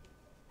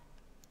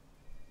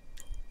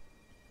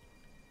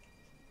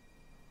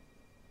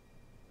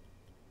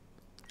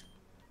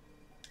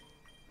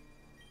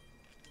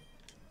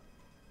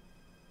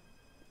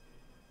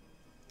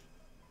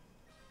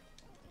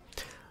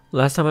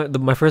 Last time,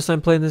 my first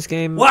time playing this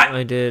game, What?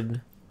 I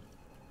did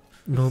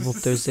normal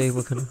Thursday.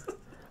 What kind of?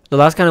 The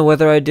last kind of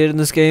weather I did in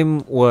this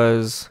game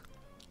was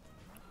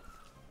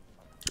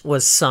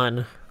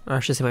sun. Or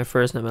I should say my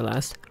first, not my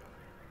last.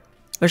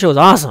 That shit was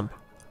awesome.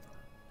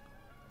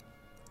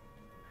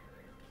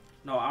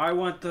 No, I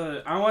want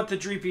the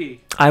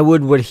Dreepy. I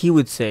would what he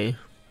would say.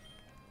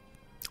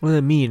 What does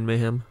that mean,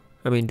 Mayhem?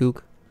 I mean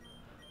Duke.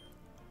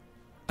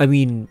 I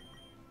mean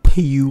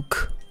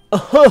puke.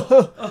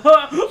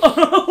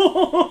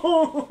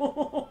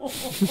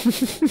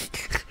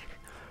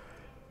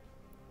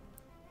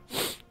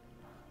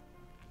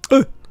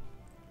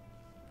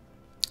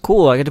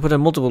 Cool, I get to put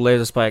in multiple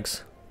laser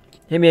spikes.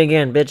 Hit me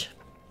again, bitch.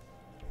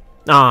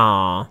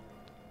 Aww.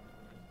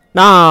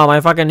 Nah,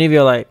 my fucking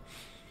Eviolite.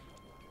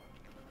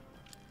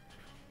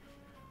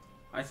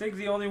 I think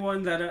the only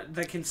one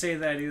that can say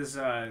that is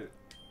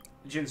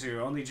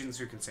Jinsu. Only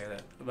Jinsu can say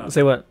that about.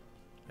 Say what?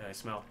 Yeah, I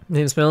smell.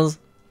 Name smells?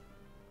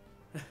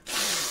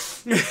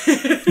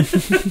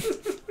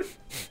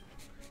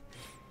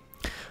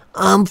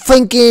 I'm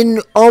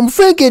thinking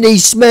he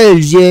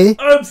smells, yeah.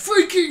 I'm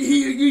thinking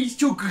he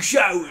took a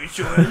shower,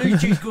 so at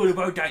least he's good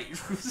about that.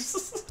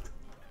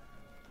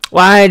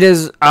 Why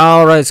does...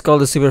 Alright,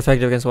 Scald is super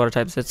effective against water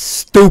types. That's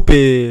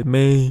stupid,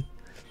 man.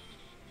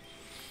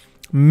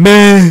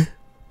 Man.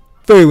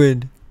 Fairy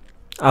Wind.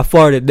 I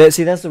farted.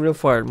 See, that's the real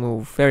fart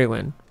move. Fairy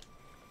Wind.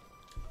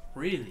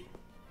 Really?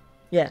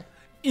 Yeah.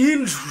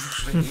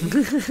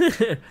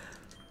 Interesting.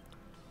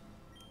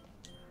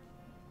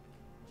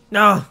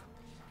 No.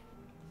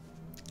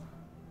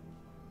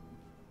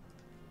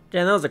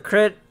 Damn, that was a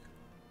crit.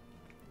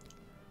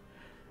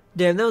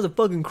 Damn, that was a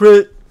fucking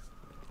crit.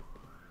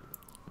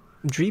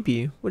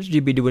 Dreepy? What's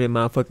Dreepy doing in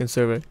my fucking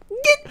server?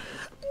 Get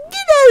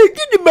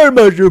the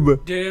my server.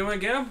 Did anyone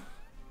get him?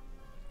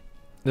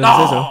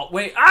 Doesn't say so. Oh,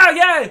 wait. Ah,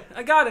 yeah,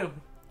 I got him.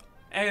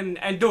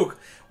 And Duke,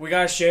 we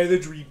gotta share the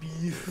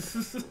Dreepy.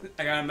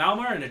 I got a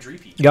Malmar and a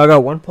Dreepy. Y'all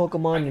got one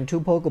Pokemon and 2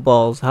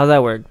 Pokeballs. How's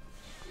that work?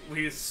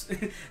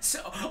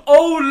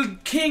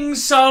 Old King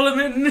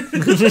Solomon.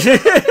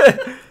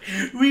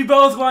 We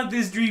both want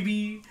this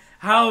Dreepy.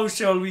 How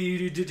shall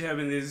we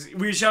determine this?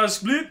 We shall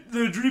split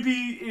the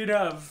Dreepy in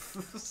half.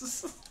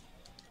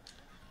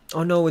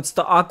 Oh no, it's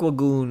the Aqua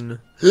Goon.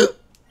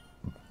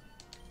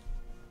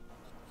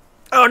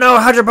 Oh no,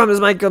 Hydro Pump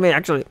might kill me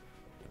actually.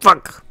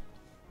 Fuck.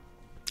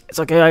 It's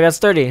okay, I got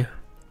sturdy.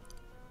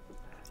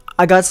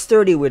 I got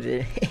sturdy with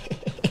it.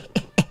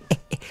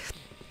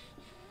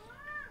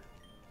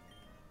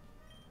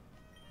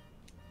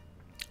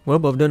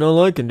 Well, I've done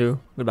all I can do.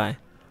 Goodbye.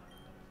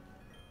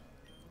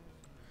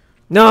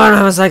 No, I don't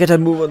have a psychic type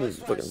move on this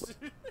fucking.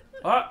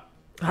 What?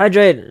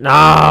 Hydrate. No.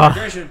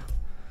 Hydration.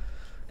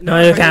 No,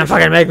 you can't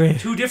fucking make me.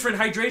 2 different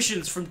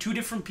hydrations from 2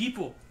 different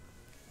people.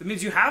 That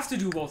means you have to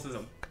do both of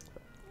them.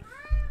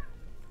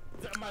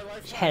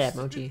 Shut up,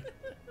 Mochi.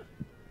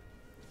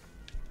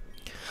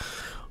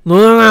 No,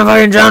 they're gonna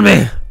fucking drown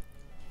me.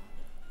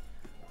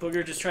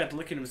 Booger just tried to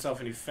look at himself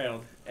and he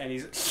failed. And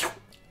he's...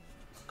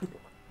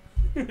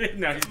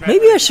 now he's back.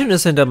 Maybe I shouldn't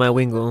have sent out my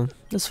Wingull.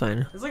 That's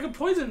fine. It's like a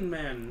poison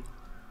man.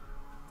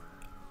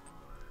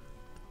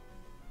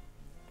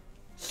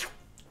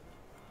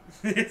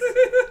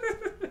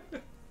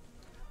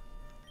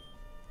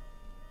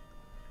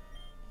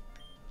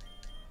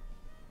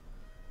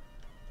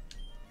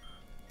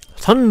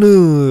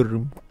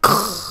 Thunder.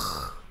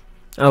 I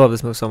love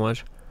this move so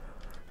much.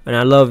 and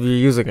I love you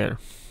using it.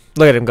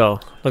 Look at him go.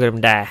 Look at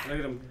him die. Look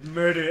at him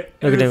murder.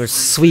 Look at him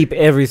sweep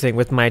everything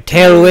with my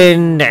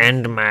tailwind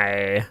and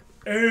my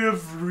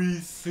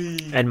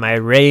everything.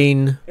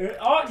 rain.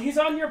 Oh, he's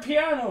on your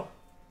piano.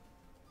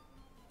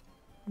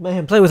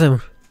 Man, play with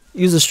him.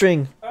 Use the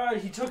string.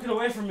 He took it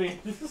away from me.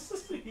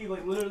 He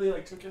like literally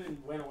like took it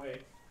and went away.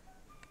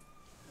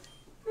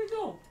 Where'd it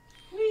go?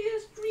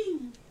 Where's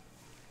Dream?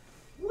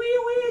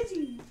 Where is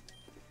he?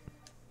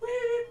 Where'd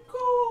it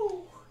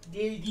go?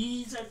 There it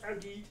is. I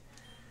found it.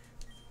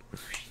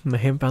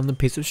 Mayhem found the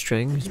piece of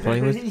string he's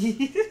playing with.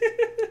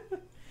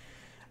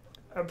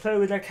 I'm playing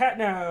with a cat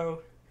now.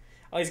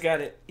 Oh, he's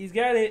got it. He's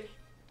got it.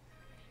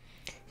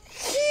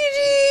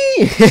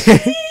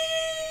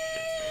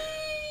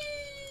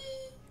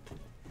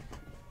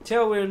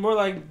 Tailwind, more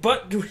like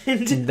butt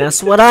wind.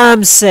 That's what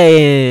I'm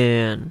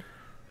saying.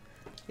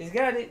 He's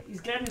got it.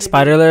 He's got it.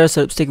 Spider layer,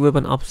 so stick whip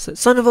on opposite.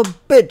 Son of a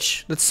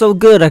bitch. That's so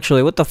good,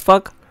 actually. What the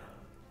fuck?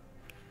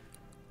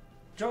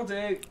 Jolt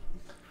egg.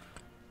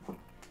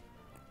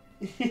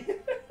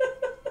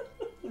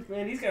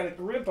 Man, he's got a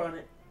grip on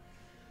it.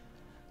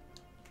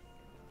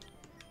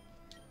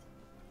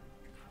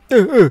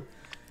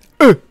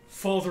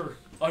 Father,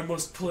 I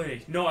must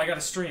play. No, I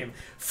gotta stream.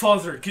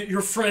 Father, get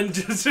your friend.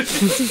 Oh, look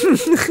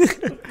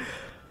at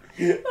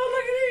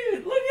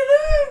it! Look at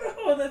that!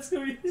 Oh, that's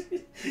gonna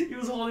be. He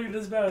was holding it in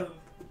his mouth.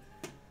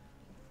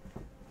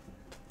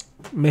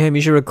 Mayhem,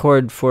 you should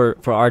record for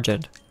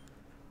Argent.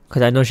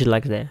 Because I know she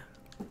likes that.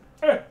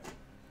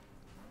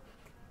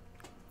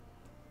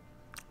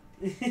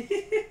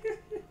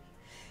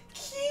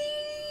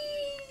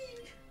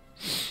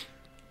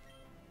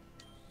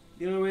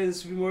 The only way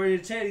this would be more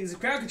entertaining is if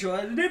crowd control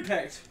had an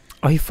impact.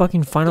 Oh, you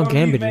fucking final Don't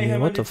leave gambit Mayhem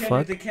me. What the unattended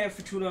fuck? The cat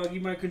for too long,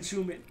 you might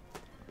consume it.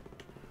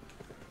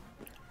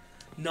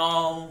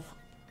 No,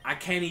 I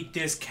can't eat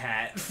this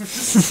cat.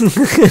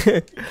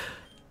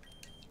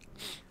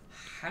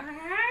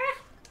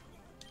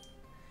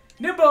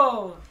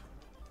 Nibble!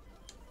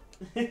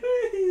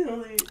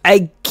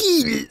 I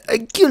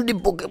killed the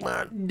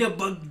Pokemon. The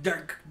bug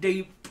dark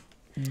deep.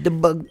 The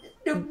bug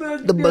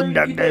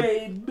dark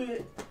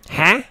deep.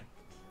 Huh?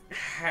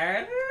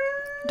 Huh?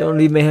 Don't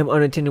leave Mayhem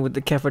unattended with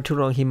the cat for too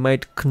long. He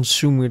might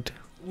consume it.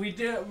 We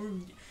did.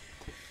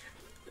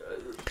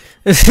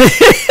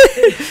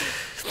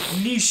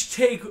 Niche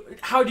take.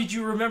 How did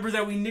you remember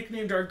that we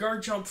nicknamed our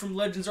Garchomp from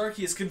Legends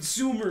Arceus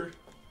Consumer?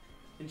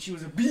 And she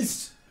was a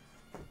beast.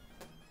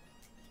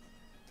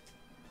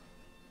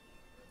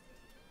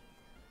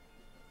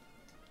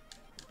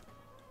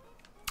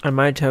 I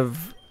might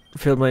have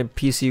filled my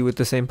PC with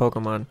the same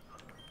Pokemon.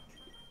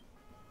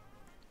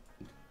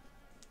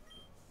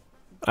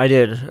 I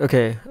did.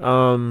 Okay. What's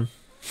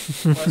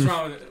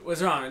wrong with it?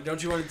 What's wrong?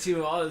 Don't you want to see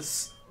all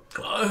this?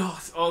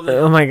 All the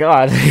Oh my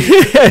god.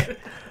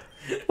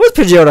 What's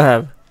Pidgeotto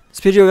have? Does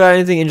Pidgeotto got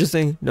anything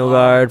interesting? No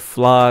guard,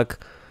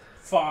 Flock,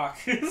 fuck.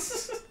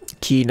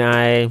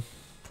 Kenai,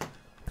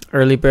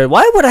 Early Bird.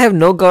 Why would I have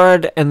no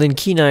guard and then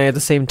Kenai at the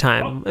same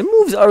time? My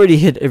moves already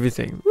hit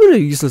everything. What a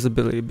useless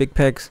ability. Big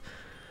pecs,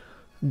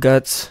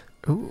 guts.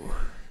 Ooh.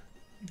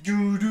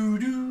 Do do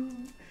do.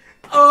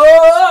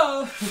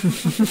 Oh.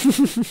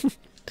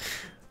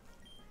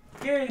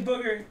 Yay,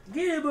 booger!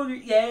 Yay,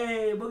 booger!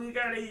 Yay, booger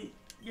got it!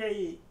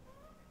 Yay!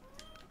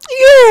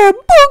 Yeah,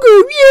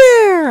 booger,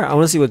 yeah! I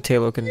want to see what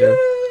Taylor can do.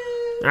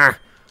 Ah.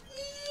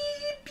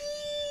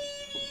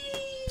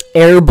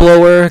 Air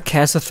blower,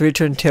 cast a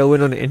 3-turn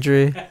tailwind on an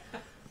injury.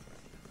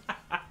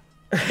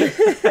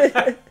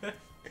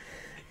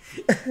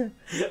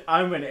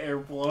 I'm an air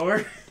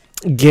blower.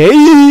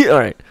 Gay. All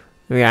right,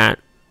 we got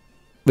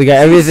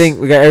everything.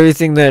 We got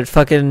everything that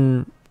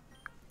fucking.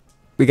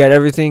 We got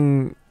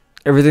everything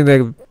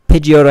that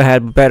Pidgeotto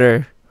had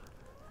better.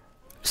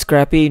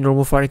 Scrappy,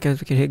 normal fighting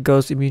counts. We can hit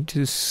ghost, immune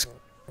to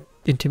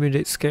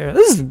intimidate, scare.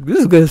 This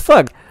is good as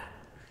fuck.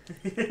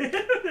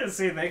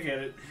 See, they get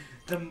it.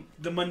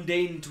 The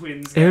mundane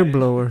twins. Air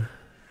blower.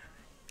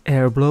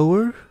 Air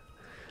blower.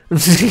 Well,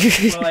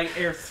 like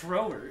air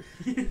thrower.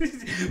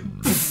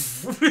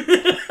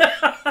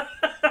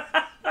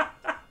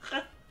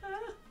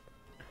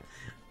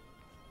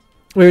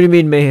 What do you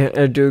mean,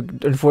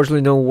 dude?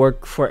 Unfortunately, no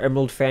work for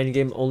Emerald fan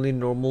game. Only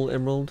normal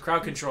Emerald.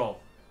 Crowd control.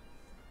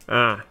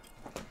 Ah.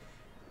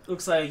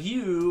 Looks like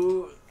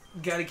you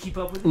gotta keep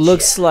up with the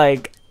Looks chat.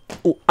 like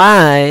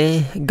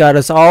I got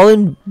us all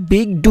in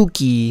big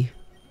dookie.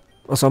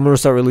 Also, I'm gonna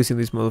start releasing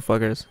these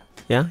motherfuckers.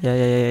 Yeah. Who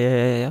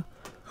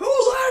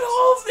let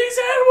all of these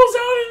animals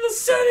out in the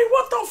city?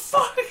 What the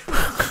fuck?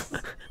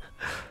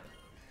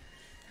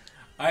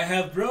 I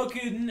have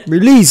broken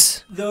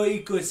Release. the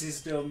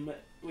ecosystem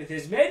with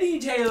as many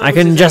tails. I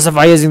can as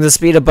justify using the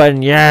speed up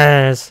button.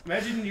 Yes.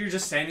 Imagine you're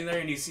just standing there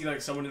and you see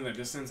like someone in the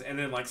distance, and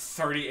then like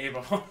 30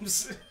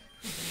 A-bombs.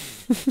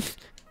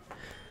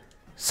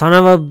 Son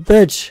of a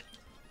bitch.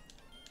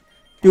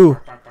 You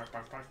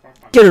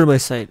get out of my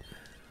sight.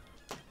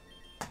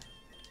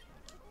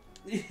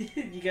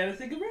 You gotta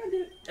think around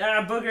it.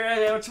 Ah, booger,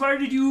 I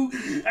outsmarted you.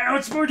 I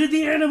outsmarted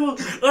the animal.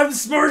 I'm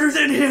smarter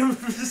than him.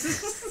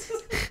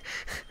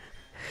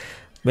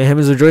 Mayhem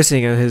is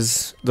rejoicing at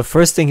the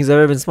first thing he's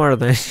ever been smarter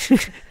than.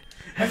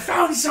 I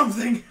found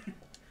something.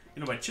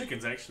 You know, my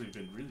chicken's actually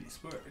been really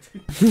smart.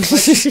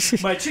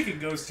 My chicken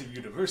goes to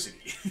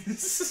university.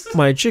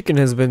 My chicken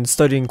has been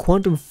studying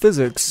quantum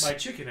physics. My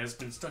chicken has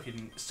been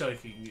studying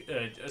Lesucky.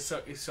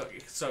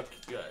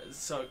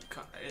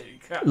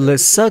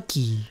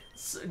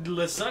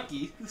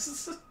 Lesucky.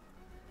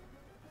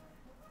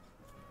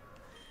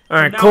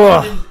 Alright, Now cool.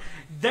 on,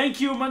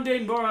 thank you,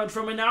 Mundane Boron.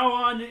 From now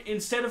on,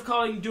 instead of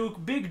calling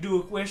Duke Big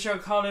Duke, we shall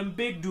call him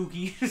Big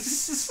Dookie.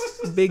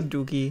 Big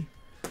Dookie.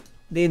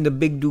 They in the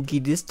Big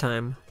Dookie this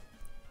time.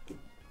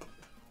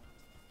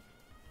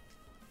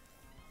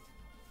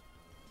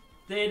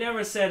 They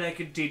never said I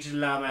could teach a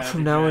llama how to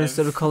From now on, drive.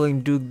 instead of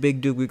calling Duke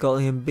Big Duke, we call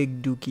him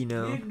Big Dookie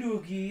now. Big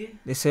Dookie.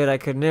 They said I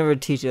could never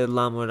teach a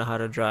llama how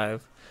to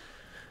drive.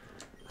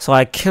 So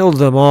I killed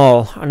them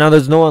all. And now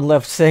there's no one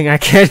left saying I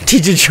can't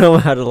teach a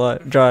llama how to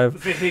drive.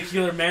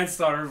 Vehicular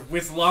manslaughter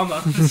with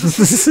llama.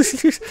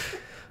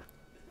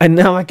 And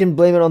now I can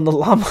blame it on the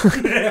llama.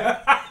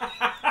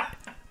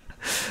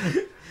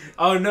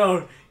 Oh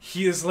no,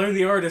 he has learned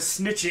the art of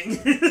snitching.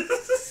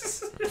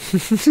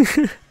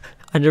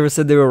 I never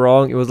said they were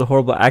wrong. It was a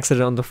horrible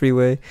accident on the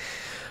freeway.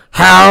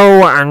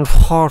 How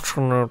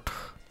unfortunate.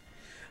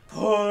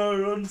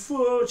 Poor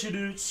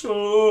unfortunate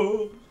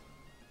soul.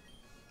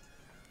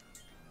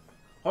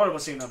 Horrible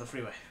scene on the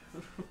freeway.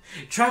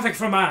 Traffic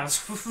for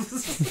miles.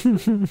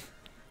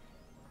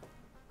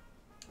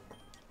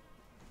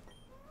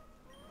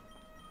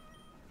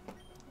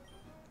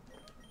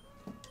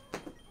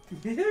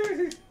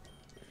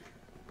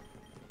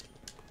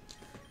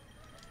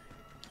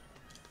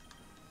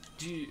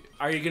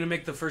 Are you gonna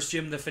make the first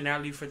gym the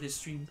finale for this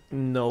stream?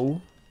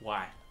 No.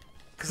 Why?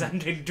 Because I'm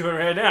doing it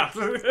right now.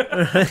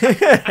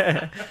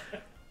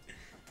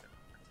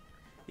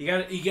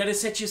 You gotta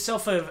set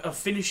yourself a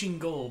finishing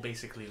goal,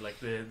 basically, like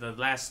the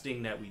last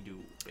thing that we do.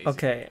 Basically.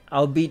 Okay,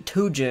 I'll beat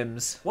 2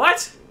 gyms.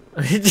 What?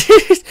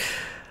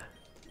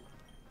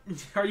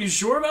 Are you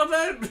sure about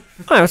that?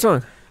 Alright, what's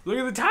wrong? Look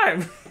at the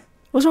time.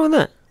 What's wrong with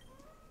that?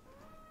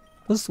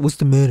 What's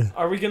the matter?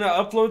 Are we gonna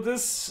upload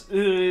this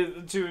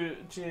to?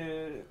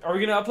 Are we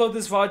gonna upload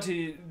this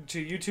VOD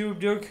to YouTube,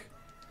 Duke?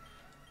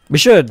 We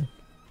should.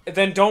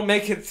 Then don't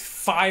make it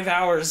 5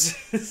 hours.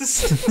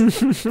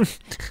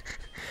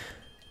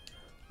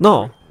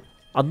 No.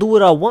 I'll do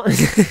what I want.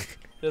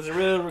 There's a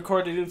real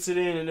recorded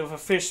incident, and if a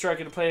fish struck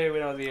into play, we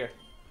know the air.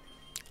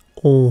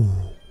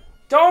 Oh.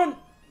 Don't,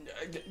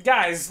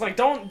 guys, like,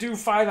 don't do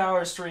 5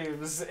 hour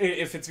streams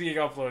if it's being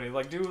uploaded.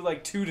 Like, do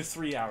like 2 to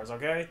 3 hours,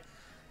 okay?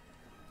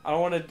 I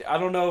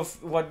don't know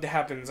if what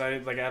happens. I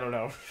don't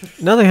know.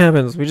 Nothing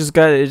happens. We just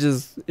got it's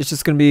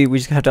just gonna be, we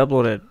just have to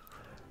upload it.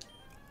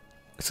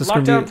 It's just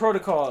gonna Lockdown be,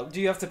 protocol.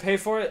 Do you have to pay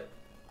for it?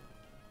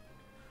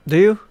 do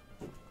you?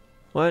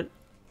 What?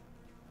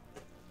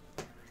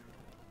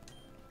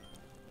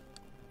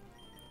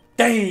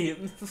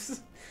 Damn.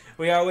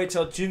 We gotta wait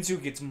till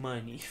Jinsu gets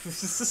money.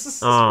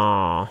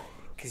 Aww.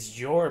 Cause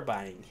you're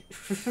buying.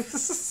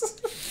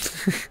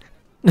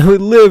 No,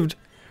 it lived.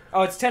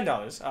 Oh, it's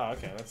 $10. Oh,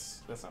 okay.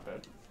 That's not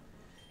bad.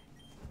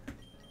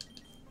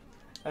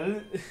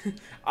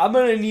 I'm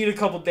gonna need a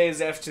couple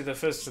days after the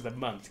first of the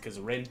month because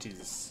rent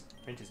is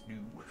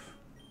due.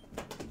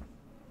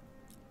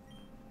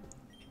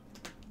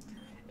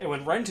 And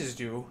when rent is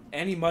due,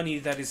 any money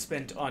that is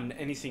spent on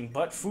anything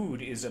but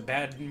food is a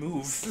bad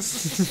move.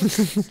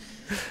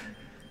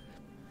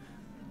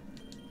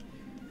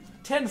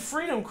 10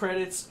 freedom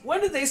credits?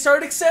 When did they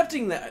start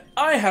accepting that?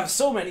 I have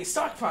so many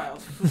stockpiled.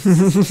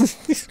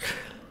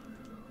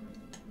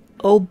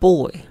 Oh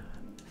boy.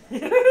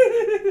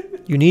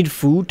 You need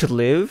food to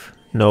live?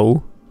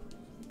 No.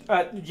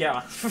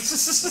 Yeah.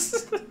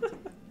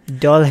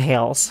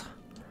 Dollhouse.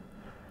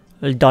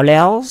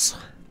 Dollhouse?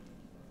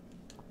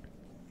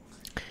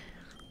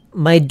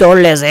 My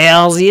dollars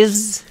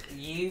is.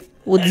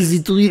 What is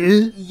it to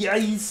you?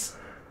 Yes.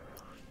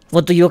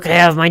 What do you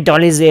have, my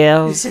dollars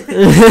is?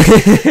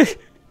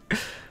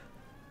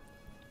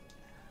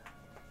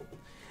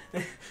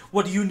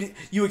 What do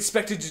you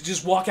expected to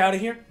just walk out of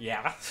here?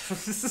 Yeah. I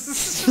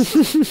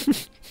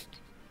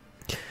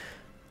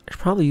should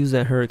probably use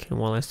that hurricane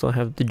while I still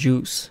have the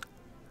juice.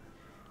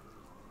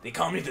 They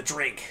call me the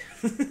drink.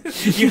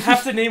 You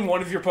have to name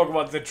one of your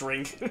Pokemon the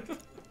drink.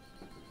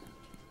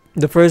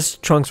 The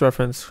first Trunks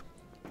reference.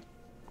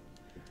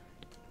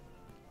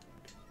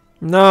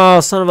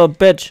 No, son of a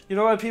bitch. You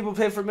know why people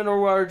pay for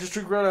mineral water? Just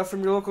drink right out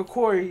from your local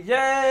quarry.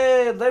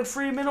 Yay!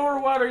 Lead-free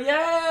mineral water.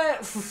 Yay!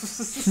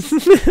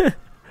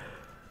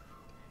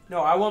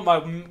 No, I want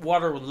my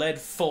water lead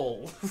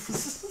full.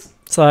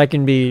 So I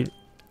can be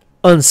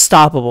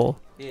unstoppable.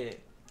 Yeah.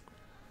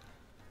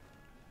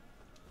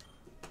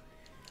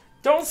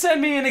 Don't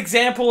send me an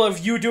example of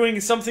you doing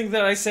something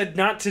that I said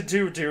not to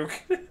do,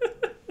 Duke.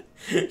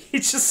 He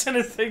just sent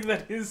a thing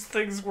that his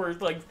things were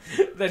like,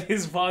 that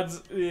his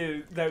VODs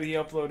that he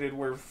uploaded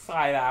were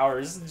 5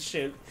 hours and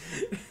shit.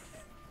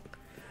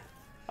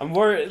 I'm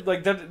worried,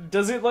 like, that,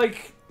 does it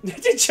like,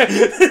 check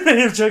his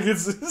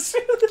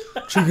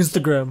Check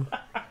Instagram.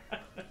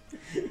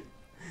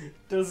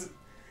 Does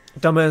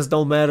Dumbass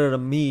don't matter to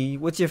me.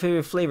 What's your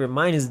favorite flavor?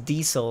 Mine is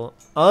diesel.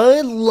 I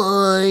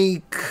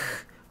like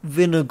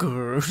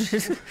vinegar.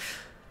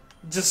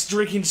 just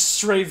drinking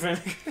straight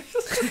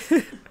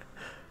vinegar.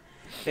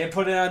 They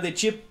put it on the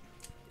chip.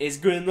 It's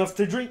good enough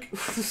to drink.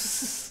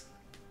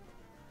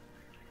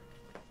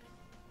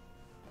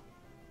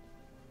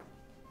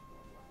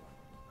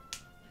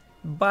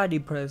 Body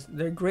press.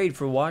 They're great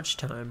for watch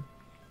time.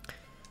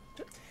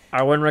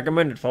 I wouldn't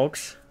recommend it,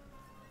 folks.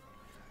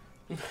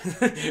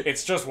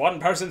 It's just one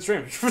person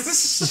streaming.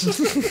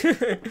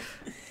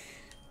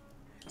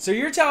 So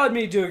you're telling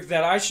me, Duke,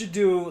 that I should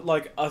do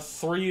like a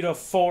 3 to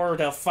 4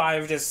 to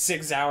 5 to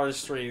 6 hour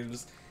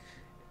streams,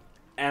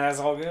 and that's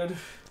all good?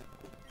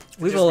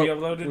 We've Just all be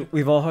uploaded?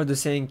 we've all heard the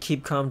saying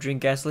 "keep calm,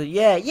 drink gasoline."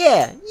 Yeah,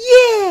 yeah,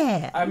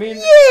 yeah. I mean,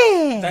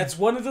 yeah. that's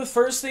one of the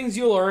first things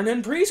you learn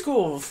in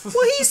preschool.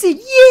 Well, he said,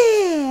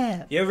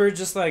 "Yeah." You ever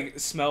just like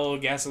smell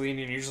gasoline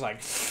and you're just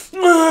like,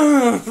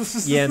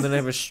 Yeah, and then I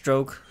have a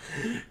stroke.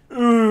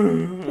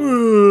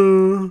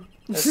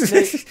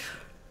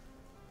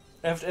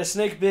 A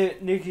snake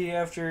bit Nikki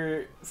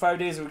after 5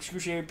 days of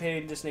excruciating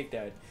pain. The snake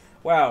died.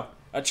 Wow,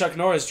 a Chuck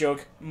Norris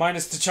joke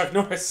minus the Chuck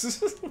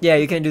Norris. Yeah,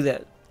 you can't do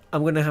that.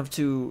 I'm gonna have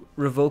to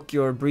revoke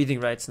your breathing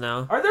rights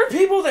now. Are there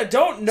people that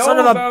don't know Son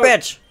of about? a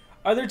bitch!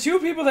 Are there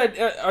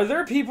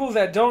people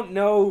that don't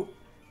know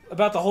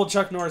about the whole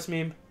Chuck Norris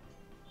meme?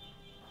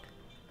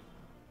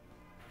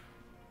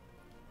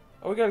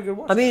 Oh, we got a good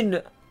one. I mean,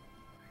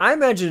 I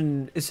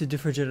imagine it's a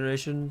different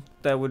generation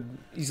that would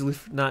easily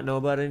not know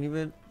about any of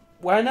it.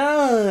 Why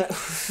not?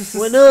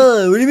 Why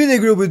not? What do you mean they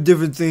grew up with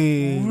different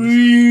things?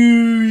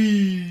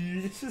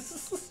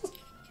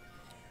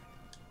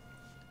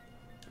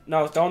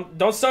 No,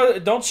 don't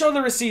show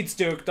the receipts,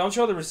 Duke. Don't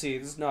show the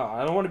receipts. No,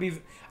 I don't want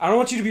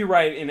you to be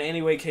right in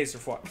any way, case, or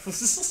form.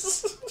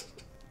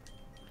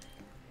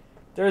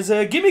 There's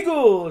a gimme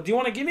ghoul. Do you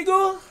want a gimme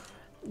ghoul?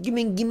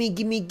 Gimme.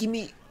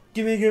 Gimme.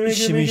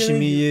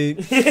 Shimmy, yeah.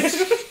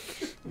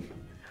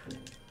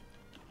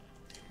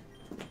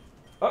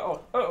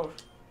 Uh-oh.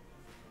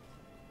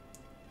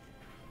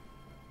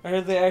 I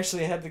heard they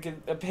actually had to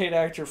get a paid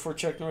actor for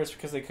Chuck Norris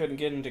because they couldn't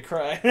get him to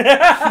cry.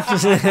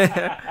 That's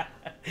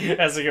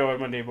a good one,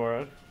 Monday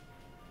Moron.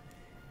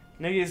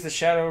 Nigga is the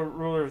shadow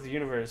ruler of the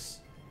universe.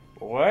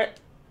 What?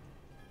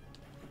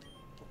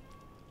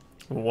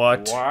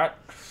 What?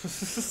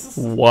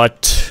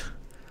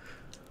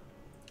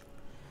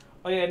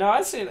 Oh yeah, no,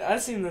 I seen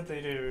that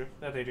they do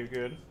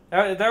good.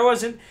 That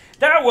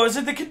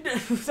wasn't the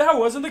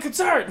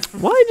concern.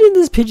 Why did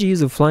this Pidgey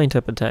use a flying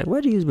type attack? Why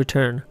did he use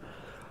return?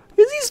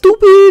 Is he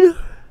stupid?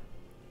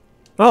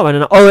 Oh, I don't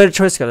know. Oh, I had a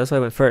choice scout. That's why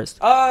I went first.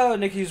 Oh,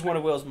 Nikki's one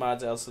of Will's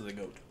mods. Also the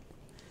goat.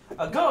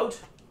 A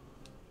goat?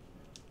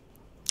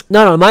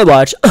 Not on my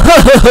watch.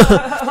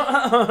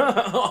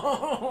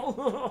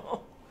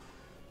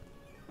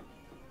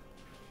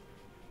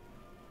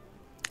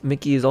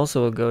 Mickey is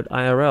also a goat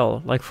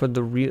IRL, like for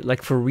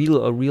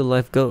real, a real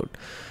life goat.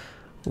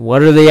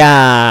 What are the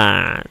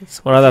odds?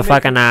 What are the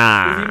fucking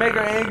odds? If you make her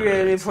angry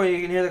at any point,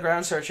 you can hear the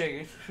ground start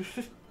shaking.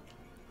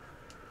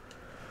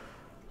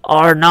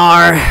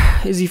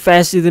 Arnar, is he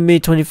faster than me?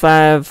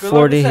 25, Good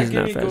 40. luck He's with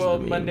not that faster Gimme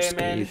than me. Monday, I'm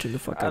man. you to the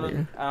fuck I out of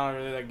here. don't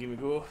really like Gimme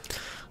Ghoul.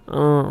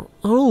 I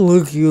don't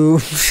look you.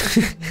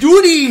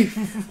 Duty!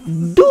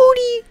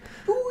 Doody.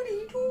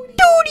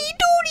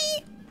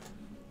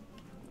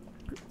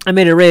 I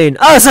made it rain.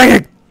 Oh,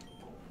 second.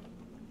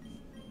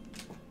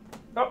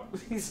 Oh,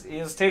 he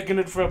has taken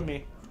it from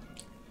me.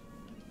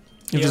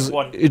 He It has is,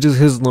 one. it is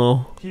his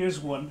now. Here's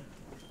one.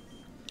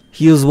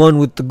 He is one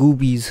with the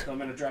goobies. So I'm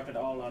gonna drop it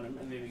all on him,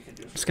 and then we can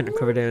do it. Just gonna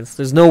cover dance.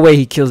 There's no way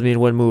he kills me in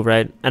one move,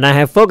 right? And I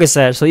have focus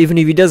sash, so even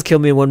if he does kill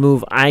me in one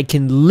move, I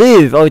can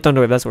live. Oh, he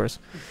Thunderwave. That's worse.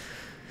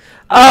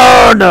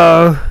 Oh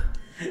no!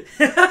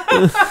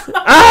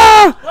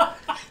 Ah!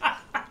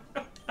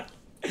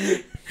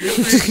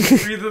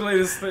 Read the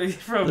latest thing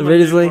from The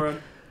latest Monday link?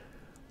 Moron.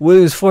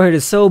 William's forehead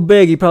is so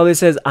big, he probably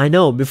says, "I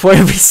know," before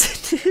every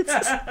sentence.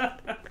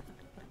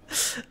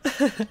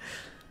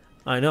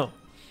 I know.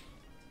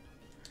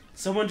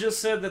 Someone just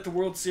said that the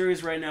World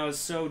Series right now is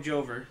so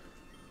Jover.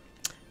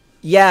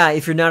 Yeah,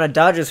 if you're not a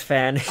Dodgers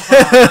fan.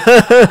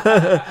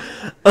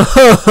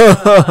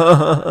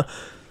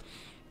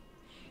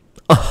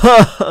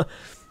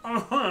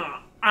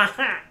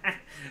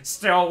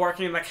 Still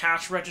working the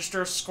cash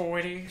register,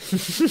 Squiddy.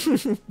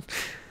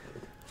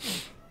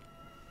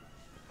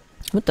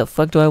 What the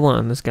fuck do I want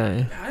on this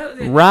guy?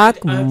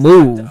 Rock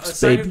moves, a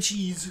side baby. of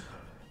cheese.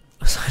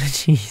 A side of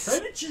cheese.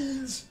 Side of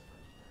cheese.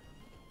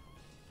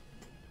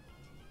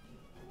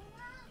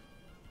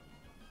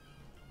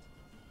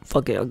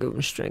 Fuck it, I'll give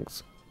him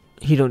strength.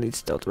 He don't need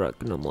stealth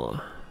rock no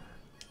more.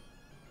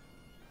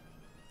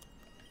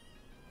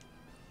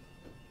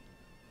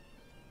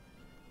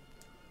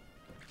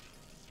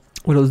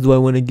 What else do I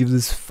want to give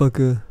this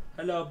fucker?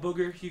 Hello,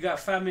 Booger. You got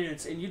 5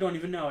 minutes and you don't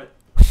even know it.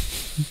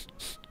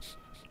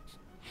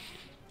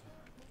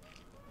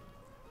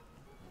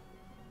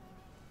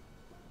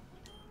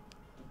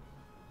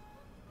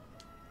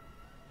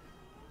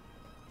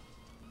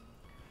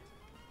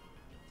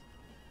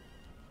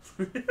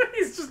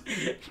 He's just.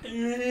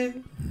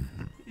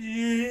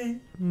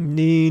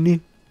 Nee.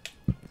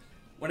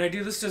 When I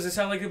do this, does it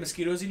sound like the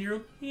mosquitoes in your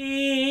room?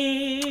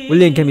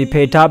 William can be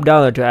paid top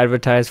dollar to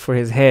advertise for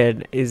his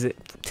head.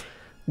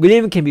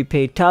 William can be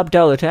paid top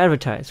dollar to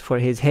advertise for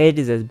his head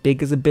is as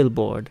big as a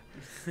billboard.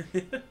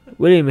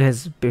 William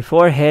has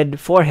before head,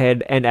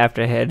 forehead, and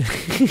after head.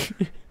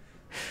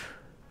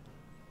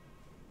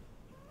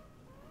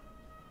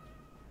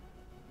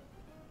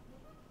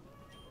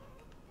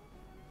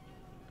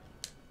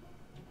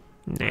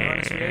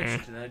 Honest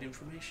reaction to that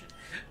information.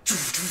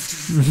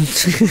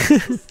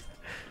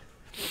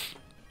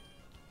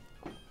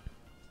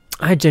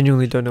 I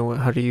genuinely don't know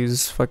how to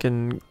use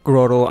fucking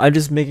Grotto. I'm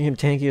just making him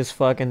tanky as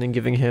fuck and then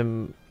giving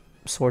him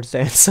sword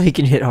stance so he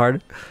can hit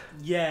hard.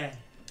 Yeah.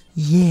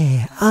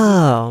 Yeah.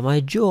 Oh, my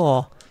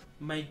jaw.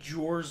 My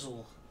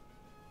Jorzel.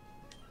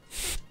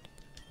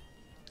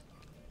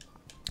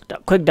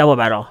 Quick double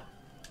battle.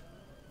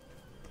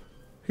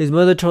 His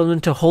mother told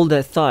him to hold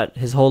that thought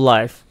his whole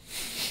life.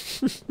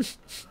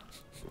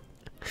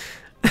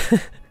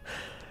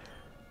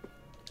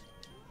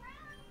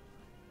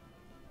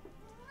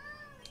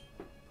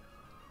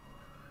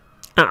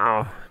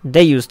 Uh-oh.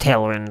 They use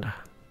Tailwind.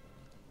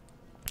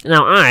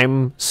 Now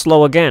I'm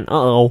slow again.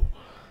 Uh-oh.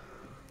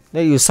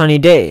 They use Sunny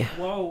Day.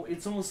 Whoa,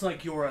 it's almost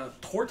like you're a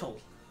turtle.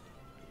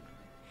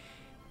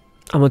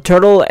 I'm a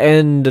turtle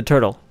and a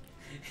turtle.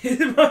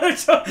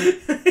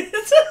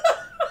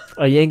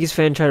 A Yankees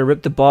fan tried to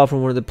rip the ball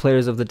from one of the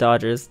players of the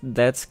Dodgers.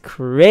 That's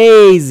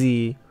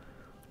crazy.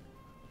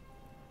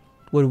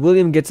 When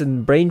William gets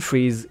in brain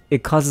freeze,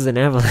 it causes an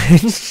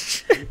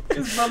avalanche.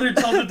 His mother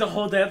told him to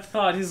hold that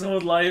thought his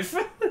whole life.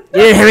 You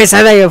didn't hear me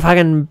say that, you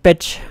fucking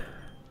bitch.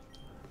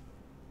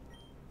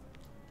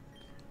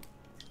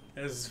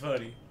 This is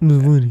funny.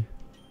 It's funny.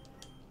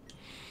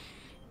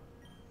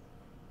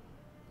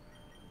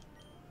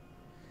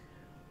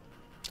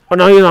 Oh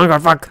no, you longer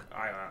fuck.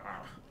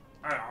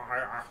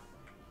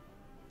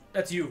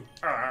 That's you.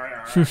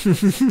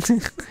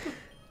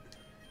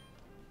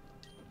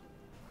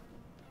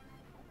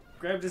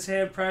 Grabbed his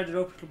hand, pried it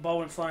open, the ball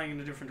went flying in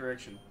a different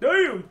direction.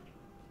 Damn!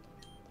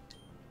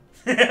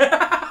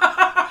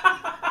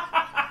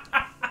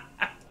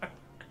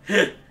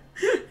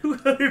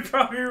 He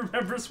probably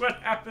remembers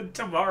what happened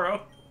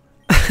tomorrow.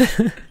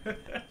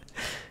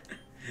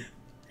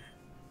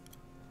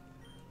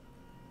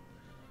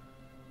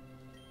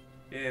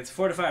 It's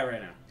 4-5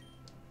 right now.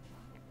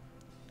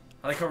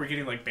 I like how we're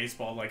getting like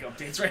baseball like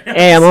updates right now.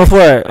 Hey, I'm all for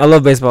it. I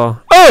love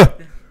baseball. Oh!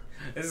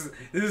 This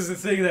is the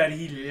thing that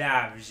he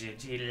loves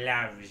it. He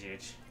loves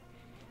it.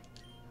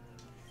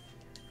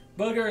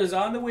 Booger is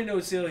on the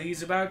windowsill.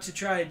 He's about to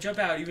try and jump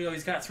out, even though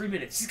he's got 3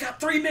 minutes. He's got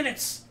 3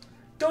 minutes.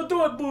 Don't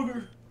do it,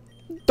 Booger.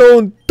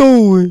 Don't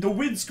do it. The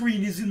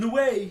windscreen is in the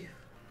way.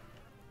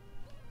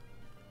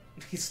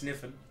 He's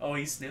sniffing. Oh,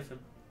 he's sniffing.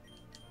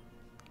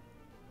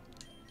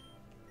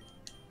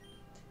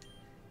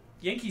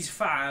 Yankees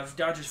 5,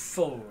 Dodgers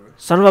 4.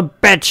 Son of a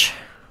bitch.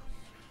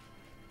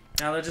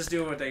 Now let's just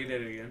do what they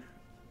did again.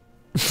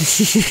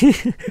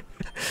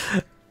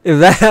 If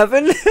that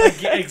happened?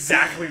 Like,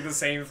 exactly the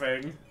same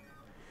thing.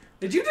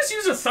 Did you just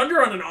use a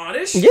thunder on an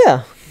Oddish?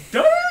 Yeah.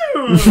 Damn!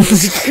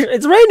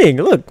 It's raining.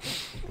 Look.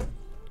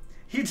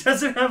 He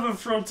doesn't have a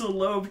frontal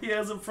lobe. He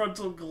has a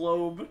frontal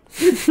globe.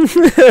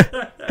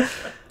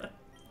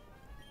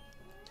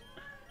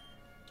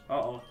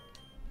 Uh-oh.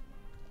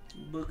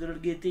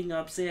 Booger getting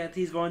upset.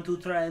 He's going to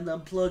try and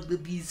unplug the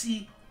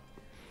PC.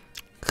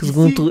 He's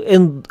going to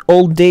end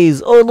all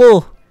days. Oh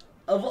no.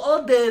 Of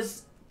all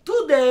days,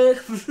 today.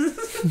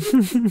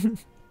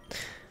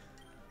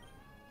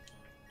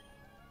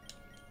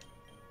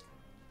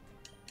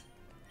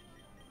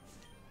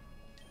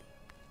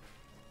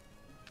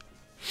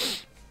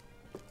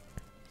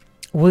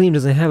 William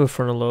doesn't have a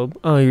frontal lobe.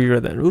 Oh, you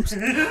read that. Oops.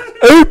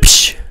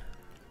 Oops.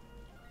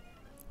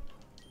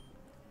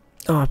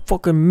 Oh, I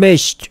fucking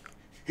missed.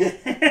 Read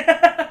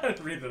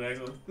the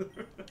next one.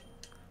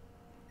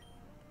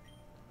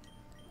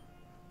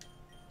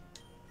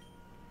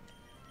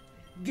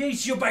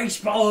 Get your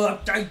baseball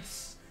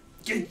updates.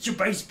 Get your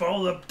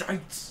baseball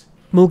updates.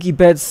 Mookie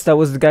Betts, that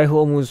was the guy who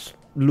almost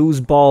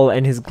lose ball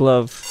and his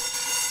glove.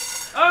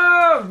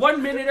 Oh,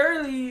 1 minute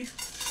early.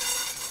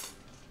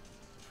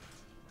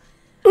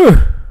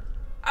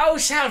 Oh,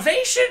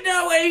 salvation,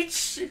 no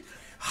H.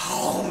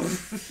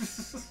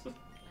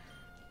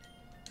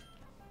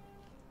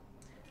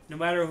 No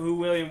matter who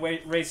William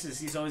races,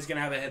 he's always going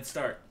to have a head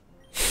start.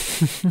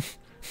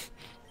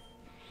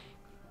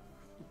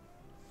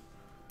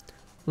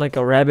 Like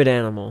a rabid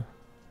animal.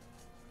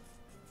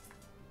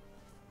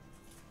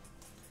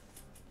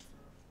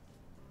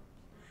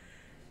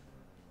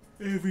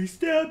 Every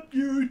step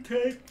you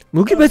take.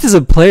 Mookie Betts is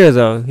a player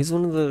though. He's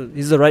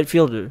the right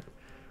fielder.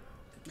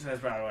 That's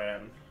probably what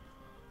happened.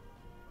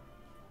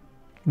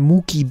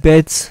 Mookie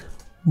Betts.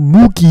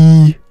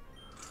 Mookie.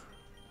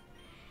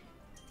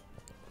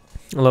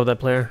 I love that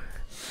player.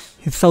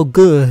 He's so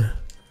good.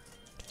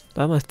 Do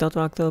I have my stealth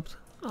rocked up?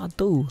 I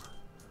do.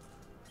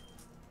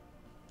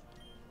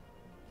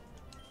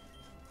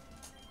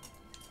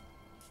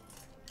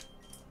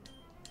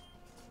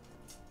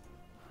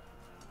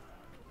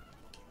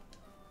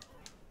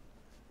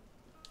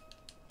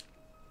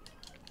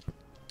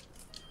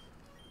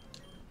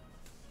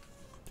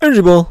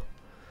 energy ball.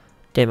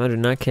 Damn, I do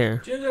not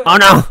care. Jinsu, Oh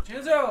no!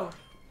 Jinsu!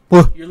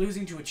 What? You're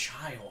losing to a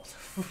child.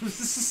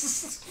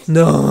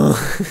 No.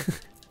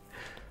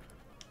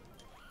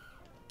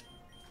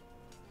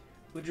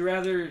 Would you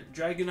rather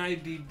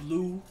Dragonite be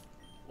blue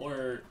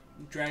or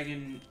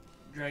Dragonite,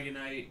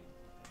 Dragonair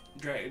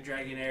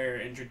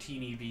and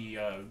Dratini be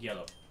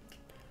yellow?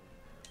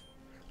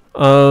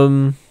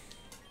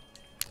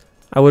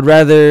 I would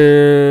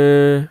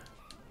rather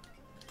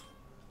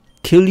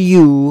kill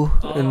you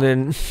and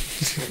then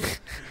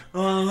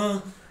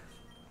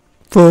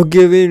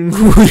forgiving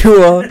who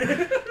you are.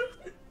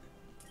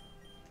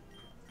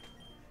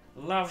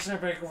 Love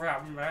sipping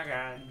from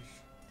dragons.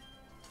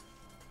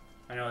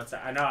 I know it's.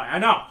 I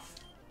know.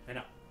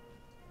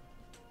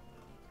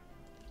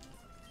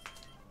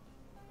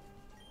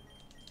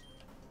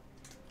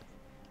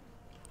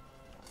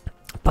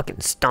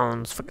 Fucking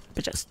stones, fucking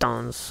bitch ass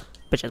stones,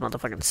 bitch ass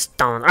motherfucking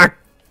stones. Ah!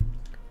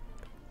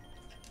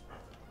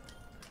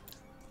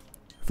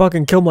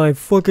 Fucking kill my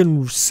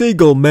fucking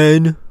seagull,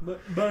 man.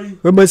 Bye.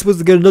 Where am I supposed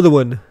to get another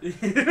one?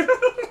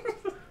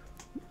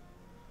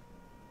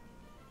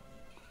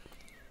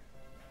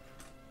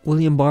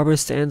 William Barber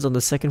stands on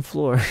the second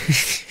floor.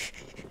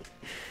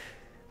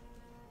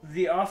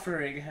 The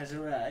offering has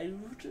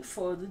arrived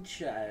for the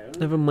child.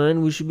 Never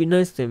mind, we should be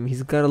nice to him.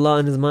 He's got a lot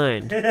on his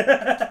mind.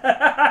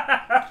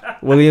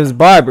 William's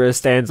barber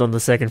stands on the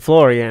second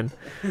floor again.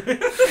 I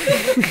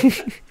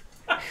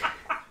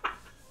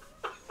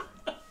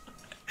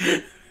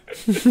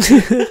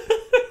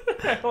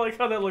like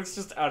how that looks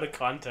just out of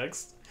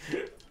context.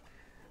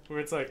 Where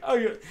it's like, oh,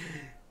 yeah.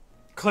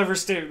 Clever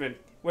statement.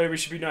 Wait, we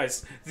should be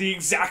nice. The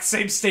exact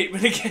same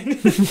statement again.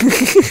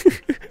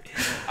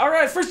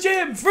 Alright, first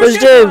gym!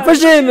 First gym,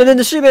 and then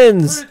the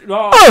Shimans!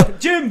 Oh!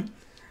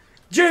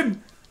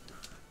 Gym!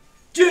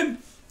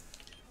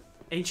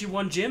 Ain't you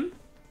one gym?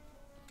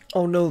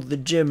 Oh no, the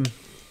gym.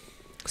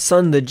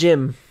 Son, the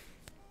gym.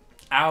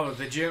 Ow,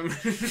 the gym.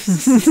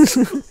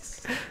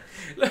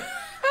 I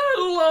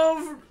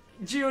love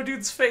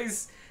Geodude's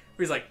face.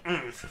 Where he's like,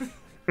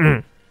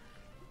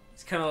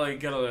 He's kind of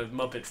like got a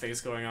Muppet face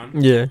going on.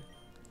 Yeah.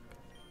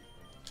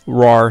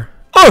 Roar.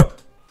 Oh!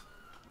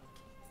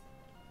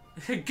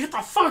 Get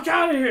the fuck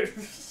out of here!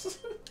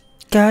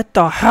 Get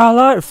the hell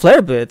out!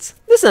 Flare bits.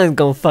 This ain't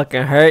gonna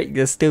fucking hurt,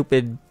 you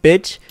stupid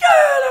bitch.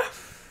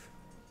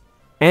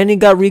 And he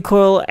got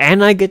recoil,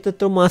 and I get to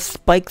throw my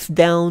spikes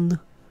down.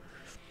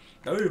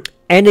 Oh.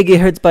 And it get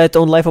hurt by its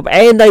own life up,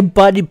 and I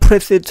body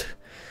press it.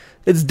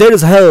 It's dead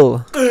as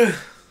hell.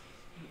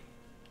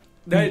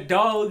 That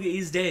dog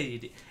is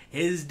dead.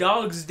 His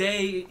dog's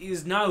day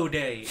is no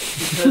day.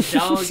 Because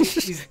dog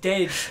is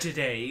dead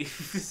today.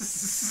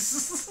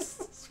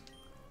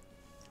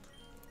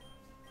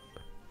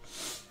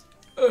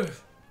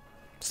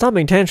 Stop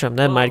being tantrum,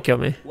 that might kill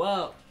me.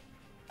 Whoa.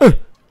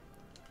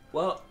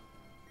 Whoa.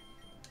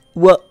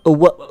 What?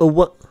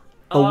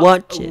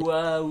 Watch it.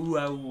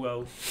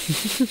 Whoa.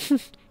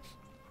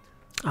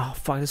 Oh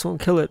fuck, this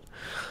won't kill it.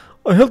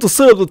 I have to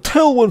set up the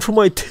tail one for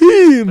my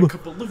team. I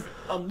can't believe it.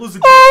 I'm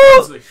losing.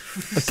 I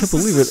can't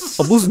believe it.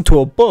 I'm losing to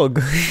a bug.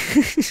 I'm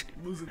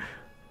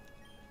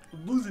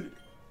losing it.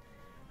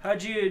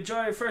 How'd you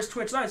enjoy your first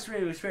Twitch live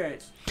stream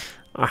experience?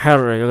 I had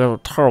it. You guys were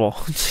terrible.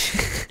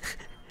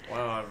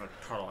 Wow, I'm a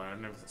turtle. I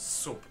never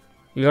soap.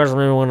 You guys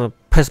made me want to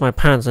piss my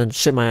pants and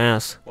shit my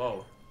ass.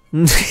 Whoa.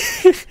 I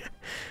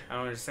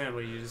don't understand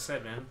what you just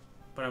said, man.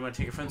 But I'm gonna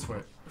take offense for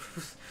it.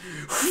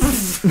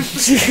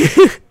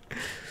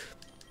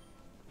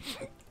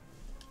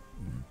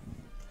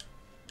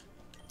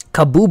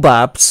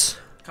 Kaboobops.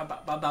 Oh,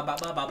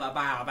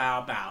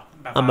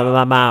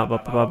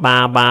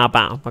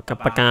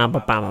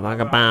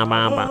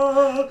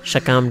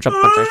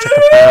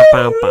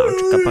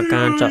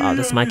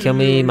 this might kill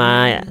me,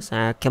 my ass.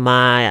 I kill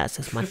my ass.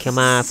 This might kill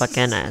my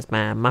fucking ass,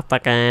 man. My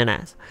fucking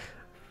ass.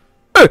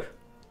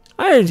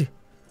 Hey,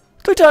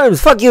 3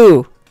 times. Fuck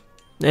you.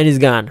 And he's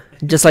gone,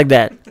 just like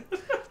that.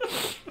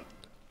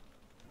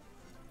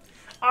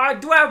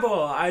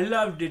 Dwebble! I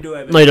love the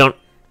Dwebble. No, you don't.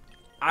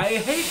 I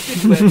hate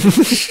the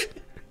Dwebble.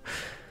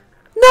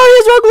 No,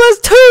 he's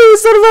Rogueless too,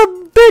 son of a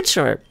bitch!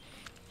 Alright.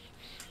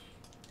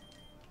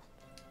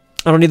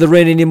 I don't need the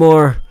rain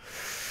anymore.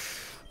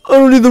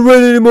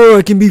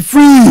 I can be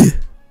free!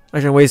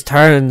 I can waste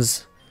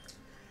turns.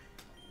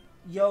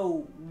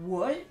 Yo,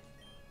 what?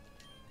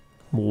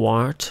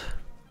 What?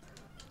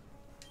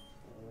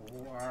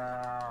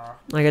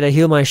 I gotta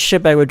heal my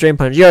shit back with Drain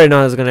Punch. You already know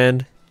how it's gonna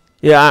end.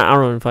 Yeah, I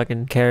don't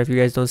fucking care if you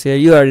guys don't see it.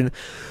 You already know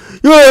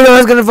how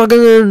it's gonna fucking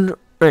end.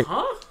 Right.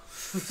 Huh?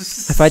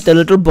 I fight the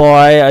little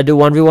boy. I do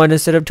 1v1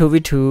 instead of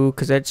 2v2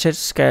 because that shit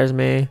scares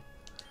me.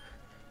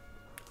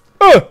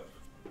 But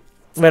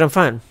I'm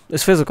fine.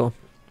 It's physical.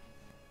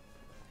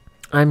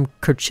 I'm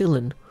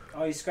Kerchillin.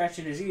 Oh, he's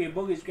scratching his ear.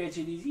 Booger's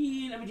scratching his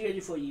ear. Let me do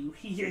it for you.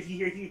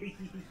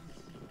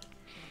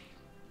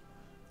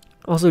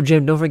 Also,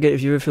 Jim, don't forget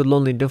if you ever feel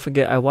lonely, don't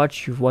forget I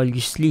watch you while you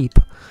sleep.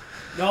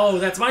 No,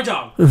 that's my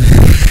job.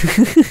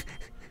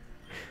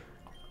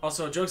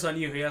 Also, joke's on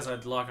you. He has a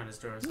lock on his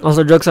door. So.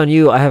 Also, joke's on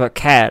you. I have a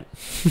cat.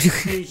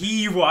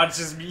 He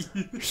watches me.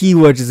 He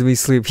watches me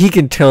sleep. He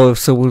can tell if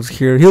someone's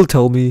here. He'll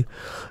tell me.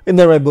 Isn't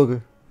that right,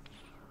 Booger?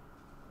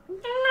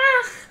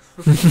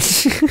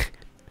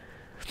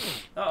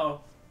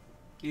 Uh-oh.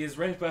 He is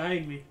right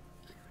behind me.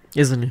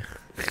 Isn't he?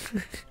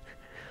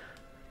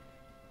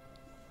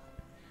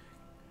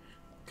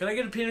 Can I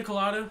get a pina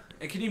colada?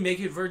 And can you make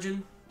it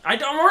virgin?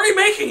 I'm already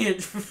making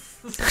it!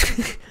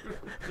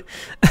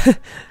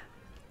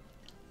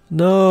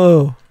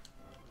 No.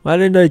 Why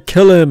didn't I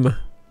kill him?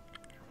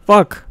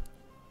 Fuck.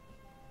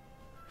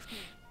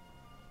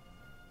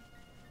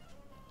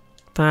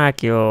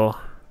 Fuck you.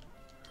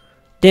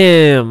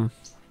 Damn.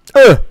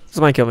 This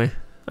might kill me.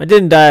 I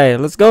didn't die.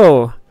 Let's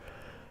go.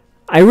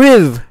 I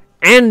live.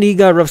 And he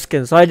got rough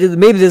skin, so I did.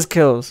 Maybe this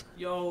kills.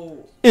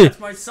 Yo, that's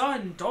my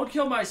son. Don't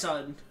kill my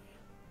son.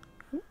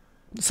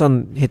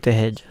 Son hit the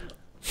hedge.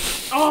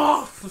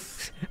 Oh!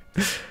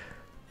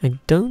 I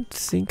don't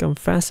think I'm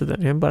faster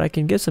than him, but I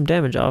can get some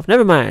damage off.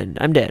 Never mind.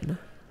 I'm dead.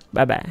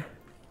 Bye bye.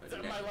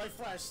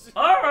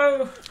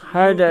 Oh!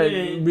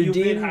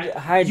 Redeemed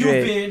hydrate.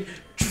 You've been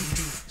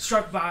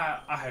struck by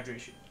a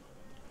hydration.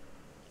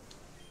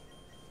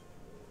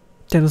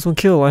 Damn, this one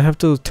kill. I have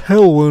to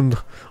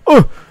tailwind.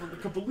 Oh! I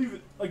can't believe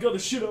it. I got a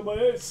shit on my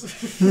ass.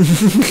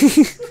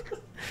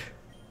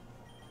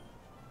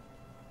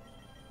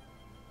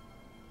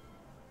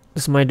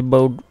 This might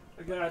bode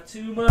I got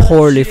too much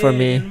poorly for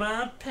me. in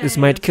my This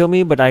might pants. kill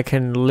me, but I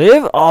can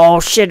live. Oh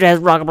shit, it has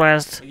rocket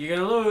blast. You're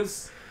gonna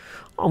lose.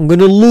 I'm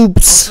gonna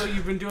loops. Also,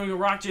 you've been doing a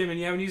rock gym and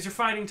you haven't used your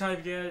fighting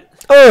type yet.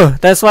 Oh,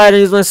 that's why I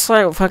didn't use my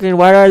slide. Fucking,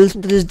 why did I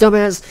listen to this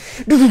dumbass?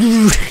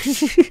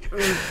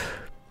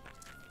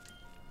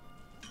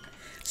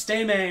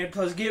 Stay mad,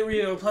 plus get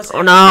real, plus...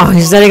 Oh no,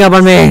 he's setting up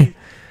on me.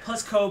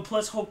 Plus code,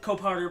 plus hope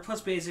co-harder,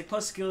 plus basic,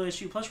 plus skill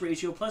issue, plus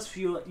ratio, plus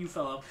fuel you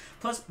fellow,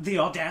 plus the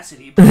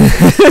audacity,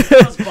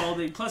 plus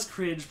balding, plus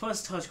cringe,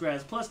 plus touch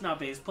grass, plus not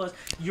base, plus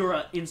you're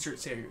a insert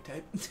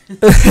stereotype.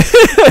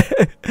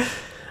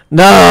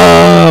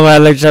 No, my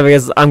electronic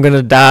is. I'm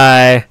gonna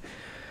die.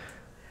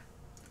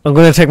 I'm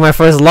gonna take my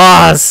first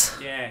loss.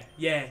 Yeah.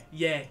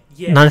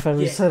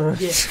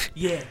 95%.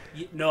 Yeah.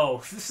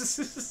 No.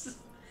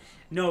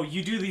 No,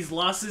 you do these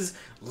losses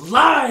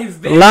live,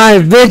 bitch.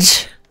 Live,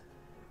 bitch.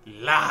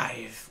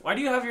 Live. Why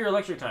do you have your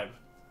electric type?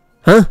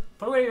 Huh?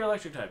 Put away your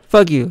electric type.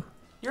 Fuck you.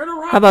 You're in a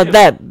rock How about gym.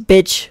 that,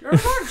 bitch? You're in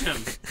a rock gym.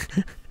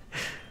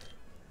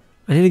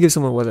 I need to give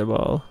someone weather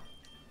ball.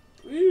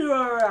 You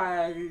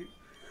alright.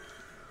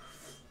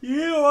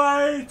 You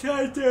are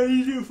type that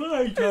you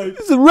fight type.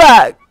 It's a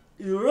rock.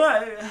 You're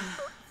right.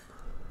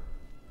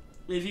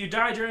 If you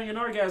die during an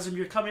orgasm,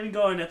 you're coming and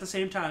going at the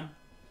same time.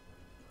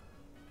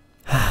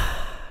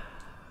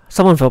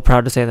 Someone felt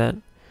proud to say that.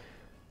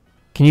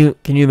 Can you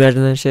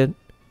imagine that shit?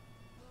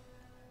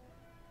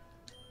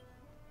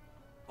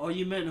 Oh,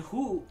 you meant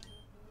who?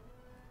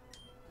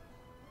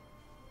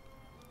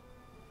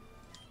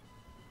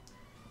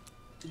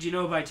 Did you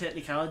know by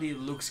technicality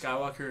Luke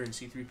Skywalker and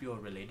C-3PO are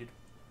related?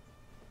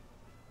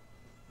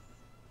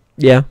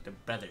 Yeah. They're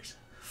brothers.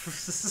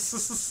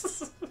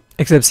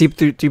 Except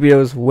C-3PO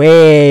is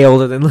way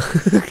older than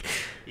Luke.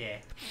 Yeah.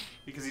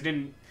 Because he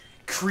didn't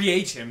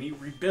create him, he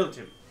rebuilt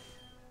him.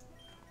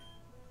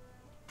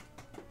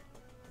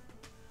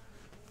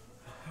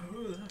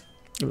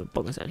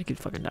 Bonus that, he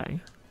keeps fucking dying.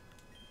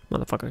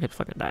 Motherfucker keeps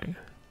fucking dying.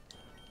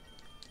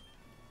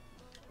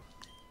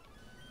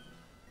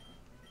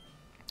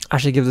 I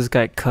should give this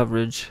guy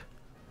coverage.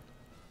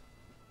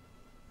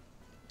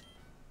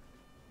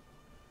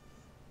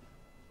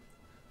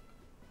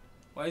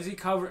 Why is he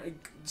covering?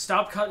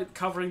 Stop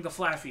covering the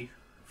Flaffy.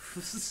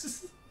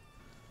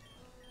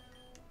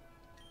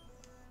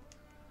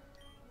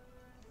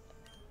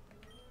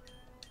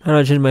 How do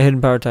I change my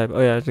hidden power type?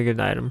 Oh yeah, it's a good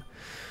item.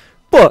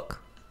 Book!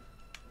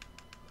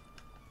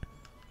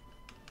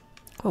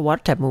 What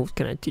water type moves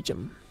can I teach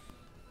him?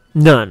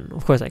 None.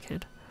 Of course I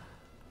can't.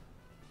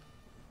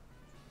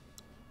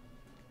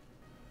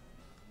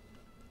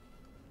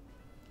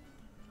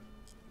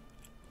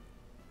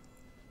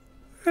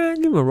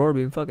 Give him a roar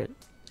beam, fuck it.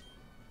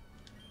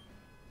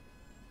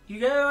 You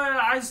get an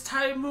ice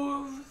type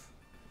move?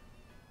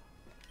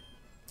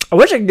 I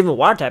wish I could give him a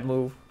water type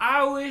move.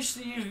 I wish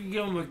that you could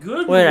give him a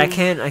good Wait, move. I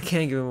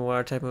can't give him a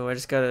water type move. I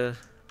just gotta.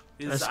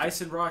 Is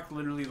ice and rock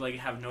literally like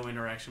have no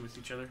interaction with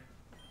each other?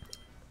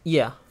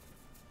 Yeah.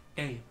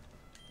 Hey.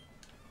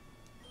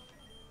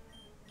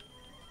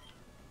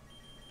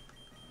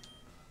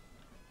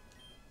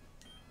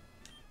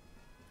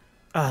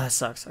 Ah, that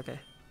sucks. Okay.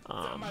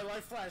 My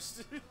life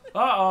flashed.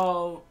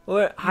 Uh-oh.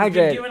 What? You've been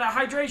Hydrate. giving out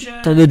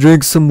hydration. Time to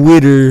drink some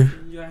water.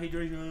 Yeah,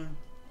 hydration.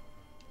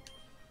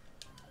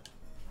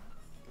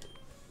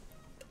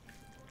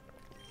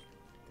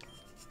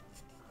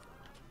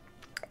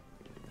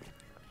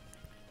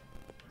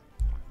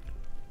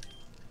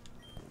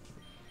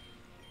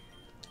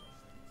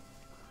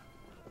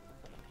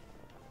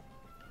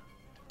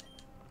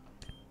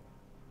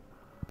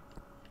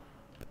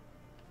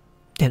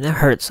 Damn, that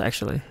hurts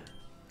actually.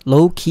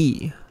 Low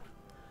key.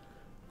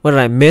 What did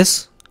I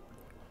miss?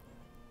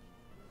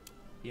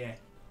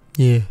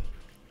 Yeah.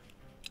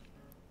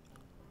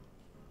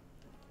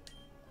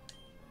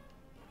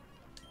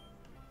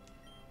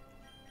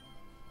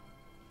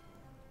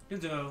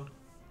 Jinsu.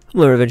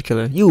 I'm a revenge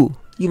killer. You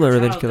my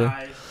revenge Child killer.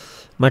 died.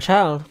 My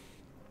child.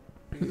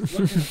 Look,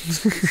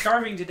 he's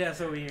starving to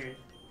death over here.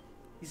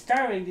 He's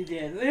starving to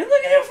death. Look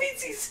at how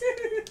feet he's.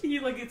 He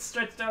like gets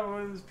stretched out on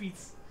one of his feet.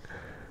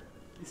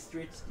 He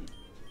stretched it.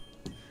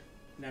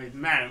 Now he's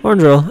mad at me. Horn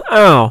drill.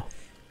 Ow.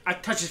 I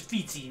touched his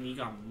feet and he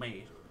got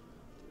mad.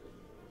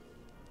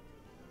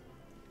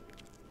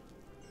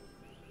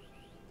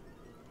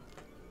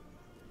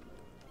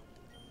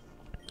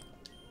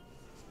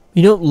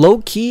 You know,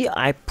 low key,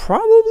 I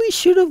probably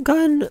should have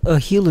gotten a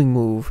healing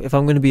move if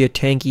I'm gonna be a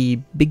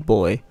tanky big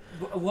boy.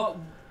 What?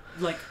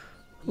 Like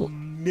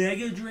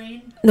Mega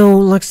Drain? No,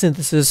 like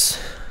synthesis.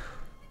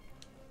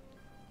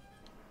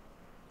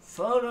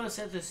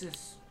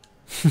 Photosynthesis.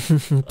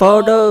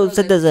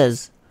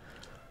 Photosynthesis.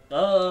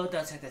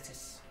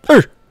 Photosynthesis.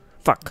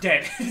 Fuck.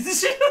 Dead.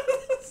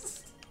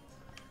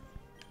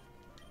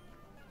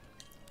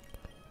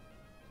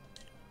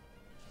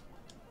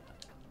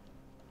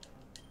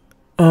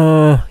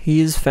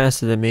 He is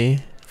faster than me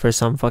for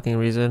some fucking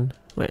reason.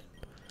 Wait,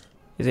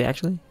 is he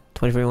actually?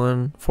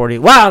 2041, 40.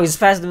 Wow, he's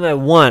faster than me by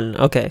 1.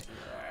 Okay.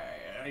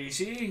 You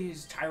see,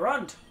 he's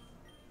Tyrant.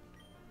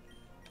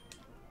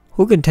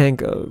 Who can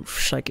tank a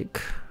psychic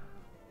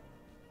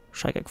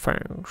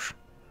fangs?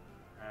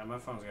 My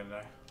phone's gonna die.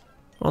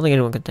 I don't think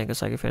anyone can tank a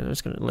psychic fan. I'm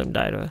just gonna let him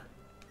die to it.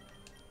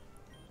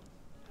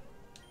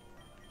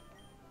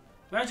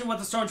 Imagine what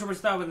the stormtroopers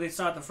thought when they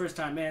saw it the first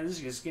time. Man,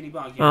 this is a skinny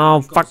bunk. Oh,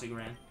 fuck.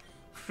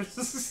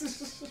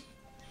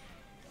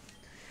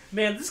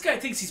 Man, this guy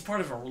thinks he's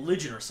part of a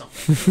religion or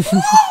something.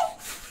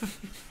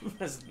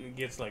 It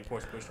gets like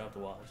pushed out the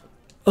wall or something.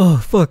 Oh,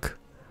 fuck.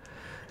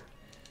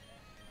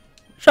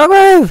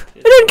 Shockwave!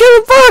 I didn't kill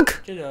him,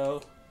 fuck!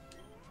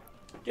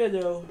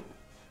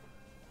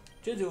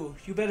 Jinsu,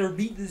 you better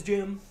beat this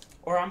gym,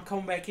 or I'm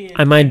coming back in.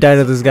 I might die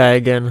to this guy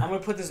again. I'm gonna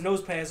put this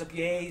nose pads up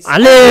your ass. I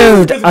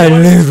lived with 1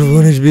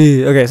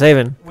 HP. Okay,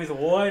 saving. With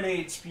 1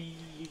 HP.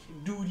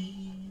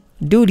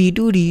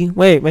 Duty.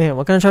 Wait, man,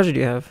 what kind of charger do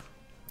you have?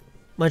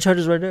 My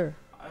charger's right there.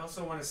 I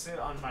also want to sit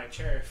on my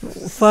chair.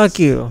 Fuck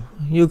you.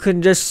 You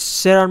can just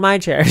sit on my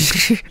chair.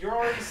 You're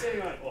already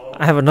sitting on it. Well,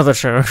 I have another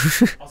chair.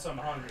 also, I'm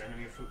hungry. I'm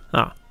gonna get food.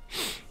 Ah.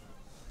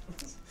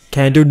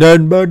 Can't do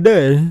nothing about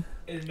that.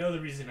 And another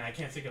reason I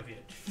can't think of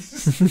it.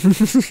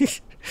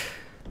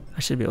 I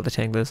should be able to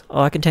tank this.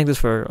 Oh, I can tank this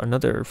for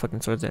another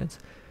fucking sword dance.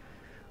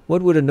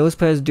 What would a nose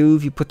pads do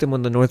if you put them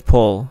on the North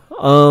Pole?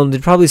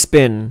 They'd probably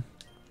spin.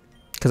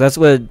 Because that's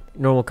what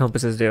normal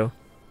compasses do.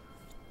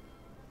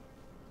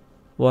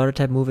 Water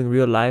type moving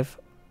real life.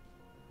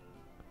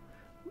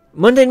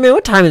 Mundane man,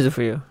 what time is it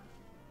for you?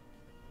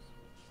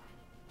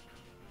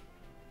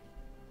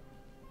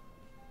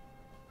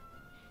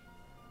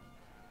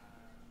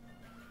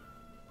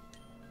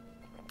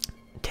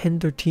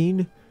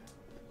 $10:13.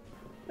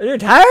 Are you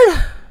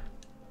tired?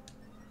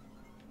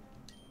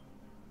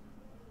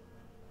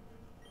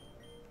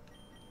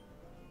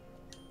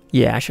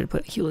 Yeah, I should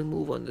put a healing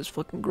move on this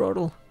fucking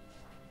grottle.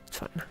 It's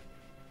fine.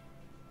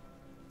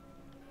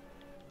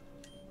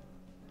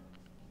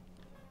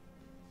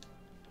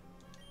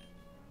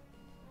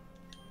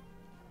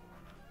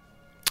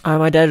 I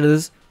might die to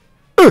this.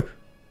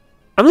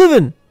 I'm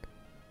living!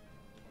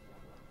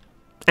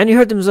 And he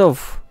hurt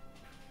himself.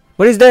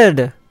 But he's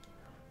dead.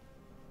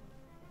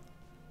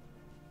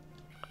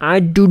 I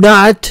do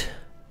not.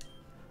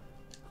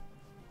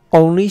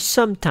 Only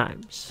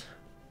sometimes.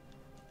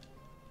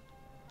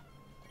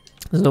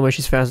 There's no way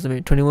she's faster than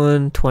me.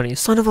 21, 20.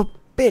 Son of a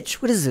bitch.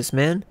 What is this,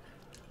 man?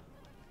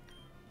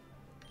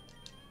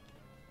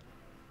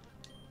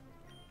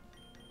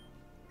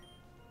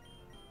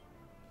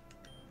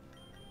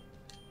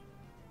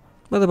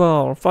 Mother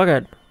ball. Fuck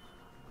it.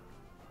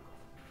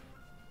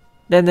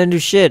 Then do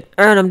shit.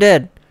 And I'm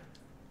dead.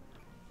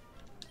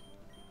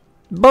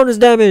 Bonus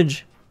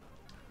damage.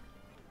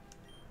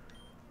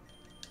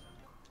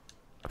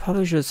 I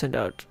probably should send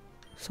out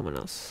someone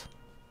else.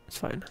 It's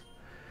fine.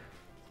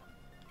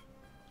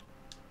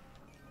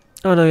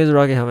 Oh no, he has a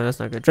rocket helmet. That's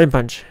not good. Drain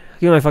punch.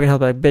 Give me my fucking health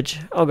back,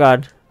 bitch. Oh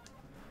god.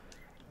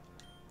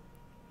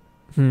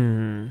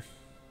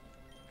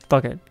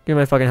 Fuck it. Give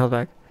me my fucking health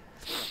back.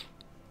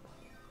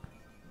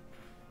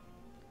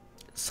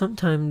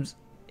 Sometimes,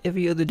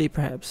 every other day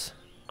perhaps.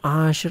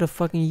 Ah, I should have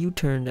fucking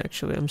U-turned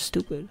actually. I'm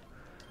stupid.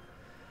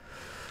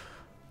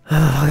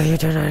 Okay,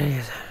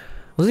 U-turn.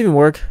 Does it even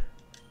work?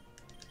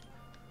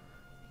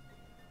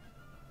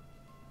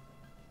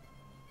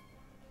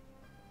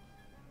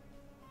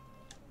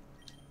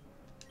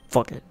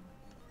 Fuck it.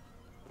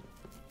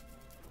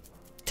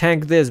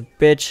 Tank this,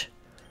 bitch.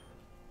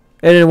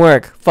 It didn't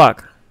work.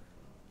 Fuck.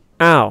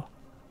 Ow.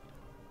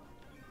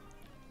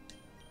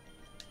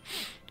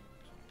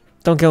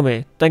 Don't kill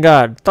me. Thank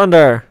God.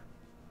 Thunder.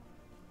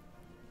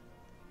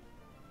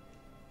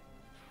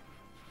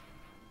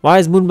 Why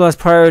is Moonblast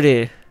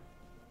priority?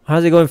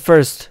 How's it going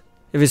first?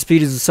 If his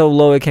speed is so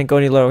low, it can't go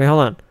any lower. Wait,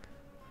 hold on.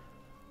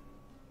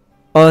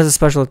 Oh, that's a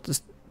special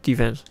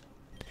defense.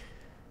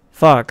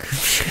 Fuck.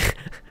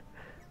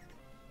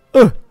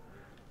 Ugh.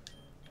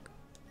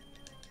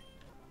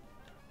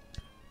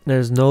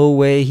 There's no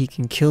way he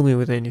can kill me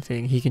with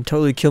anything. He can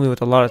totally kill me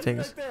with a lot of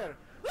things.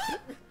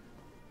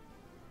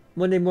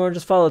 Monday morning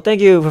just followed.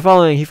 Thank you for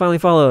following. He finally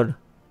followed.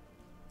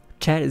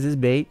 Chat, is this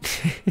bait?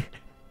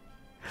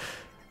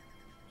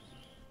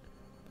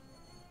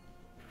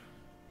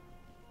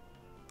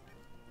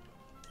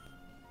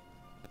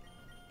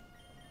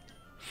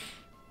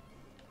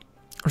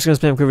 I'm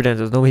just gonna spam quiver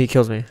dances. No way he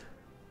kills me.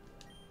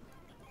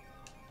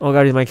 Oh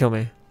god, he might kill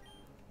me.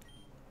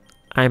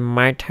 I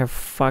might have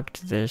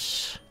fucked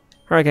this.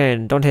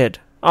 Hurricane, don't hit.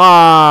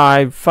 Ah,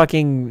 I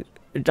fucking...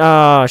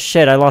 Ah,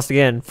 shit, I lost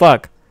again.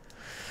 Fuck.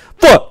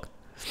 Fuck!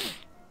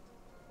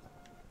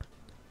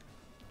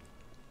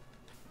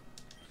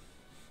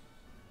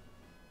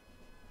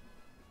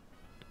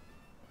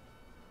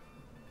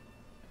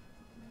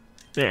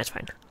 Yeah, it's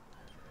fine.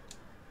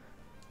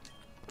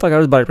 Fuck, I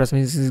was body pressing.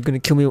 He's gonna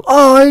kill me.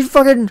 Oh, he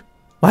fucking...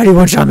 Why did he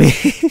one-shot me?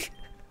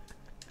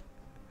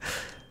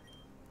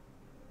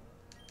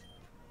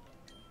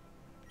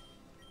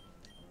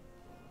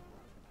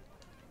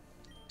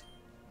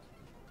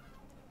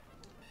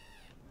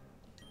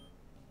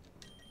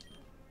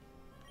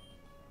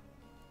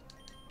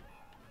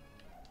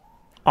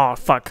 Oh,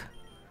 fuck.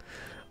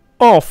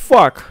 Oh,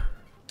 fuck.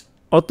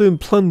 I didn't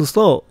plan this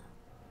out.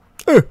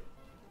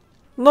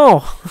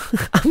 No.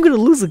 I'm gonna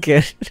lose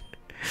again.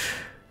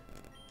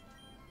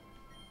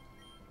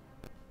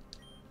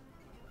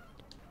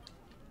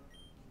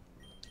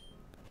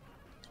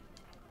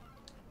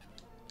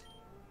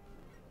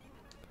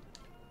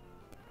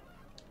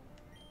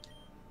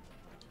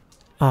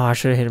 Oh, I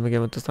should have hit him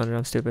again with the thunder.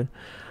 I'm stupid.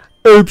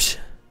 Oops.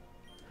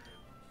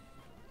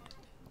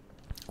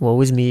 Woe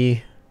is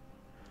me.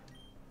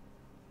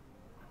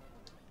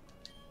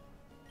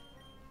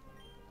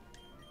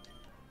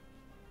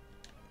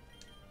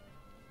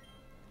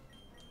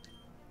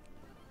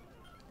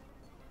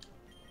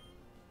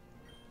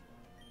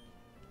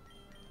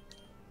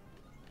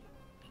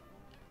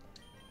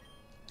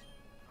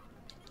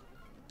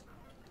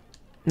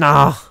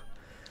 Nah.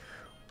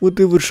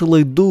 Whatever shall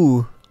I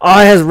do?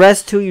 Oh, it has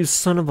rest too, you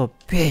son of a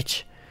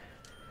bitch.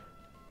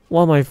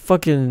 While my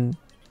fucking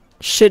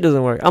shit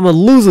doesn't work. I'm gonna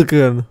lose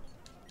again.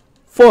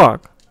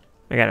 Fuck.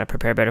 I gotta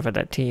prepare better for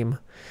that team.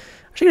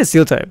 I should get a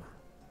steel type.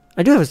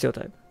 I do have a steel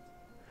type.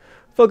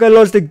 Fuck, I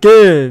lost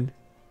again.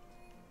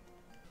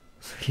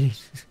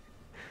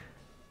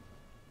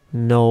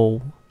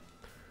 No.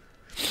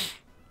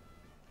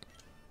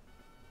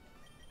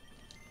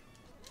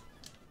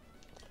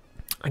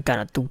 I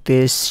gotta do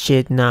this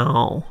shit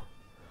now.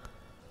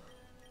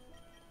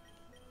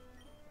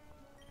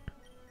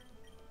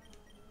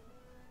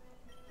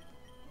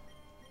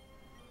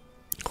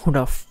 Who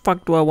the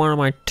fuck do I want on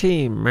my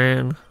team,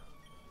 man?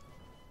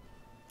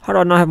 How do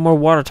I not have more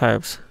water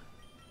types?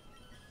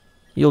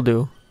 You'll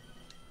do.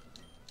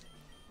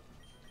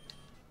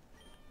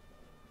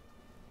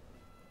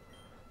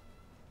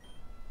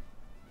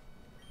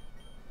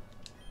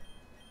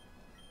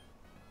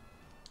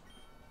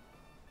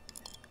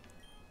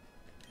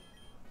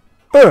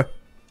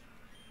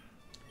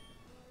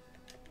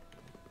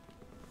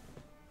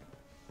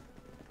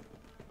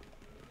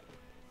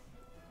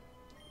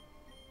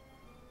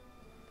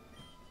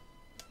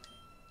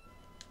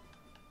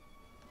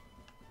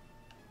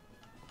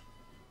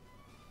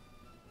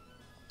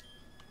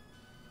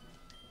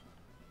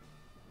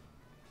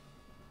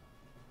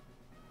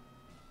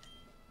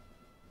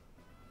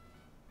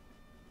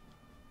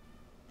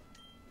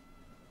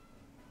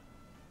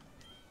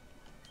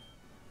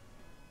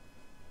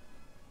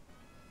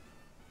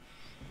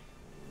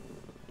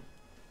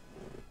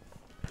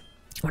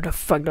 What the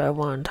fuck do I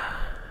want?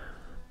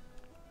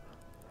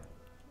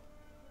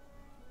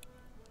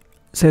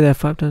 Say that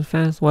 5 times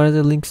fast. Why does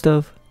it link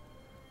stuff?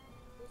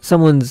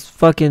 Someone's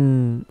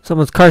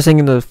cursing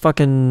in the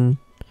fucking...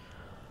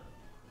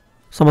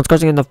 Someone's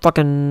cursing in the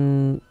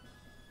fucking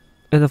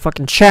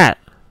chat.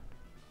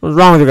 What's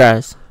wrong with you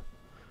guys?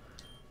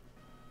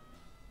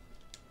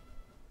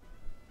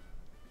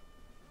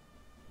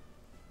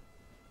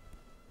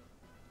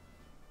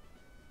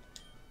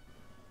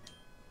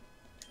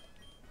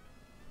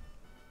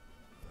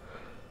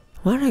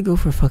 Why did I go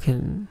for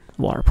fucking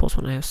water pulse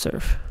when I have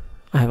surf?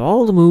 I have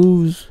all the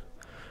moves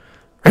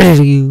ready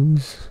to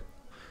use.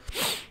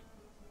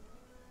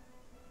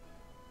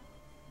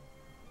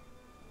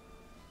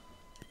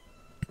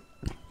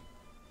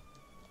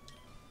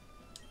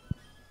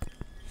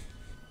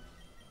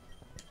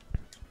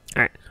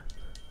 Alright.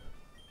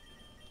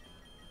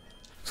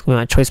 Let's go with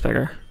my choice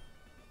beggar.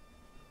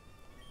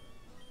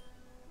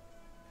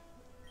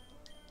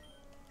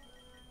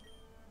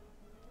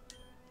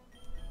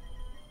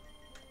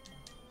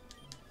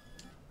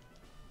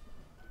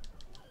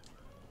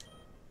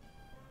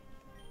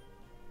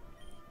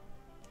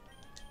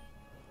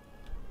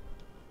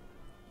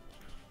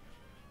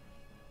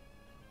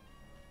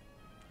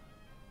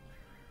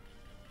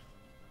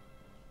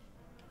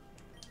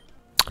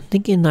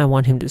 Thinking I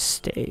want him to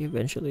stay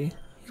eventually.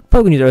 He's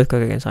probably gonna use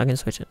Earthquake again, so I can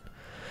switch it.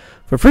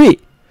 For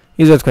free!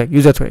 Use earthquake.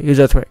 Use earthquake. Use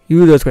earthquake.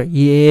 Use earthquake.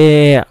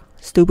 Yeah.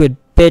 Stupid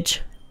bitch.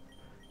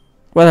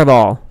 Weather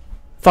ball.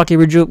 Fuck, he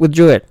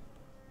withdrew it.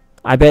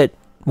 I bet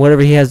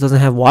whatever he has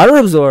doesn't have water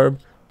absorb.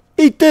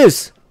 Eat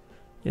this.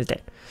 He's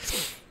dead.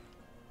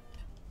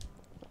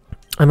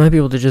 I might be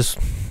able to just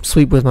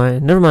sweep with my...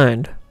 Never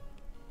mind.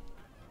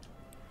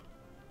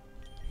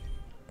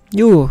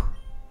 You.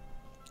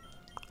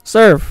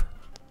 Serve.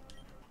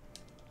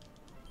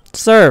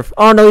 Serve.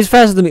 Oh no, he's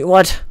faster than me.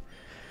 What?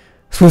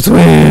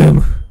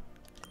 Swim.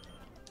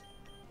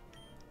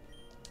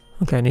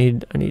 Okay, I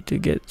need to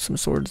get some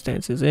sword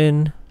stances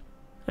in.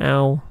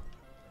 Ow.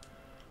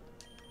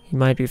 He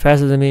might be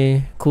faster than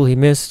me. Cool, he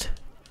missed.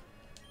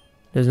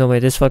 There's no way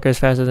this fucker is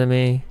faster than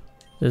me.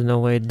 There's no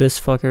way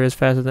this fucker is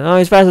faster than... Oh,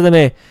 he's faster than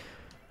me.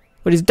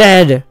 But he's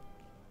dead.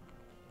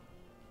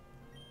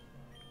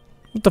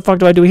 What the fuck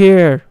do I do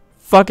here?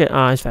 Fuck it.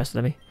 Ah, he's faster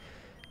than me.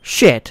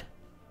 Shit.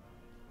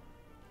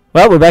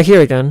 Well, we're back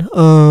here again.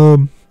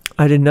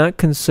 I did not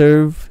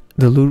conserve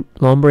the loot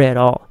lumber at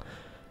all.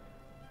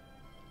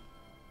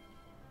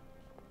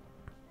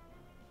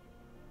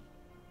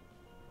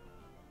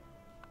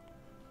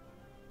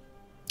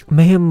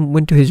 Mayhem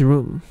went to his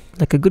room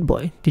like a good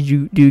boy. Do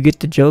you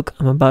get the joke?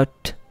 I'm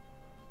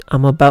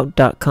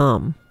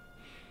about.com.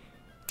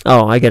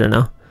 Oh, I get it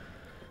now.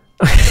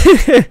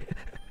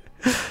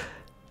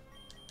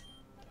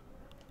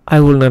 I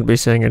will not be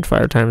saying it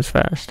 5 times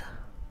fast.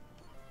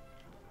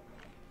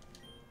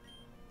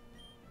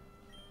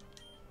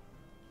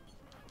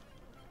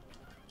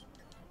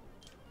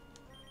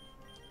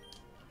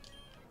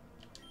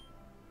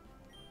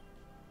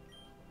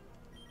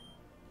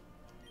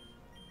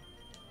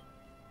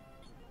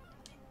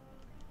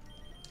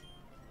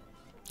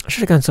 I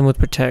should have gotten some with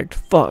protect.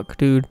 Fuck,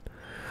 dude.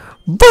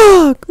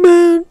 Fuck,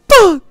 man.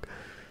 Fuck.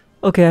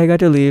 Okay, I got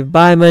to leave.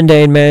 Bye,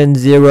 mundane man.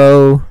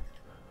 0.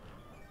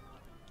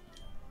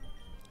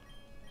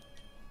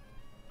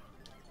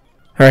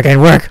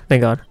 Hurricane work.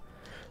 Thank God.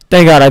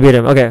 Thank God I beat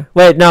him. Okay.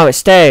 Wait, no.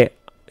 Stay.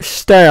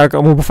 Stay. I'm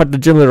going to fight the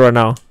gym leader right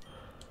now.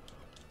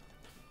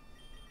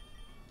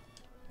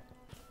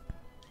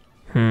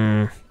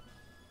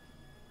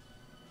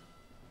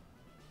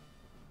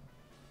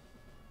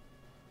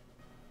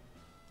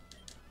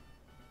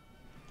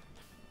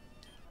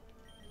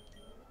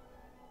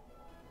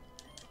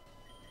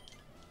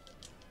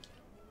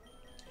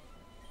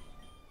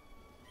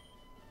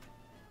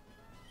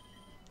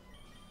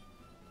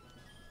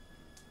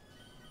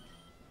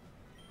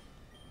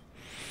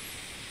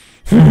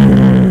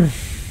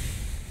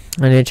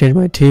 I need to change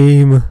my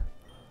team.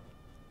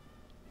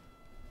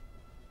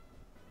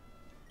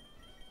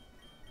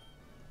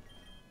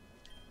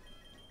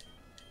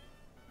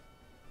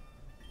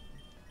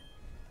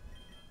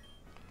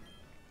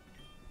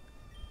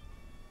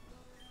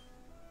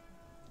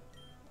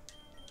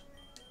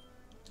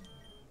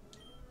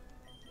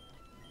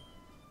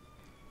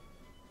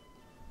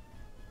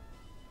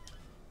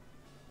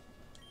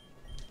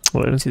 Oh,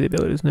 I don't see the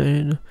abilities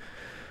name.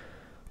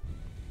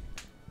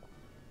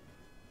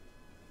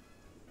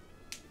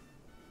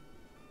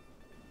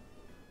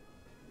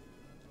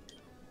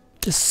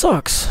 This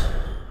sucks.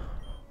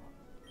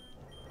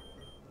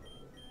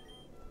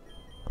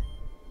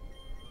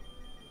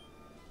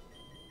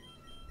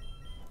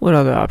 What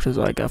other options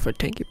do I got for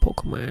tanky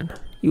Pokemon?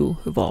 You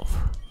evolve.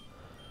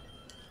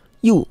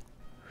 You.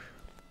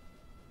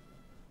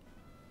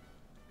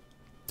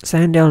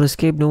 Sandal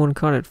escaped, no one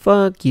caught it.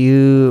 Fuck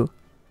you.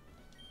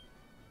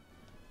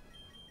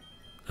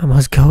 I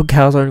must go.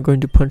 Cows aren't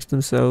going to punch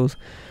themselves.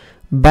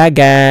 Bye,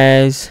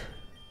 guys.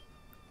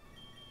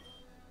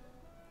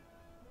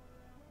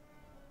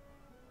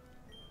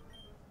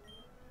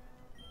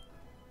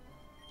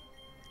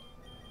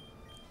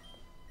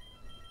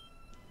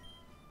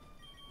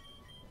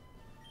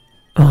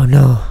 Oh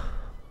no.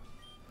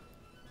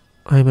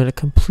 I'm at a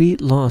complete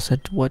loss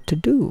at what to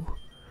do.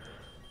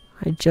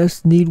 I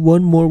just need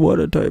one more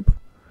water type.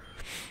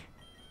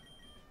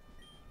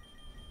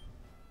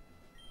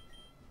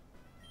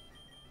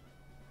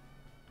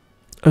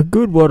 A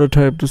good water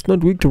type that's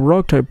not weak to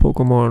rock type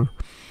Pokemon.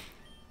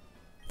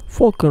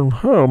 Fucking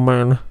hell,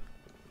 man.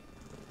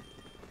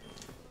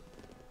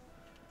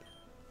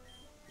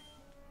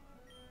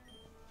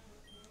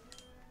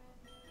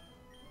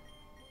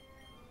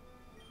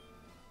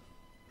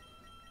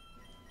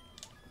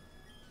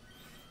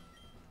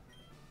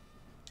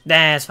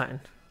 That's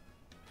fine.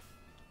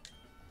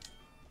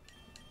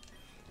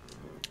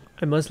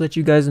 I must let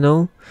you guys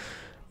know,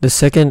 the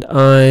second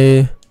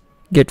I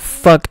get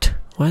fucked.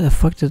 Why the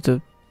fuck did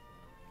the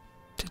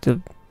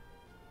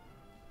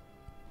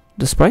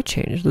sprite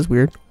change? That's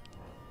weird.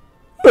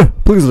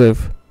 Please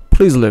live.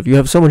 Please live. You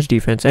have so much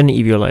defense and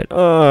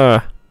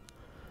Eviolite.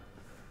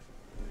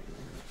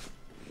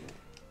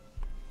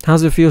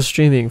 How's it feel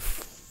streaming?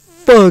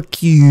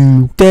 Fuck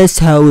you. That's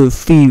how it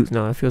feels.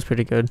 No, it feels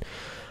pretty good.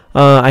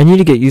 I need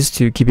to get used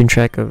to keeping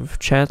track of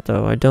chat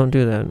though. I don't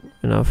do that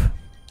enough.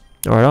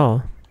 Or at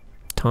all.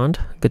 Taunt.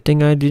 Good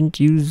thing I didn't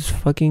use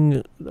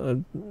fucking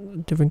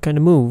different kind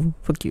of move.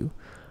 Fuck you.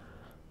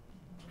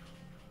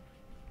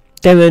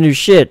 Damn that new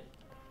shit.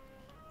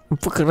 I'm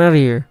fucking out of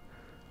here.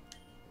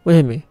 What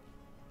hit me?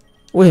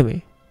 What hit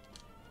me?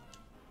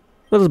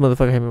 What does this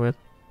motherfucker hit me with?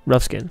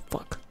 Rough skin.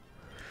 Fuck.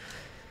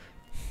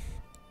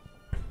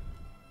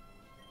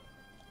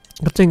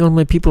 Good thing all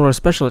my people are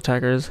special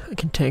attackers. I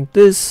can tank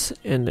this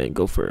and then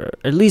go for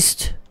at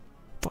least.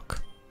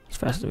 Fuck. He's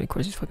faster than me. Of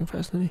course, he's fucking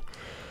faster than me.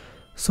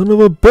 Son of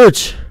a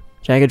bitch.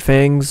 Jagged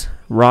fangs.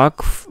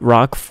 Rock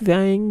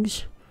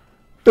fangs.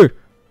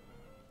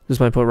 This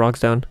might put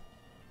rocks down.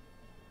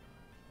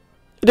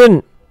 It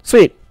didn't.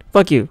 Sweet.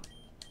 Fuck you.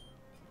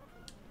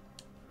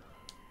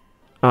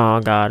 Oh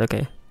god.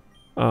 Okay.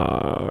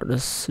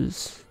 This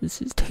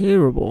is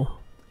terrible.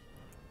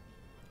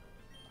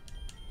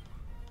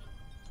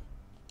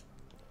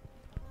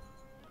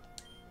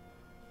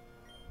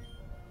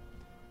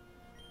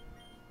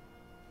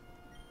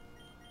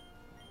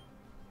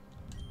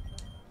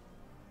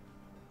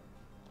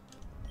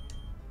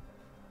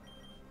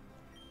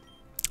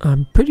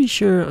 I'm pretty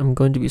sure I'm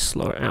going to be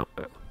slower out.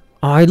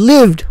 I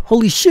lived!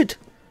 Holy shit!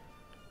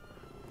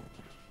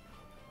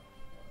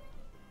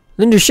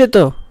 Didn't do shit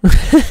though.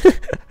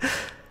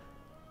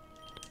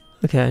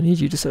 Okay, I need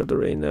you to set up the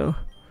rain though.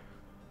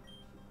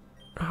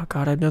 Oh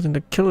god, I have nothing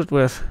to kill it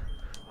with.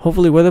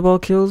 Hopefully weather ball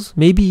kills?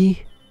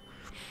 Maybe.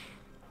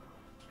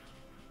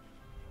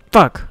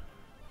 Fuck!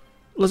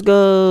 Let's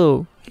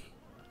go!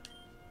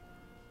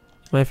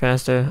 Am I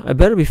faster? I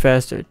better be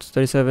faster. It's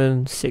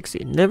 37,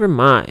 60. Never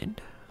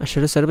mind. I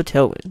should have set up a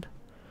tailwind.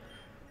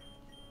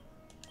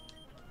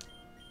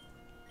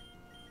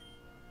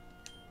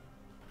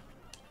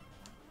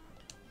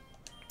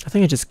 I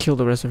think I just killed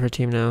the rest of her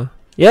team now.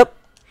 Yep.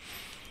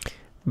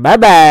 Bye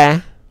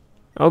bye.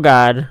 Oh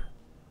god.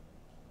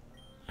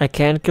 I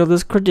can't kill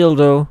this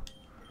Credildo.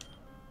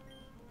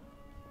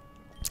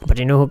 But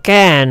you know who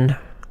can?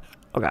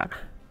 Oh god.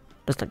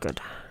 That's not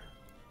good.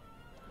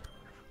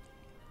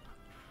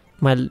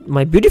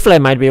 My Beautifly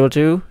might be able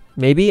to.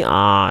 Maybe?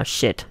 Ah,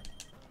 shit.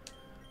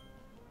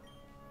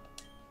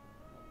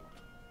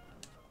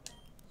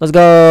 Let's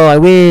go! I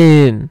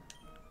win!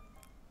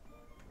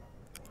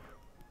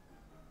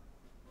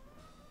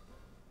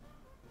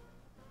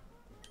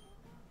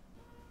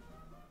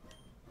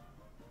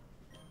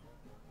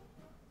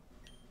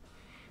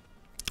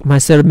 My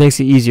setup makes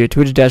it easier.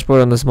 Twitch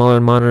dashboard on the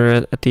smaller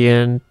monitor at the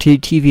end.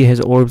 TV has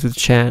orbs with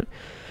chat.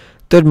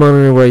 Third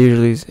monitor where I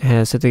usually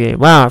has set the game.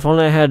 Wow, if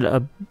only I had a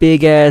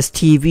big ass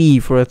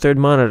TV for a third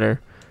monitor.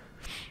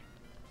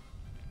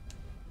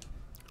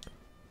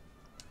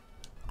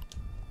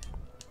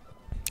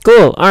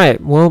 Cool.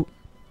 Alright, well,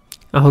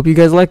 I hope you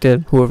guys liked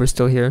it, whoever's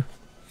still here.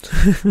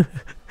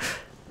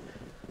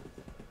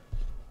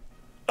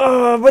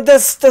 But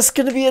that's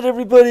gonna be it,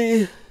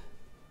 everybody.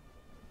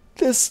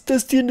 That's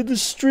the end of the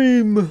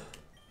stream.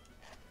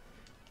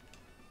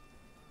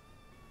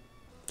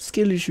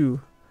 Skill issue.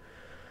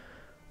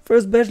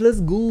 First batch, let's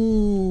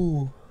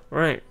go.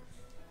 Alright.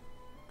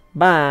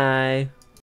 Bye.